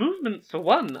 Movements for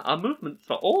one are movements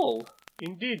for all.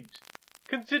 Indeed.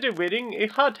 Consider wearing a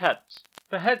hard hat,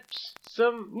 perhaps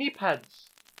some knee pads,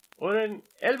 or an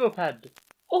elbow pad.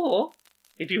 Or,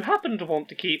 if you happen to want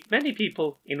to keep many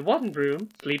people in one room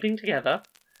sleeping together,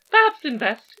 perhaps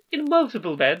invest in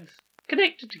multiple beds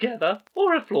connected together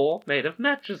or a floor made of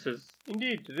mattresses.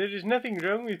 Indeed, there is nothing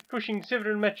wrong with pushing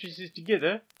several mattresses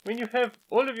together when you have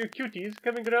all of your cuties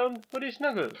coming around for a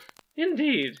snuggle.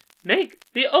 Indeed, make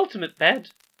the ultimate bed,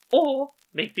 or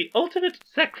make the ultimate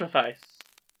sacrifice.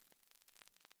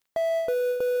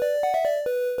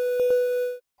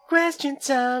 Question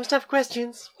time, stuff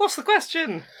questions. What's the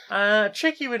question?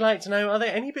 Tricky would like to know, are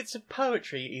there any bits of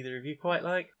poetry either of you quite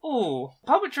like? Oh,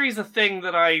 poetry's a thing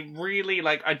that I really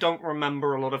like. I don't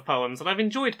remember a lot of poems, and I've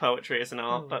enjoyed poetry as an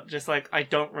art, but just like I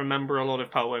don't remember a lot of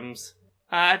poems.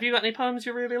 Have you got any poems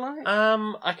you really like?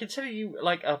 I can tell you,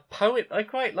 like, a poet I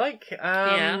quite like.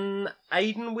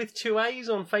 Aiden with 2 A's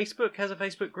on Facebook has a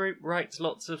Facebook group, writes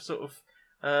lots of sort of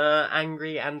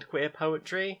angry and queer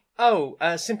poetry.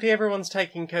 Simply Everyone's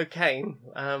Taking Cocaine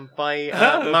by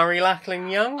Murray Laughlin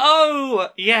Young. Oh,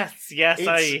 yes,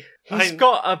 He's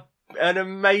got an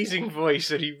amazing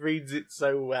voice and he reads it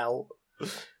so well.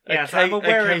 Yes, I'm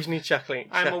aware occasionally chuckling.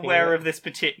 I'm aware of this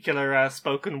particular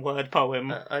spoken word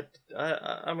poem.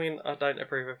 I mean, I don't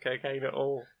approve of cocaine at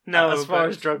all. No, as far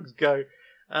as drugs go.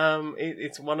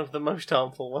 It's one of the most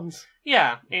harmful ones.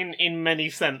 Yeah, in many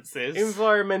senses.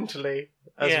 Environmentally,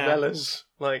 as well as,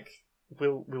 like,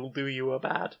 will do you a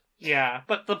bad. Yeah,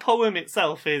 but the poem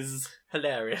itself is...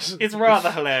 hilarious. It's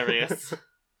rather hilarious.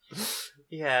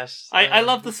 Yes. I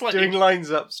love the slightly... doing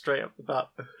lines up straight up the butt.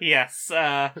 Yes,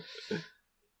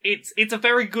 it's a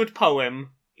very good poem,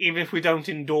 even if we don't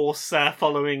endorse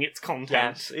following its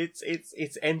content. Yes,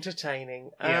 it's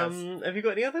entertaining. Yes. Have you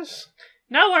got any others?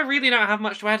 No, I really don't have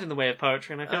much to add in the way of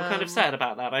poetry, and I feel kind of sad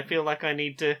about that. I feel like I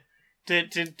need to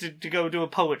go do a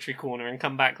poetry corner and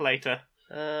come back later.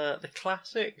 The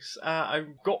classics. I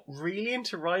got really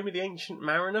into Rime of the Ancient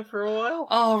Mariner for a while.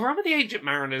 Oh, Rime of the Ancient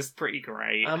Mariner's pretty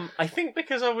great. I think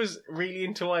because I was really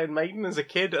into Iron Maiden as a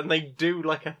kid, and they do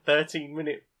like a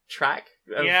 13-minute track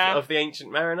of the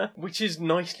Ancient Mariner, which is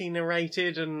nicely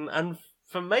narrated and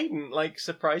for Maiden, like,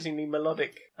 surprisingly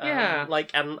melodic.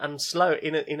 Like, and slow,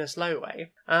 in a slow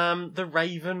way. The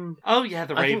Raven. Oh yeah,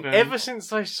 The Raven. I think ever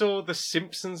since I saw the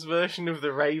Simpsons version of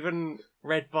The Raven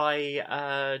read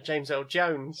by James L.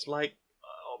 Jones, like,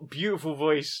 beautiful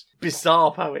voice,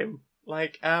 bizarre poem.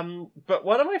 Like, but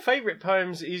one of my favourite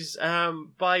poems is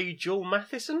by Joel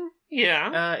Matheson.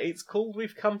 Yeah. It's called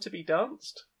We've Come to Be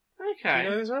Danced. Okay. Do you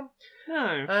know this one?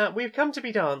 No. We've come to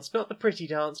be danced, not the pretty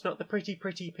dance, not the pretty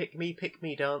pick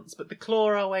me dance, but the claw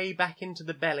our way back into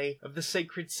the belly of the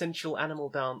sacred sensual animal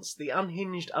dance, the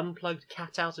unhinged, unplugged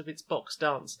cat out of its box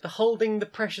dance, the holding the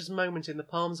precious moment in the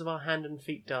palms of our hand and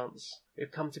feet dance.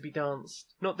 We've come to be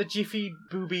danced, not the jiffy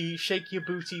booby shake your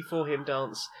booty for him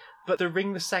dance, but the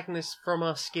wring the sadness from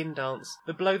our skin dance,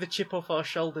 the blow the chip off our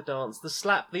shoulder dance, the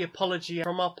slap the apology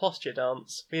from our posture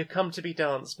dance. We have come to be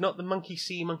danced, not the monkey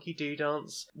see, monkey do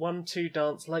dance, 1, 2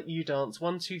 dance like you dance,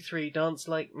 1, 2, 3 dance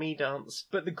like me dance,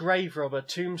 but the grave robber,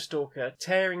 tomb stalker,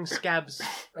 tearing scabs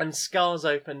and scars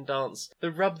open dance,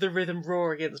 the rub the rhythm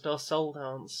roar against our soul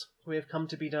dance. We have come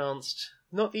to be danced.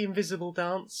 Not the invisible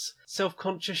dance,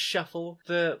 self-conscious shuffle,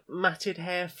 the matted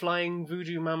hair flying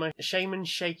voodoo mama, shaman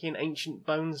shaking ancient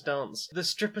bones dance, the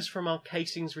strip us from our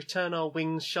casings, return our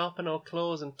wings, sharpen our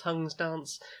claws and tongues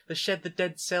dance, the shed the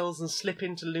dead cells and slip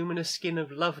into luminous skin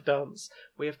of love dance.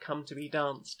 We have come to be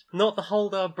danced. Not the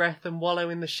hold our breath and wallow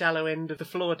in the shallow end of the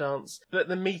floor dance, but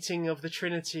the meeting of the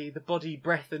Trinity, the body,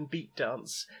 breath and beat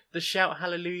dance, the shout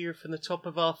hallelujah from the top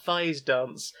of our thighs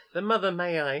dance, the mother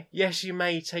may I, yes you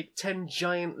may, take 10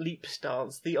 giant leaps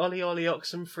dance, the ollie ollie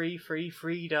oxen free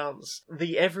dance,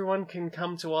 the everyone can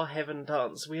come to our heaven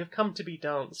dance. We have come to be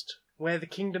danced, where the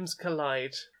kingdoms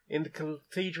collide, in the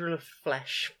cathedral of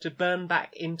flesh, to burn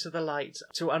back into the light,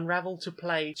 to unravel, to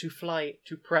play, to fly,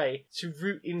 to pray, to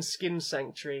root in skin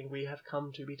sanctuary. We have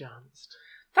come to be danced.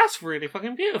 That's really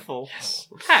fucking beautiful. Yes.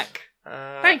 Heck.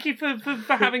 Thank you for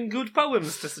having good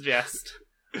poems to suggest.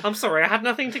 I'm sorry, I had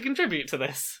nothing to contribute to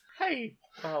this. Hey,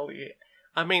 well, yeah.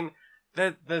 I mean,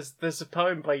 there's a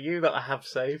poem by you that I have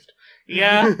saved.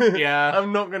 Yeah, yeah.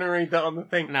 I'm not going to read that on the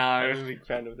thing. No. I'm a big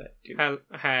fan of that.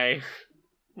 Hey.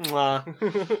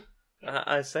 Mwah.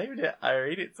 I saved it. I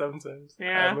read it sometimes.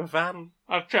 Yeah. I'm a fan.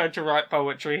 I've tried to write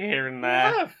poetry here and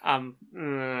there.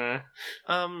 I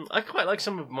quite like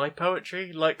some of my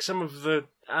poetry. Like some of the...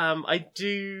 I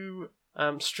do...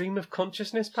 stream of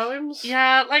consciousness poems.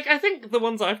 Yeah, like, I think the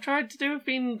ones I've tried to do have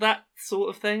been that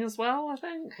sort of thing as well, I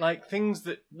think. Like, things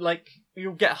that, like,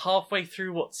 you'll get halfway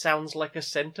through what sounds like a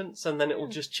sentence, and then it will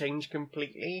just change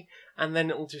completely, and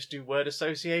then it will just do word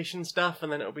association stuff,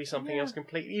 and then it'll be something else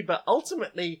completely, but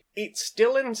ultimately, it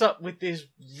still ends up with this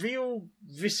real,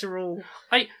 visceral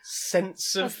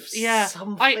sense of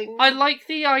something. I like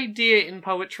the idea in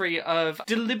poetry of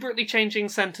deliberately changing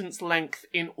sentence length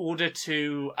in order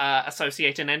to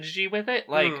associate an energy with it.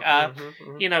 Like,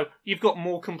 you know, you've got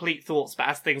more complete thoughts, but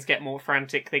as things get more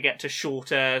frantic, they get to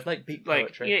shorter... Like beat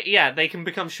poetry. Yeah, they can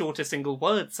become shorter single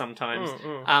words sometimes.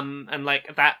 And,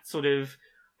 like, that sort of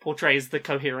portrays the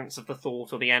coherence of the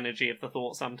thought or the energy of the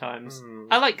thought sometimes.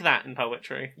 I like that in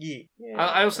poetry. Yeah.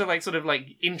 I also like sort of like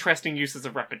interesting uses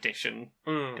of repetition.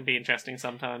 Can be interesting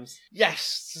sometimes.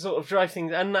 Yes, to sort of drive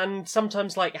things, and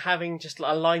sometimes like having just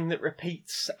a line that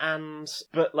repeats,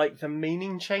 but like the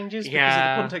meaning changes because of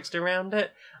the context around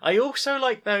it. I also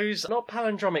like those, not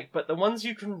palindromic, but the ones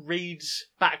you can read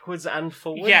backwards and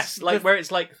forwards. Yes, where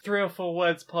it's like 3 or 4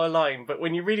 words per line, but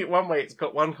when you read it one way, it's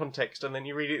got one context, and then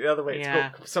you read it the other way, it's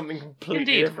got something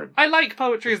completely different. I like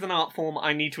poetry as an art form.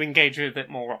 I need to engage with it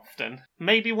more often.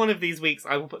 Maybe one of these weeks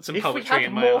I will put some poetry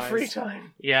in my eyes. If we had more free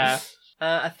time. Yeah.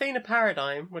 Athena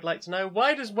Paradigm would like to know,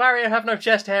 why does Wario have no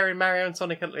chest hair in Mario and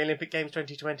Sonic at the Olympic Games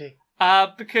 2020?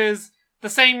 Because the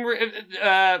same...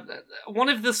 one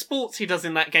of the sports he does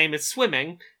in that game is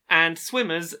swimming, and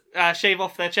swimmers shave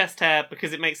off their chest hair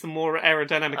because it makes them more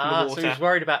aerodynamic in the water. So he's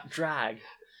worried about drag.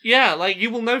 Yeah, like, you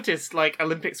will notice, like,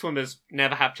 Olympic swimmers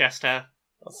never have chest hair.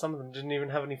 Well, some of them didn't even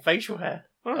have any facial hair.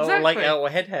 Well, exactly. Or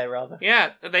head hair, rather.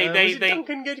 Yeah, they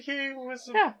Duncan Goodhue was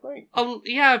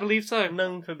I believe so.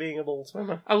 known for being a ball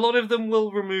swimmer. A lot of them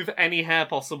will remove any hair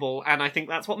possible, and I think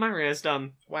that's what Mario's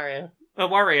done. Wario.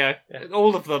 Wario. Yeah.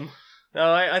 All of them.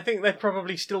 No, I think they've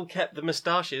probably still kept the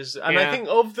moustaches, and I think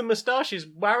of the moustaches,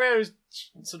 Wario's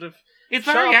sort of it's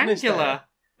very angular. There.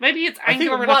 Maybe it's I think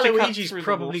angular enough to cut Waluigi's through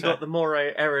probably the water. got the more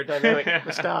aerodynamic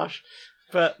moustache.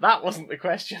 But that wasn't the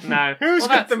question. No. Who's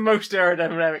got the most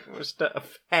aerodynamic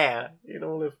hair in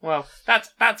all of... Well,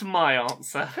 that's my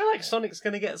answer. I feel like Sonic's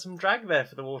going to get some drag there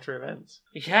for the water events.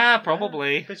 Yeah,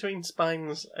 probably. Between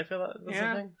spines. I feel like that's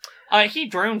a thing. He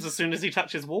drowns as soon as he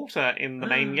touches water in the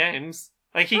main games.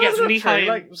 Like, he gets that's knee-high...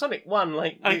 Like, Sonic 1,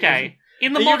 like... Okay.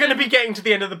 In the you're going to be getting to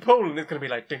the end of the pool and it's going to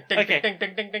be like... Ding, ding, okay. Ding,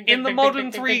 ding, ding, ding, in the ding, modern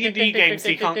ding, 3D ding, games,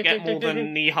 ding, he can't ding, get ding, more ding,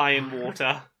 than knee-high in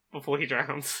water before he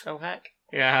drowns. Oh, heck.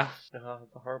 Yeah. Oh,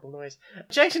 the horrible noise.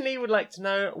 Jason Lee would like to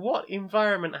know what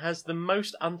environment has the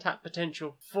most untapped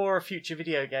potential for a future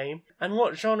video game, and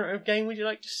what genre of game would you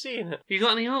like to see in it? You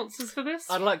got any answers for this?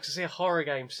 I'd like to see a horror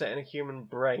game set in a human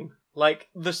brain. Like,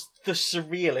 the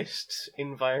surrealist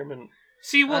environment.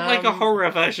 So you want, like, a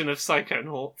horror version of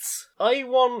Psychonauts? I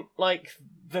want, like,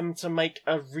 them to make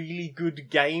a really good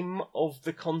game of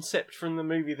the concept from the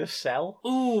movie The Cell.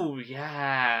 Ooh,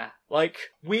 yeah. Like,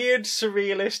 weird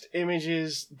surrealist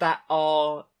images that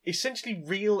are essentially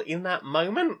real in that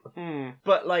moment,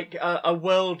 but like a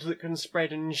world that can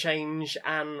spread and change,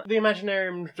 and the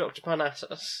Imaginarium of Dr.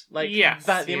 Parnassus. Like, the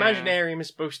Imaginarium is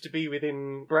supposed to be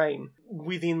within brain,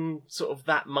 within sort of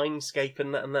that mindscape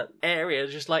and that area.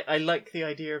 Just like, I like the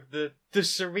idea of the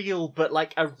surreal, but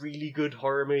like a really good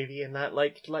horror movie in that,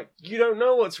 like you don't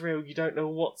know what's real, you don't know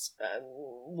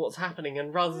what's happening,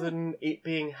 and rather than it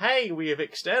being, hey, we have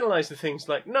externalized the things,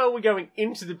 like, no, we're going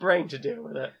into the brain to deal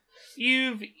with it.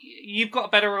 You've got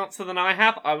a better answer than I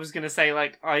have. I was going to say,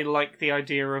 like, I like the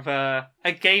idea of a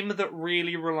game that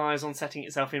really relies on setting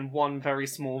itself in one very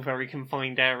small, very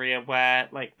confined area where,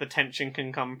 like, the tension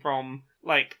can come from,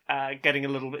 like, getting a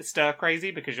little bit stir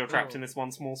crazy because you're trapped in this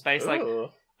one small space. Like,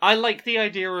 I like the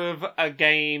idea of a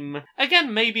game,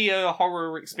 again, maybe a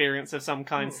horror experience of some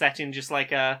kind set in just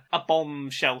like a bomb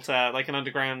shelter, like an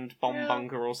underground bomb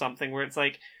bunker or something, where it's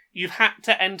like, you've had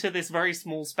to enter this very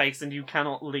small space and you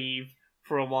cannot leave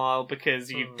for a while because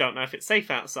you don't know if it's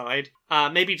safe outside.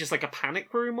 Maybe just like a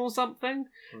panic room or something.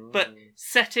 But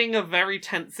setting a very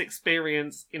tense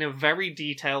experience in a very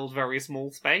detailed, very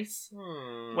small space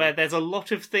where there's a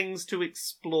lot of things to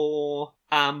explore,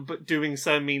 but doing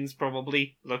so means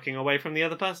probably looking away from the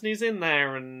other person who's in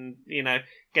there and, you know,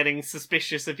 getting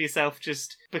suspicious of yourself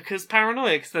just because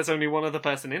paranoia, because there's only one other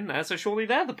person in there, so surely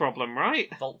they're the problem, right?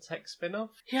 Vault-Tec spin-off?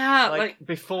 Yeah, like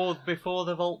before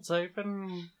the vault's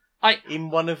open? In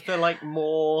one of the, like,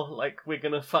 more, like, we're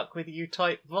gonna fuck with you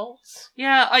type vaults?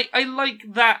 Yeah, I like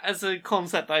that as a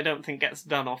concept that I don't think gets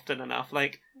done often enough.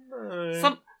 Like,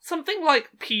 something like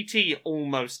PT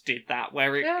almost did that,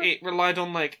 where it relied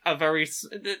on, like, a very,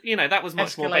 you know, that was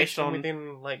much more based on...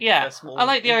 within, like, a small I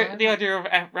like the idea of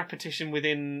repetition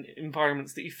within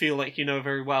environments that you feel like you know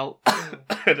very well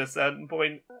at a certain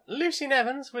point. Lucy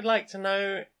Nevins would like to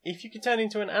know, if you could turn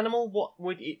into an animal, what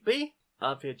would it be?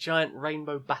 I'd be a giant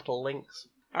rainbow battle lynx.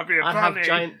 I'd be a bunny. I'd have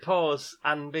giant paws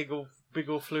and big ol'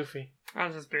 fluffy.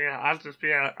 I'll just be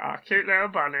a cute little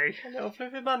bunny. A little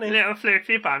fluffy bunny. Little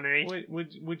fluffy bunny.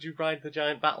 Would you ride the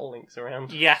giant battle lynx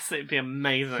around? Yes, it'd be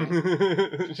amazing.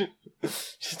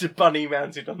 Just a bunny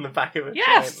mounted on the back of a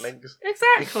giant lynx.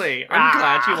 Exactly. I'm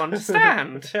glad you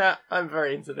understand. Yeah, I'm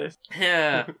very into this.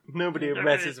 Yeah. Nobody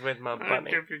messes with my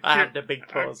bunny. I have the big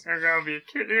paws. I'm gonna be a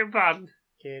cute little bunny.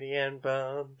 Kitty and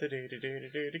Bun,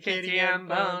 Kitty and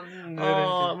Bun.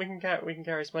 Oh, we can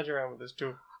carry Smudge around with us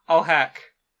too. Oh, heck.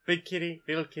 Big kitty,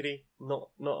 little kitty, not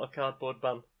a cardboard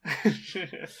bun.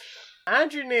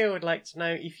 Andrew Neal would like to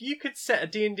know, if you could set a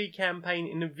D&D campaign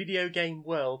in a video game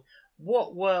world,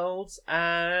 what worlds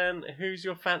and who's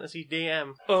your fantasy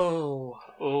DM? Oh.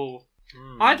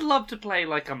 I'd love to play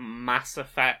like a Mass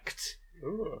Effect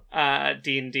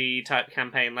D&D type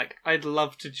campaign. Like, I'd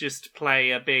love to just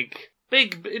play a big.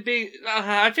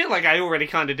 I feel like I already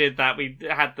kind of did that. We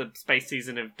had the space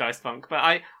season of Dice Funk,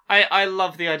 but I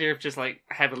love the idea of just like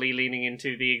heavily leaning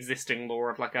into the existing lore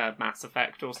of like a Mass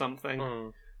Effect or something.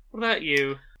 What about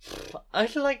you?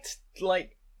 I'd like to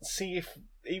see if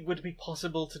it would be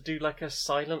possible to do like a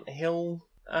Silent Hill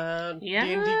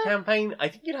D&D campaign. I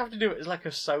think you'd have to do it as like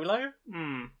a solo.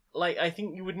 Like, I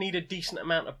think you would need a decent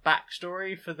amount of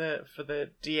backstory for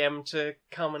the DM to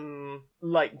come and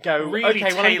like go really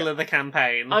tailor the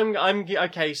campaign. I'm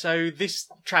okay. So this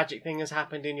tragic thing has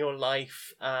happened in your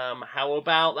life. How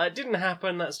about that didn't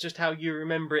happen? That's just how you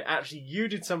remember it. Actually, you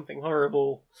did something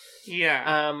horrible.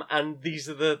 Yeah. And these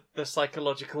are the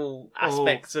psychological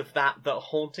aspects of that are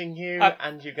haunting you,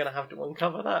 and you're gonna have to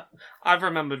uncover that. I've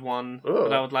remembered one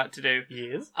that I would like to do.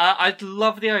 Yes. I'd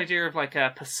love the idea of like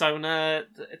a Persona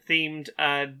themed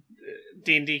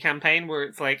D&D campaign where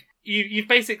it's like you've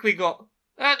basically got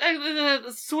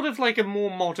sort of like a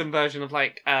more modern version of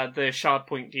like the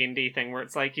Shardpoint D&D thing, where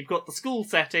it's like you've got the school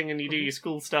setting and you do your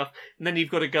school stuff, and then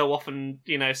you've got to go off and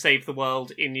save the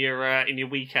world in your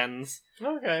weekends.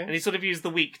 Okay. And you sort of use the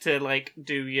week to like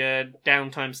do your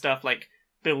downtime stuff, like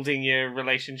building your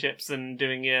relationships and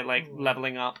doing your like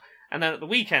leveling up, and then at the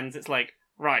weekends it's like,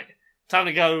 right, time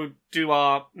to go do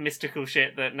our mystical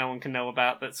shit that no one can know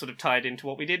about that's sort of tied into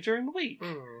what we did during the week.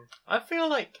 I feel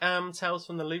like Tales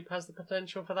from the Loop has the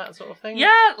potential for that sort of thing.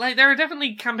 Yeah, like there are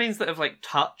definitely campaigns that have like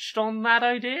touched on that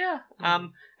idea.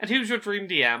 And who's your dream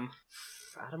DM?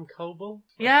 Adam Coble?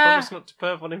 Yeah. I promise not to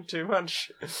perv on him too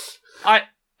much. I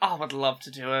would love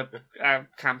to do a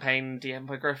campaign DM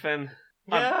by Griffin.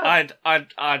 Yeah.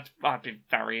 I'd be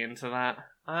very into that.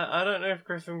 I don't know if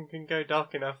Griffin can go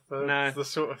dark enough for the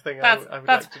sort of thing I would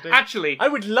like to do. Actually, I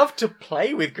would love to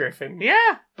play with Griffin.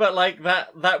 Yeah. But like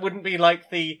that wouldn't be like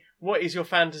the what is your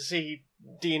fantasy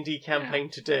D&D campaign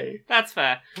to do. That's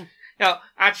fair.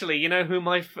 Actually, you know who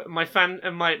my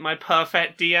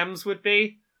perfect DMs would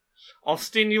be?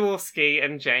 Austin Jaworski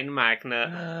and Jane Magnet.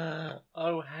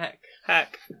 Oh heck.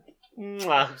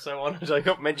 Mwah. I'm so honoured I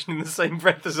got mentioned in the same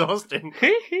breath as Austin.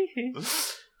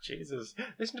 Jesus.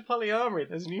 Listen to Polyamory,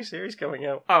 there's a new series coming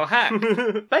out. Oh, heck.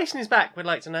 Basin is back, would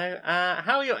like to know,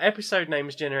 how are your episode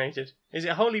names generated? Is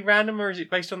it wholly random or is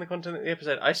it based on the content of the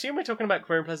episode? I assume we're talking about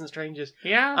Queer and Pleasant Strangers.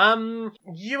 Yeah.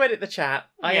 You edit the chat,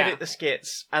 I edit the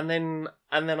skits, and then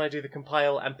I do the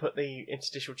compile and put the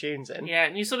interstitial tunes in. Yeah,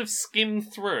 and you sort of skim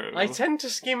through. I tend to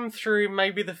skim through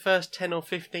maybe the first 10 or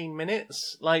 15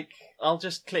 minutes. Like, I'll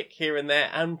just click here and there,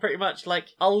 and pretty much, like,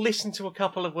 I'll listen to a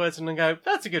couple of words and then go,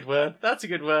 that's a good word, those are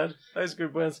good words.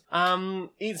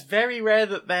 It's very rare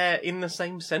that they're in the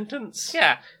same sentence.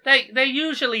 Yeah, they're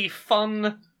usually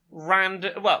fun,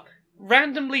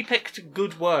 randomly picked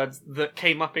good words that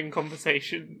came up in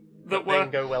conversation that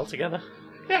then go well together.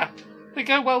 Yeah. They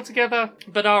go well together,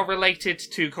 but are related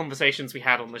to conversations we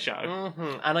had on the show.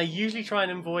 Mm-hmm. And I usually try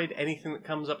and avoid anything that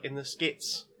comes up in the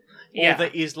skits. Or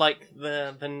that is like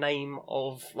the name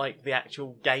of like the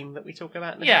actual game that we talk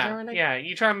about necessarily. Yeah.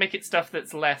 You try and make it stuff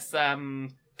that's less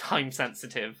time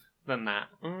sensitive than that.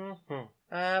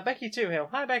 Mm-hmm. Becky Toohill.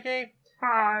 Hi, Becky.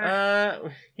 Hi.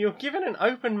 You're given an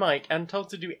open mic and told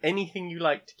to do anything you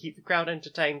like to keep the crowd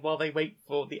entertained while they wait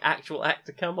for the actual act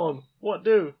to come on. What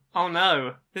do? Oh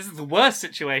no. This is the worst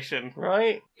situation.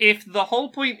 Right? If the whole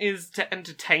point is to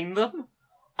entertain them,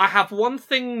 I have one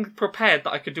thing prepared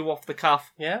that I could do off the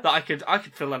cuff. Yeah? That I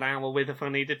could fill an hour with if I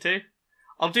needed to.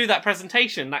 I'll do that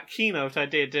presentation, that keynote I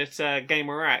did at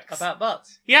Gamer X. About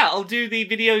butts? Yeah, I'll do the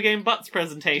video game butts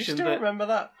presentation. Do you still remember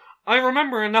that? I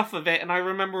remember enough of it, and I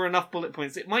remember enough bullet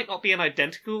points. It might not be an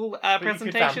identical presentation.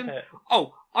 You could vamp it.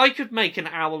 Oh, I could make an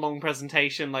hour-long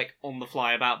presentation, like, on the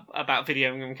fly about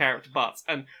video game character butts.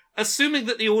 And assuming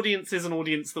that the audience is an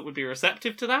audience that would be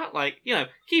receptive to that, like,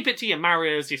 keep it to your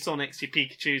Marios, your Sonics, your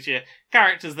Pikachus, your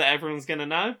characters that everyone's gonna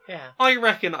know. Yeah. I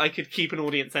reckon I could keep an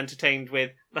audience entertained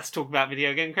with, let's talk about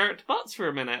video game character butts for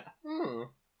a minute. Oh,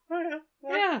 yeah.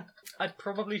 Yeah. I'd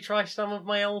probably try some of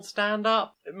my old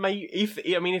stand-up.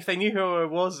 If they knew who I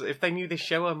was, if they knew this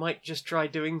show, I might just try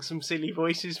doing some silly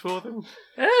voices for them.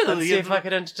 And see if I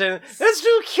could entertain them. Let's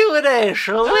do Q&A,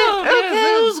 shall we?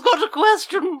 Okay, who's got a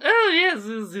question? Oh, yes.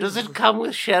 Does it come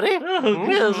with sherry? Oh,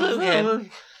 yes, okay.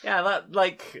 Yeah, that,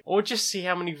 like... Or just see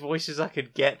how many voices I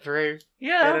could get through in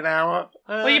Yeah. an hour.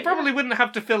 Well, you probably wouldn't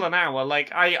have to fill an hour.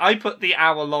 Like, I put the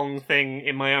hour-long thing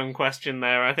in my own question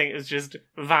there. I think it's just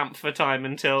vamp for time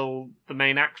until the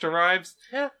main act arrives.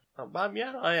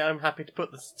 I'm happy to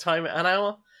put the time at an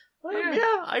hour.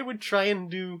 I would try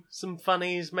and do some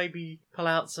funnies, maybe pull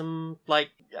out some, like,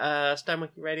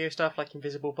 Stanwiki Radio stuff, like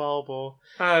Invisible Bob or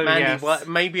Mandy Wise.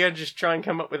 Maybe I'd just try and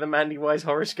come up with a Mandy Wise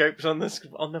horoscopes on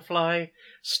the fly.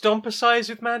 Stomp-a-size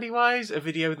with Mandy Wise, a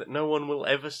video that no one will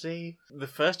ever see. The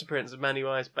first appearance of Mandy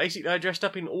Wise, basically I dressed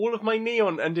up in all of my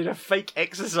neon and did a fake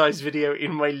exercise video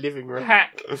in my living room.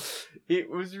 Heck.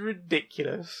 It was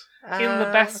ridiculous. In the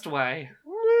best way.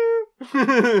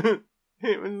 It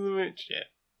was a bit shit.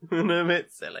 And a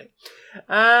bit silly.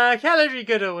 Calorie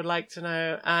Gooder would like to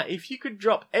know if you could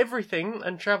drop everything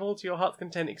and travel to your heart's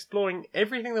content, exploring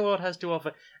everything the world has to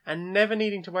offer and never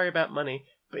needing to worry about money,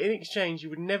 but in exchange you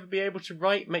would never be able to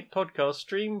write, make podcasts,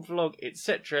 stream, vlog,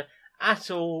 etc. at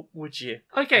all, would you?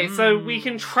 Okay, so we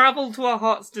can travel to our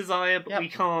heart's desire, but we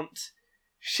can't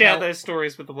share those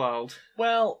stories with the world.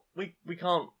 Well, we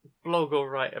can't blog or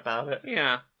write about it.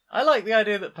 Yeah. I like the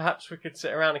idea that perhaps we could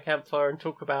sit around a campfire and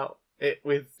talk about it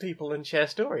with people and share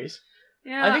stories.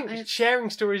 Yeah, I think sharing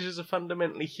stories is a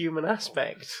fundamentally human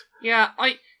aspect. Yeah,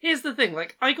 here's the thing,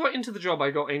 like, I got into the job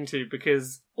I got into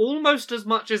because almost as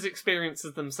much as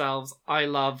experiences themselves, I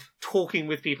love talking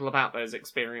with people about those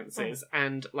experiences,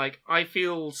 and, like, I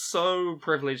feel so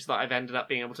privileged that I've ended up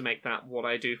being able to make that what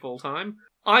I do full time.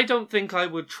 I don't think I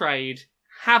would trade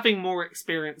having more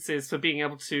experiences for being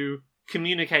able to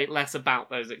communicate less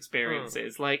about those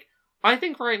experiences. Like, I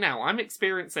think right now I'm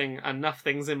experiencing enough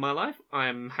things in my life.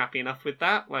 I'm happy enough with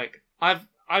that. Like, I've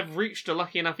reached a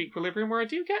lucky enough equilibrium where I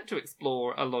do get to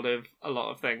explore a lot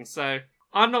of things. So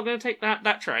I'm not going to take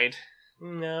that trade.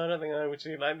 No, I don't think I would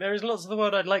do. Like, there is lots of the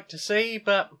world I'd like to see,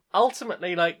 but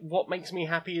ultimately, like, what makes me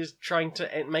happy is trying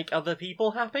to make other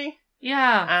people happy.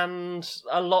 Yeah. And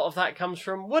a lot of that comes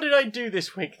from, what did I do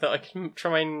this week that I can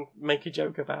try and make a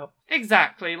joke about?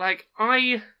 Exactly. Like,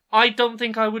 I don't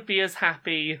think I would be as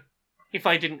happy if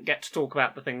I didn't get to talk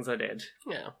about the things I did.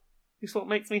 Yeah. It's what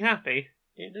makes me happy.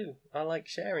 You do. I like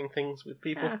sharing things with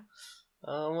people. Yeah.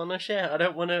 I want to share. I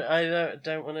don't want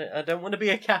to be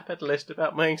a capitalist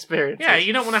about my experiences. Yeah,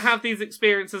 you don't want to have these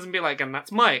experiences and be like, and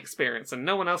that's my experience, and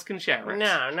no one else can share it.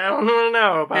 No.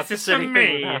 About This is the silly for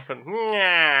thing me. that happened.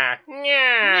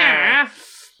 Yeah.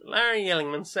 Larry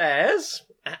Yellingman says,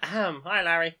 hi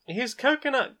Larry. His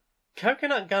coconut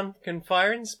gun can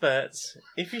fire in spurts.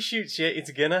 If he shoots you, it's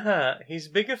gonna hurt. He's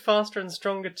bigger, faster, and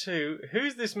stronger too.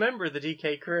 Who's this member of the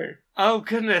DK crew? Oh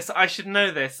goodness, I should know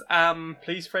this.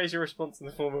 Please phrase your response in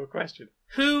the form of a question.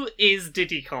 Who is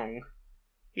Diddy Kong?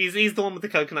 He's the one with the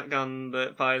coconut gun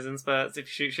that fires in spurts. If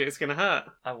you shoot you, it's gonna hurt.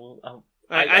 I will.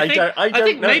 I don't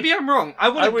think know. maybe I'm wrong.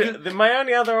 My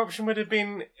only other option would have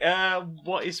been,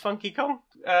 what is Funky Kong?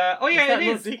 It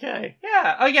is. DK.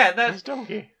 Yeah. Oh yeah, That's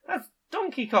Donkey. That's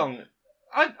Donkey Kong.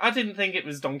 I didn't think it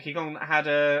was Donkey Kong that had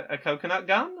a coconut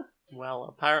gun. Well,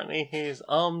 apparently he's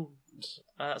armed.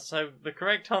 So the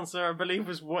correct answer, I believe,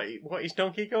 was what is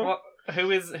Donkey Kong? What?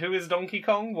 Who is Donkey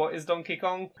Kong? What is Donkey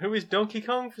Kong? Who is Donkey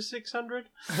Kong for 600?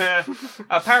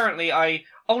 Apparently,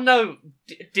 Oh no,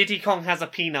 Diddy Kong has a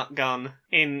peanut gun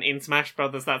in Smash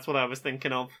Brothers. That's what I was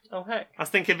thinking of. Oh heck! I was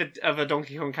thinking of a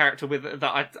Donkey Kong character with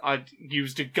that I'd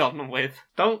used a gun with.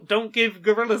 Don't give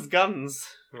gorillas guns.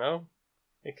 No,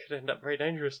 it could end up very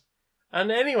dangerous.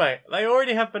 And anyway, they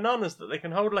already have bananas that they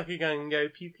can hold like a gun and go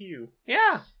pew pew.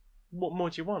 Yeah. What more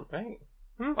do you want, right?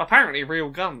 Well, apparently real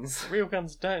guns. Real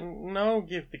guns don't. No,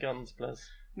 give the guns, please.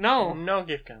 No. No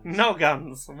give guns. No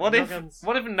guns. What if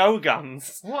no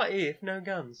guns? What if no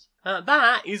guns?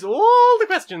 That is all the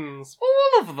questions.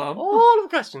 All of them? All of the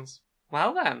questions.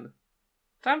 Well then.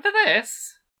 Time for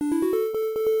this. Do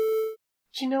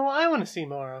you know what I want to see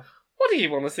more of? What do you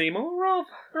want to see more of?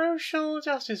 Social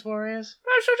Justice Warriors.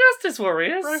 Social Justice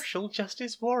Warriors? Social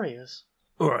Justice Warriors.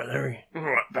 Alright, Larry.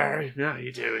 Alright, Barry. How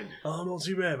you doing? Oh, not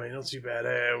too bad, mate. Not too bad.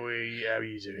 How are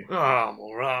you doing? Oh, I'm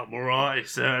alright.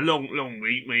 It's a long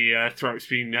week. My throat's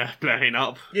been playing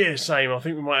up. Yeah, same. I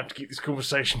think we might have to keep this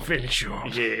conversation fairly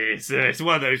short. Yeah, it's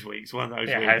one of those weeks.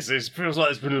 It feels like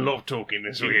there's been a lot of talking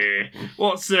this week. Yeah.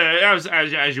 What's how's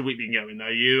your week been going though?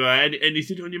 You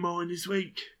anything on your mind this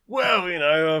week? Well, you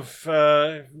know, I've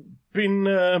been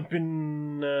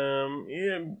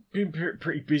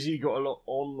pretty busy. Got a lot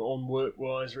on work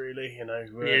wise, really. You know,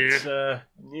 but,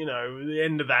 you know, the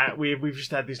end of that, we've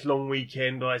just had this long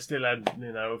weekend. I still had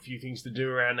a few things to do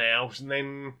around the house, and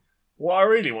then what I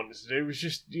really wanted to do was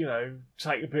just,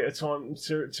 take a bit of time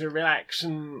to relax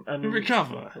and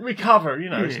recover.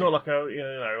 It's not like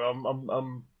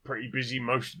I'm pretty busy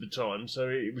most of the time, so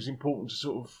it was important to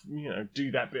sort of,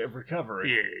 do that bit of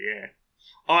recovery. Yeah.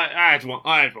 I had one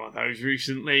of those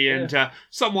recently, and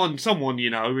someone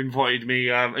invited me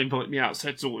out,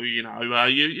 said sort of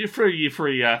you're free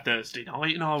Thursday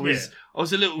night, and I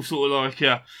was a little sort of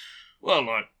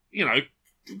like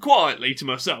quietly to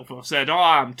myself I said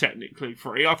I am technically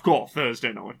free. I've got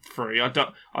Thursday night free. I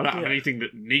don't have anything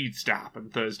that needs to happen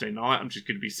Thursday night. I'm just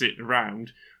going to be sitting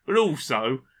around, but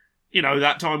also,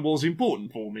 that time was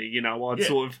important for me. I'd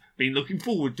sort of been looking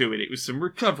forward to it. It was some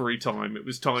recovery time. It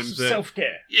was time that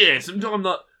self-care. Yeah, some time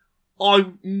that I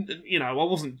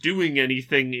wasn't doing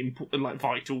anything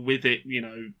vital with it,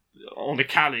 on a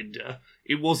calendar.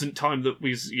 It wasn't time that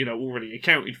was, already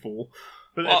accounted for.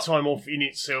 But that time off in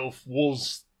itself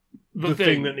was the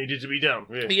thing that needed to be done.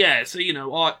 Yeah, so,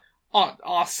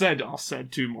 I said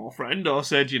to my friend,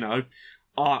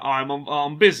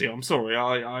 I'm busy. I'm sorry.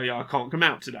 I can't come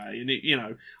out today.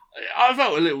 And I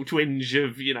felt a little twinge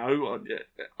of maybe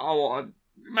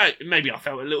I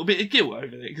felt a little bit of guilt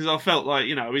over it because I felt like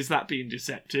is that being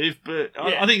deceptive? But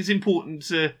I think it's important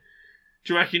to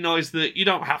recognise that you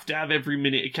don't have to have every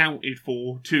minute accounted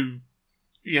for to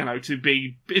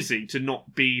be busy, to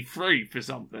not be free for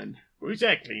something. Well,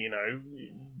 exactly.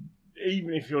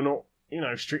 Even if you're not,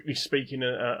 strictly speaking,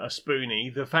 a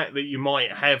spoonie, the fact that you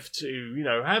might have to,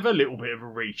 have a little bit of a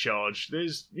recharge,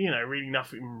 there's, really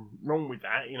nothing wrong with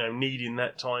that, needing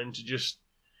that time to just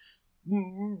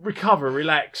recover,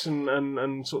 relax,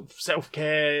 and sort of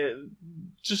self-care,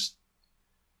 just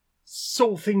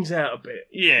sort things out a bit.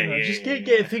 Just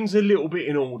get things a little bit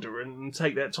in order and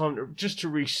take that time to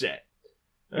reset.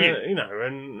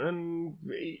 And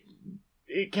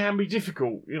it can be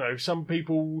difficult. Some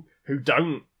people who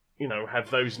don't, have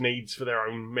those needs for their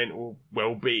own mental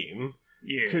well-being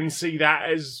can see that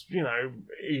as,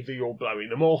 either you're blowing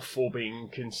them off or being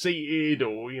conceited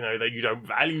or, that you don't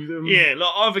value them. Yeah,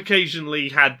 like I've occasionally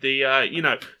had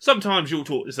the, sometimes you'll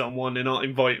talk to someone and I'll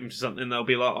invite them to something and they'll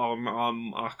be like,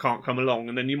 I can't come along.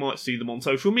 And then you might see them on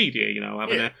social media,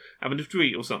 having a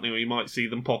tweet or something, or you might see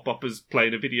them pop up as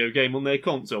playing a video game on their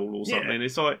console or something. Yeah.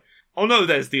 It's like, I know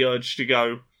there's the urge to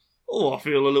go, I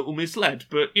feel a little misled,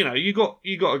 but you got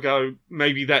to go.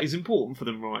 Maybe that is important for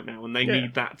them right now, and they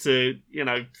need that to,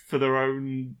 for their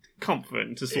own comfort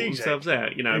and to sort themselves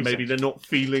out. Maybe they're not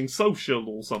feeling social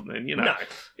or something. No.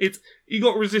 You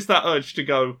got to resist that urge to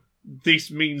go. This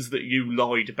means that you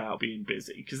lied about being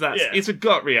busy because it's a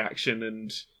gut reaction,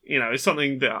 and it's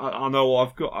something that I know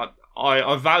I've got.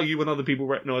 I value when other people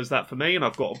recognise that for me, and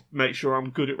I've got to make sure I'm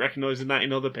good at recognising that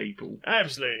in other people.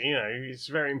 Absolutely, it's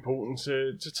very important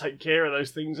to take care of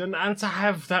those things and to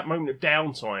have that moment of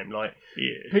downtime. Like,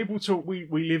 people talk, we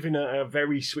live in a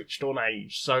very switched on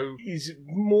age, so it's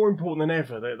more important than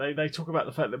ever that they talk about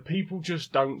the fact that people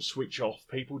just don't switch off.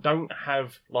 People don't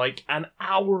have like an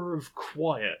hour of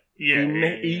quiet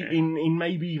in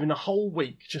maybe even a whole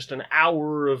week, just an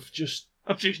hour of just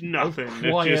nothing.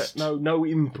 Quiet, no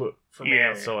input from the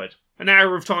outside. An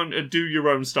hour of time to do your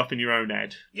own stuff in your own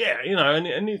head. Yeah,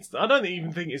 and it's. I don't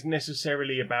even think it's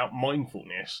necessarily about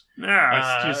mindfulness. No,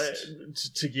 it's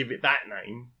just to give it that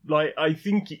name. Like, I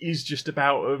think it is just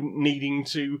about needing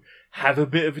to have a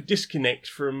bit of a disconnect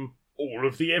from all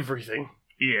of the everything.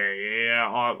 Yeah.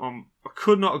 I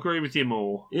could not agree with you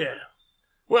more. Yeah.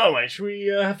 Well, mate, should we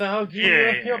have the hug?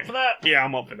 You up for that? Yeah,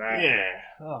 I'm up for that. Yeah.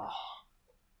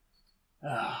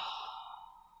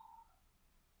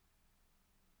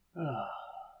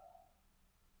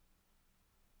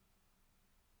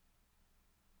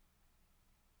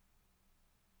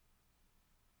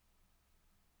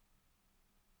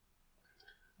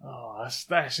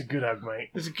 That's a good hug, mate.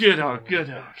 It's a good hug,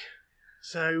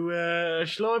 So,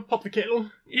 shall I pop the kettle?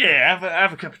 Yeah,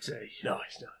 have a cup of tea.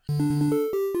 Nice.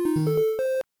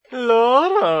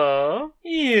 Laura?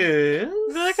 Yes?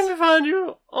 Where can we find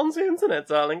you on the internet,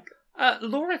 darling?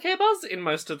 Laura K. Buzz in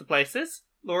most of the places.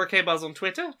 Laura K. Buzz on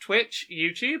Twitter, Twitch,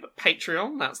 YouTube,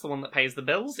 Patreon. That's the one that pays the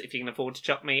bills. If you can afford to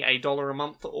chuck me $1 a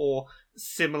month or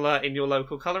similar in your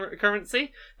local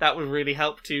currency, that would really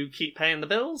help to keep paying the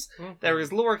bills. Mm-hmm. There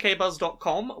is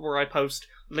laurakbuzz.com, where I post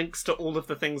links to all of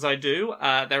the things I do.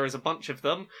 There is a bunch of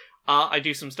them. I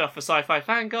do some stuff for Sci-Fi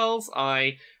Fangirls.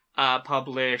 I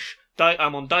publish...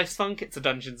 I'm on Dice Funk. It's a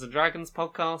Dungeons and Dragons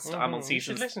podcast. I'm on seasons... You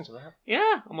should listen to that.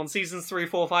 Yeah, I'm on seasons 3,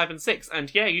 4, 5, and 6.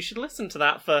 And yeah, you should listen to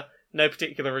that for No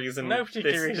particular reason. No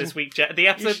particular reason. This week, the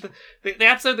episode, the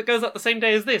episode that goes up the same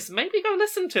day as this. Maybe go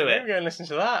listen to it. Maybe go and listen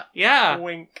to that. Yeah.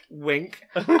 Wink. Wink.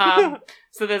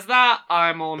 So there's that.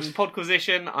 I'm on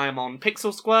Podquisition. I'm on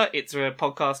Pixel Squirt. It's a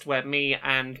podcast where me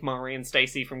and Mari and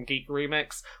Stacey from Geek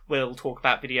Remix will talk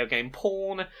about video game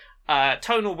porn.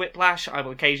 Tonal Whiplash. I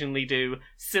will occasionally do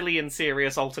silly and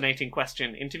serious alternating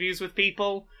question interviews with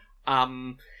people.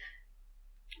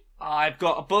 I've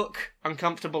got a book,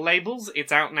 Uncomfortable Labels.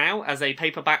 It's out now as a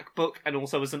paperback book and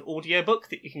also as an audiobook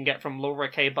that you can get from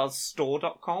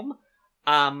laurakbuzzstore.com.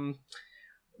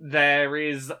 There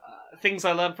is Things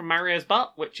I Learned from Mario's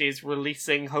Butt, which is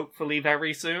releasing hopefully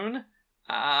very soon.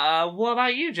 What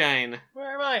about you, Jane?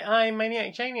 Where am I? I'm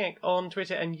Maniac Janiac on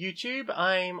Twitter and YouTube.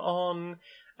 I'm on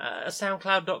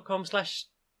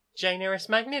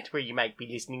soundcloud.com/JaneRSMagnet, where you might be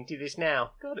listening to this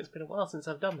now. God, it's been a while since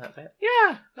I've done that bit.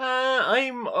 Yeah.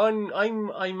 I'm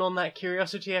on that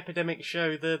Curiosity Epidemic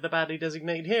show, the Badly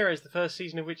Designated Heroes, the first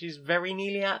season of which is very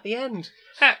nearly at the end.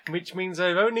 Heck. Which means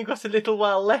I've only got a little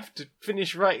while left to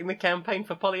finish writing the campaign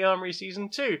for Polyarmory Season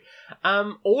 2.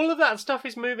 All of that stuff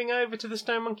is moving over to the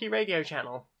Stone Monkey Radio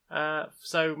channel.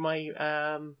 So my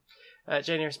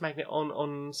JaneRSMagnet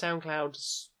on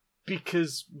SoundCloud,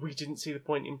 because we didn't see the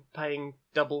point in paying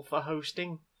double for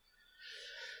hosting.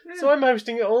 Yeah. So I'm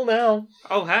hosting it all now.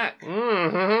 Oh, heck.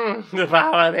 Mm-hmm. The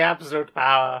power, the absolute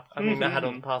power. I mean, I had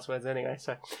all the passwords anyway,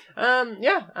 so.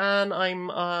 Yeah, and I'm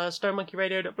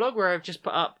stonemonkeyradio.blog, where I've just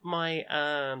put up my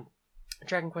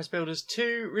Dragon Quest Builders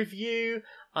 2 review.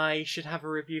 I should have a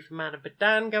review for Man of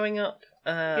Medan going up,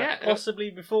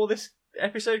 possibly before this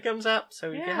episode comes out,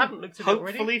 so if you haven't looked at it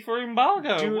already, hopefully for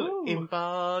embargo. Do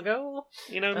embargo.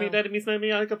 You know me, dead, me, snow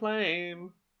me like a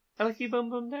flame. I like you, bum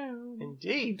bum down.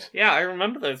 Indeed. Yeah, I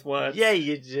remember those words. Yeah,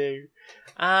 you do.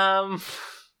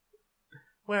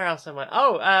 Where else am I?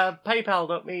 Oh,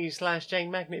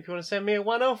 paypal.me/JaneMagnet if you want to send me a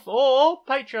one-off, or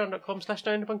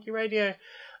patreon.com/StonerMonkeyRadio.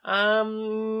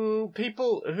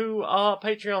 People who are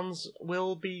Patreons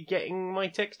will be getting my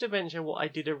text adventure, what I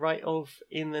did a write of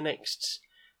in the next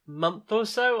month or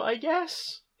so, I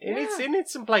guess. It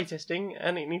needs some playtesting,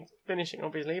 and it needs finishing,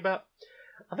 obviously, but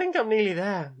I think I'm nearly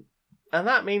there. And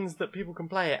that means that people can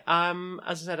play it.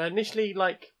 As I said, initially,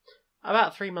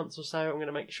 about 3 months or so, I'm going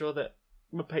to make sure that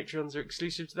my Patreons are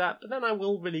exclusive to that, but then I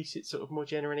will release it sort of more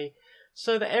generally,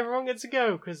 so that everyone gets a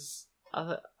go, because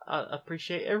I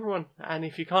appreciate everyone. And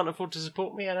if you can't afford to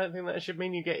support me, I don't think that should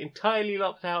mean you get entirely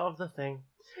locked out of the thing.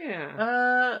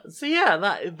 Yeah. So yeah,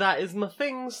 that is my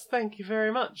things. Thank you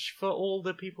very much for all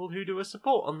the people who do a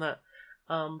support on that.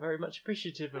 Very much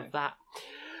appreciative of that.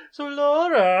 So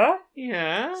Laura,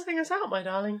 yeah, sing us out, my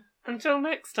darling. Until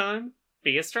next time,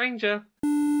 be a stranger.